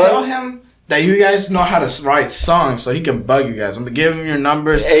I'm gonna fuck? tell him that you guys know how to write songs, so he can bug you guys. I'm gonna give him your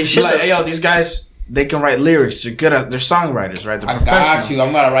numbers. Hey, Be like, hey, yo, these guys, they can write lyrics. They're good at. They're songwriters, right? They're I professional. got you.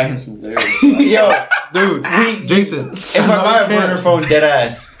 I'm gonna write him some lyrics. Yo, Dude, Jason. if I buy a burner phone, dead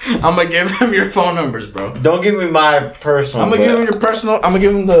ass. I'm gonna give him your phone numbers, bro. Don't give me my personal. I'm gonna give him your personal. I'm gonna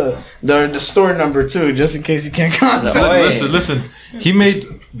give him the store number too, just in case he can't contact. Oh, me. Listen. He made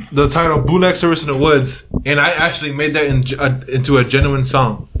the title "Bootleg Service in the Woods," and I actually made that into a genuine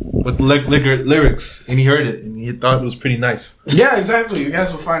song with lyrics, and he heard it and he thought it was pretty nice. Yeah, exactly. You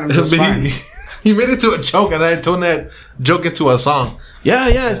guys will find him just But fine. he made it to a joke, and I turned that joke into a song. Yeah,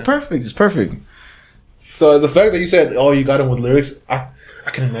 it's perfect. It's perfect. So the fact that you said, "Oh, you got him with lyrics," I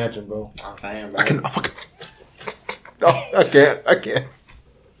can imagine, bro. I'm saying, bro. I fucking. Oh, I can't.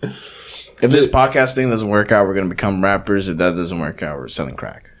 If this podcast thing doesn't work out, we're gonna become rappers. If that doesn't work out, we're selling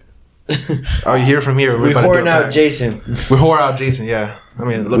crack. Oh, you hear from here? We're about to do pouring it out back. Jason. We whore out Jason. Yeah, I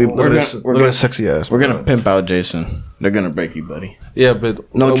mean, look at his sexy ass. We're gonna pimp out Jason. They're gonna break you, buddy. Yeah,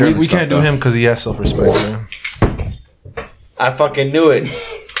 but No we German stuff, can't do though. him because he has self-respect, man. I fucking knew it.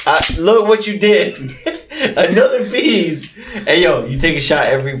 Look what you did. Another piece. Hey, yo, you take a shot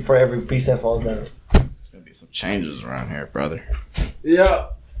for every piece that falls down. There's gonna be some changes around here, brother. Yeah.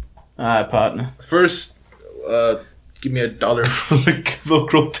 All right, partner. First, give me $1 for like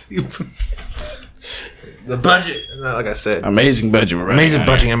Velcro tape. The budget, like I said, Amazing budget. Right amazing now.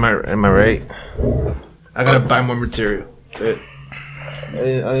 budget. Am I right? I gotta buy more material. But,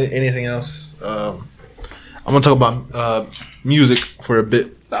 anything else? I'm gonna talk about music for a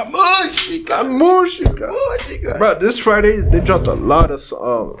bit. Bro, this Friday they dropped a lot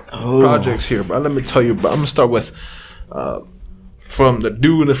of projects here, bro. Let me tell you, bro. I'm gonna start with from the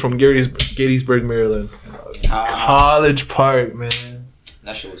dude from Gettysburg, Maryland, College Park, man.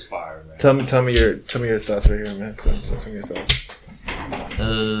 That shit was fire, man. Tell me your thoughts right here, man. Tell me your thoughts.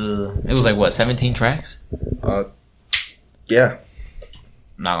 It was like what, 17 tracks? Yeah.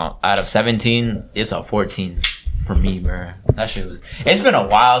 Not gonna, out of 17, it's a 14 for me, bro. That shit was. It's been a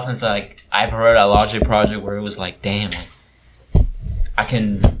while since like I've heard a Logic project where it was like, damn, like I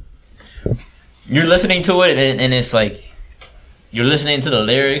can. You're listening to it and it's like you're listening to the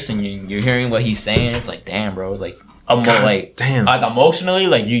lyrics and you're hearing what he's saying. It's like, damn, bro. It's like Damn. like emotionally,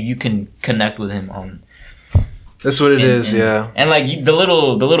 like you can connect with him on. That's what it is, yeah. And like the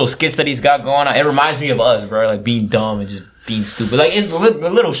little skits that he's got going on, it reminds me of us, bro. Like being dumb and just being stupid. Like it's the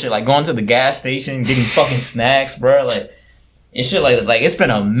little shit, like going to the gas station, getting fucking snacks, bro. Like It's shit like it's been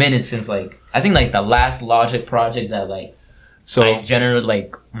a minute since like I think like the last Logic project that like I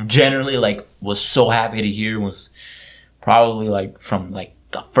generally like was so happy to hear was probably like from like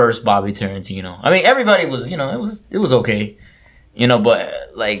the first Bobby Tarantino. I mean everybody was it was okay, but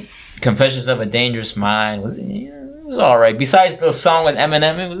like Confessions of a Dangerous Mind was it was all right. Besides the song with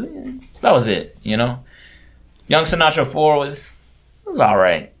Eminem, that was it. Young Sinatra 4 was all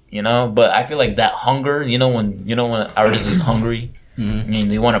right. But I feel like that hunger, when an artist is hungry, I mean,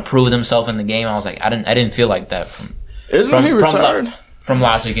 they want to prove themselves in the game. I was like, I didn't feel like that from he retired from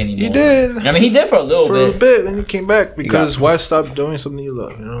Logic anymore. He did. I mean, he did for a little bit, and he came back because why stop doing something you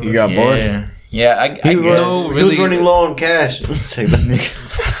love? You got bored. Yeah, I guess. He was running low on cash.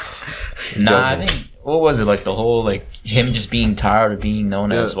 Nah, I think what was it like the whole like him just being tired of being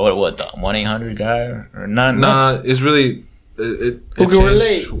known as what the 1-800 guy or not? Nah, it's really. It Who can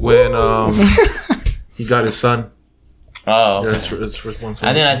relate? When he got his son. Oh, yeah, it's first one son.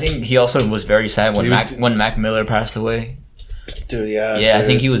 And then I think he also was very sad when Mac Miller passed away. Dude, yeah. Yeah, I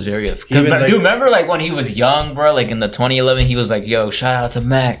think he was very. Dude, remember like when he was young, bro? Like in the 2011, he was like, "Yo, shout out to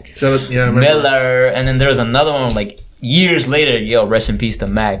Mac Miller," and then there was another one like years later. Yo, rest in peace to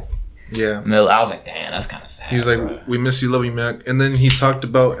Mac. Yeah, Miller. I was like, damn, that's kind of sad. He was like, bro. "We miss you, love you, Mac." And then he talked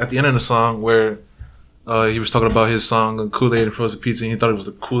about at the end of the song where. He was talking about his song Kool-Aid and Frozen Pizza, and he thought it was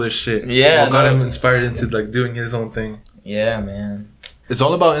the coolest shit. Yeah, got him inspired into like doing his own thing. Yeah, man. It's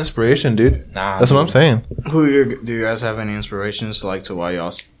all about inspiration, dude. Nah, that's what I'm saying. Do you guys have any inspirations to why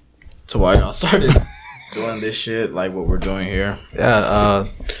y'all started doing this shit like what we're doing here? Yeah,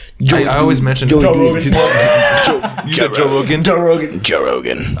 I always mention Joe Rogan. You said Joe Rogan. Joe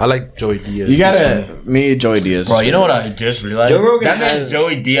Rogan. I like Joey Diaz. You gotta meet Joey Diaz. Bro, you know what I just realized? Joe Rogan that man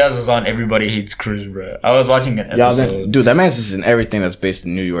Joey Diaz was on Everybody Hates Chris, bro. I was watching an episode. Dude, that man's just in everything that's based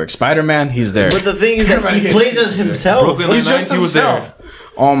in New York. Spider-Man, he's there. But the thing is that he plays as himself. Brooklyn He's just Nine-Nine, he was there.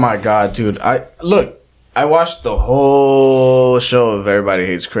 Oh my god, dude. I watched the whole show of Everybody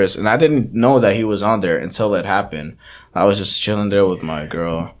Hates Chris, and I didn't know that he was on there until it happened. I was just chilling there with my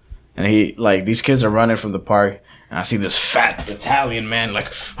girl, and these kids are running from the park, and I see this fat Italian man,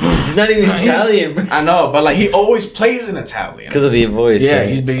 like... He's not even Italian, bro. I know, but, like, he always plays in Italian. Because of the voice, yeah, right?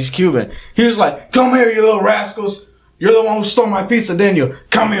 he's Cuban. He was like, come here, you little rascals. You're the one who stole my pizza, didn't you?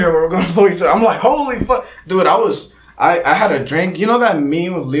 Come here, we're going to police it. I'm like, holy fuck. Dude, I had a drink. You know that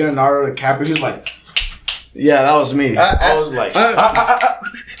meme of Leonardo DiCaprio? He's like... Yeah, that was me. I was like,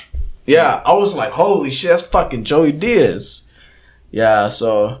 yeah, I was like, holy shit, that's fucking Joey Diaz. Yeah,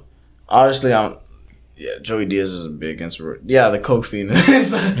 so obviously Joey Diaz is a big inspiration. Yeah, the coke fiend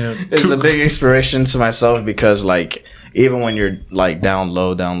is a big inspiration to myself because like even when you're like down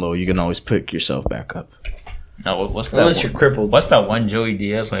low, you can always pick yourself back up. No, what's that? Unless you're crippled. What's that one Joey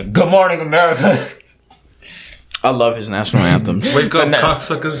Diaz like? Good morning, America. I love his national anthems. Wake up,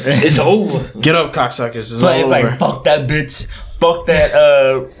 cocksuckers. It's over. Get up, cocksuckers. It's So all it's over. like, fuck that bitch. Fuck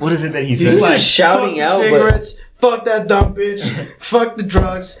that, what is it that he says? He's like shouting fuck out, the cigarettes, fuck that dumb bitch, fuck the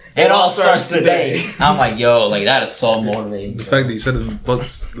drugs. It all starts today. I'm like, yo, like that is so motivating. The fact that you said it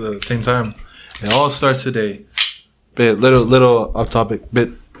both at the same time. It all starts today. Bit little off topic. Bit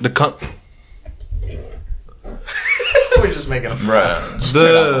We're just making a Bruh, just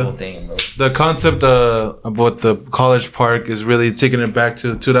turn on the whole thing, bro. the concept about the College Park is really taking it back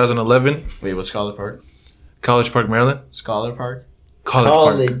to 2011. Wait, what's Scholar Park? College Park, Maryland. Scholar Park?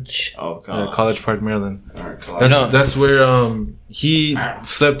 College Park. Oh, Yeah, College Park, Maryland. Alright, College. That's where he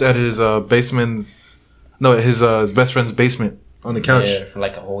slept at his his best friend's basement on the couch Yeah, for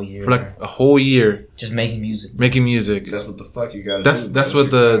like a whole year. for like a whole year just making music. making music. That's what the fuck you gotta do. That's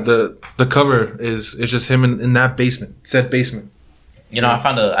what the cover is. It's just him in that basement, said basement. You know,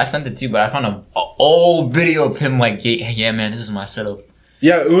 I sent it to you, but I found a old video of him like, yeah, man, this is my setup.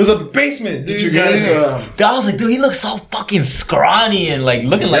 Yeah, it was a basement. Did you guys? I was like, dude, he looks so fucking scrawny and like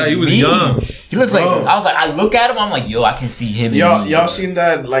looking like he was me. young. He looks like, Bro. I was like, I look at him, I'm like, yo, I can see him. Y'all seen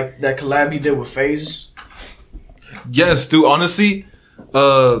that that collab he did with FaZe? Yes, dude. Honestly,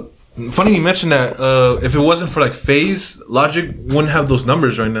 funny you mentioned that. If it wasn't for like FaZe, Logic wouldn't have those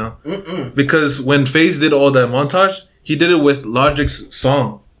numbers right now. Because when FaZe did all that montage, he did it with Logic's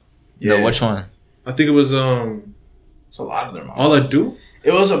song. Yo, which one? I think it was It's a lot of them. All I Do.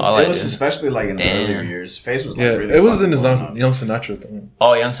 It was All I Do. especially like in the Damn. earlier years. FaZe was like Yeah, really it was in his fucking blowing up. Young Sinatra thing.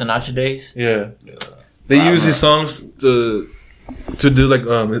 Oh, Young Sinatra days. Yeah, they use his songs to do like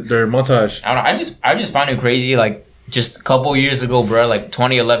their montage. I don't know. I just found it crazy. Like just a couple years ago, bro. Like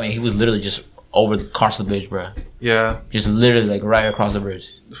 2011, he was literally just over across the bridge, bro. Yeah. Just literally like right across the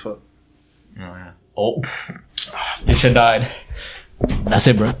bridge. The fuck. Oh yeah. Oh, you should died. That's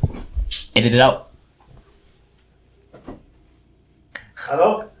it, bro. Edit it out.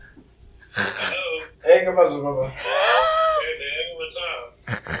 ¿Aló? ¿Qué pasó, papá?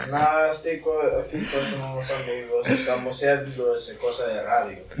 Nada, estoy aquí con unos amigos. Estamos haciendo esa cosa de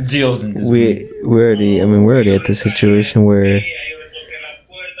radio. Gio's in this. We're already at the situation where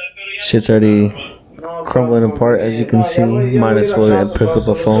shit's already crumbling apart, as you can see. Might as well pick up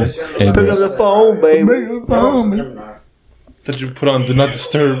a phone. Pick up the phone, baby. That you put on Do Not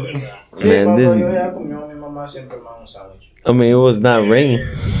Disturb. Man, this. I mean, it was not rain,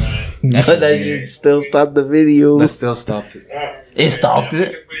 but that just still stopped the video. That still stopped it. It stopped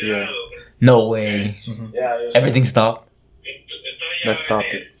it? Yeah. No way. Yeah, Everything stopped. That stopped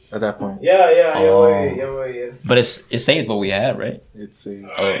it at that point. Yeah, Oh. But it saved what we had, right? It's a.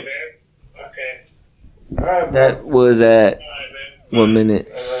 Oh. Alright, That was at what minute?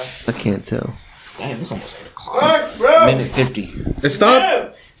 I can't tell. Damn, it's almost 8 o'clock. Fuck, bro! Minute 50. It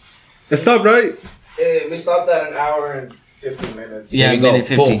stopped. It stopped, right? We stopped at an hour and 50 minutes. Yeah, There you go. minute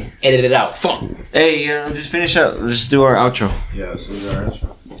 50. Boom. Edit it out. Fuck. Hey, just finish up. Let's do our outro. Yeah, so alright.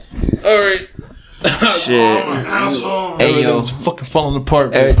 Alright. Shit. Hey, yo. Everything's fucking falling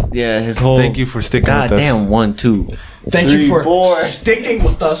apart, bro. Yeah, his whole. Thank you for sticking God with us. damn, 1, 2. Thank Three, you for 4. sticking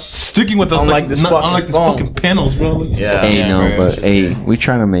with us. Sticking with us Unlike this unlike fucking this phone. fucking panels, bro. Yeah. Hey, no, bro, but hey, we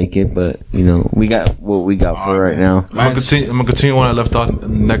trying to make it, but you know, we got what we got for right now. I'm gonna continue when I left off in the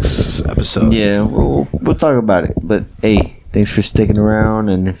next episode. Yeah, we'll talk about it. But hey, thanks for sticking around,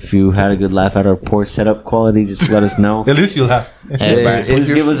 and if you had a good laugh at our poor setup quality, just let us know. At least you'll have. Hey,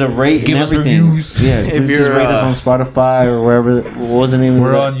 please give us a rate give and us everything. reviews. Yeah, If please just you're, rate us on Spotify or wherever. It wasn't even.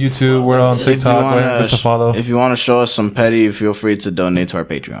 We're on YouTube. We're on TikTok. Give us a follow. If you want to show us some petty, feel free to donate to our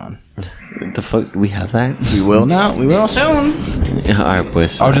Patreon. The fuck, we have that? We will now. We will soon. Alright,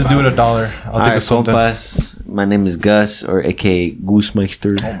 pues. I'll just do it $1. I'll take a Alright, something. compas. My name is Gus, or aka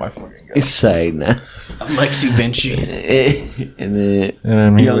Goosemeister. Oh my fucking god. It's side now. Lexi Vinci. And then And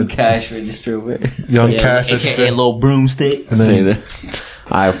I'm here Young with Cash register over. Young Yeah, Cash. AKA little broomstick. And Say then that.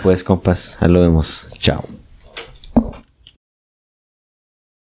 Alright, pues, compas. Ahí lo vemos. Chao.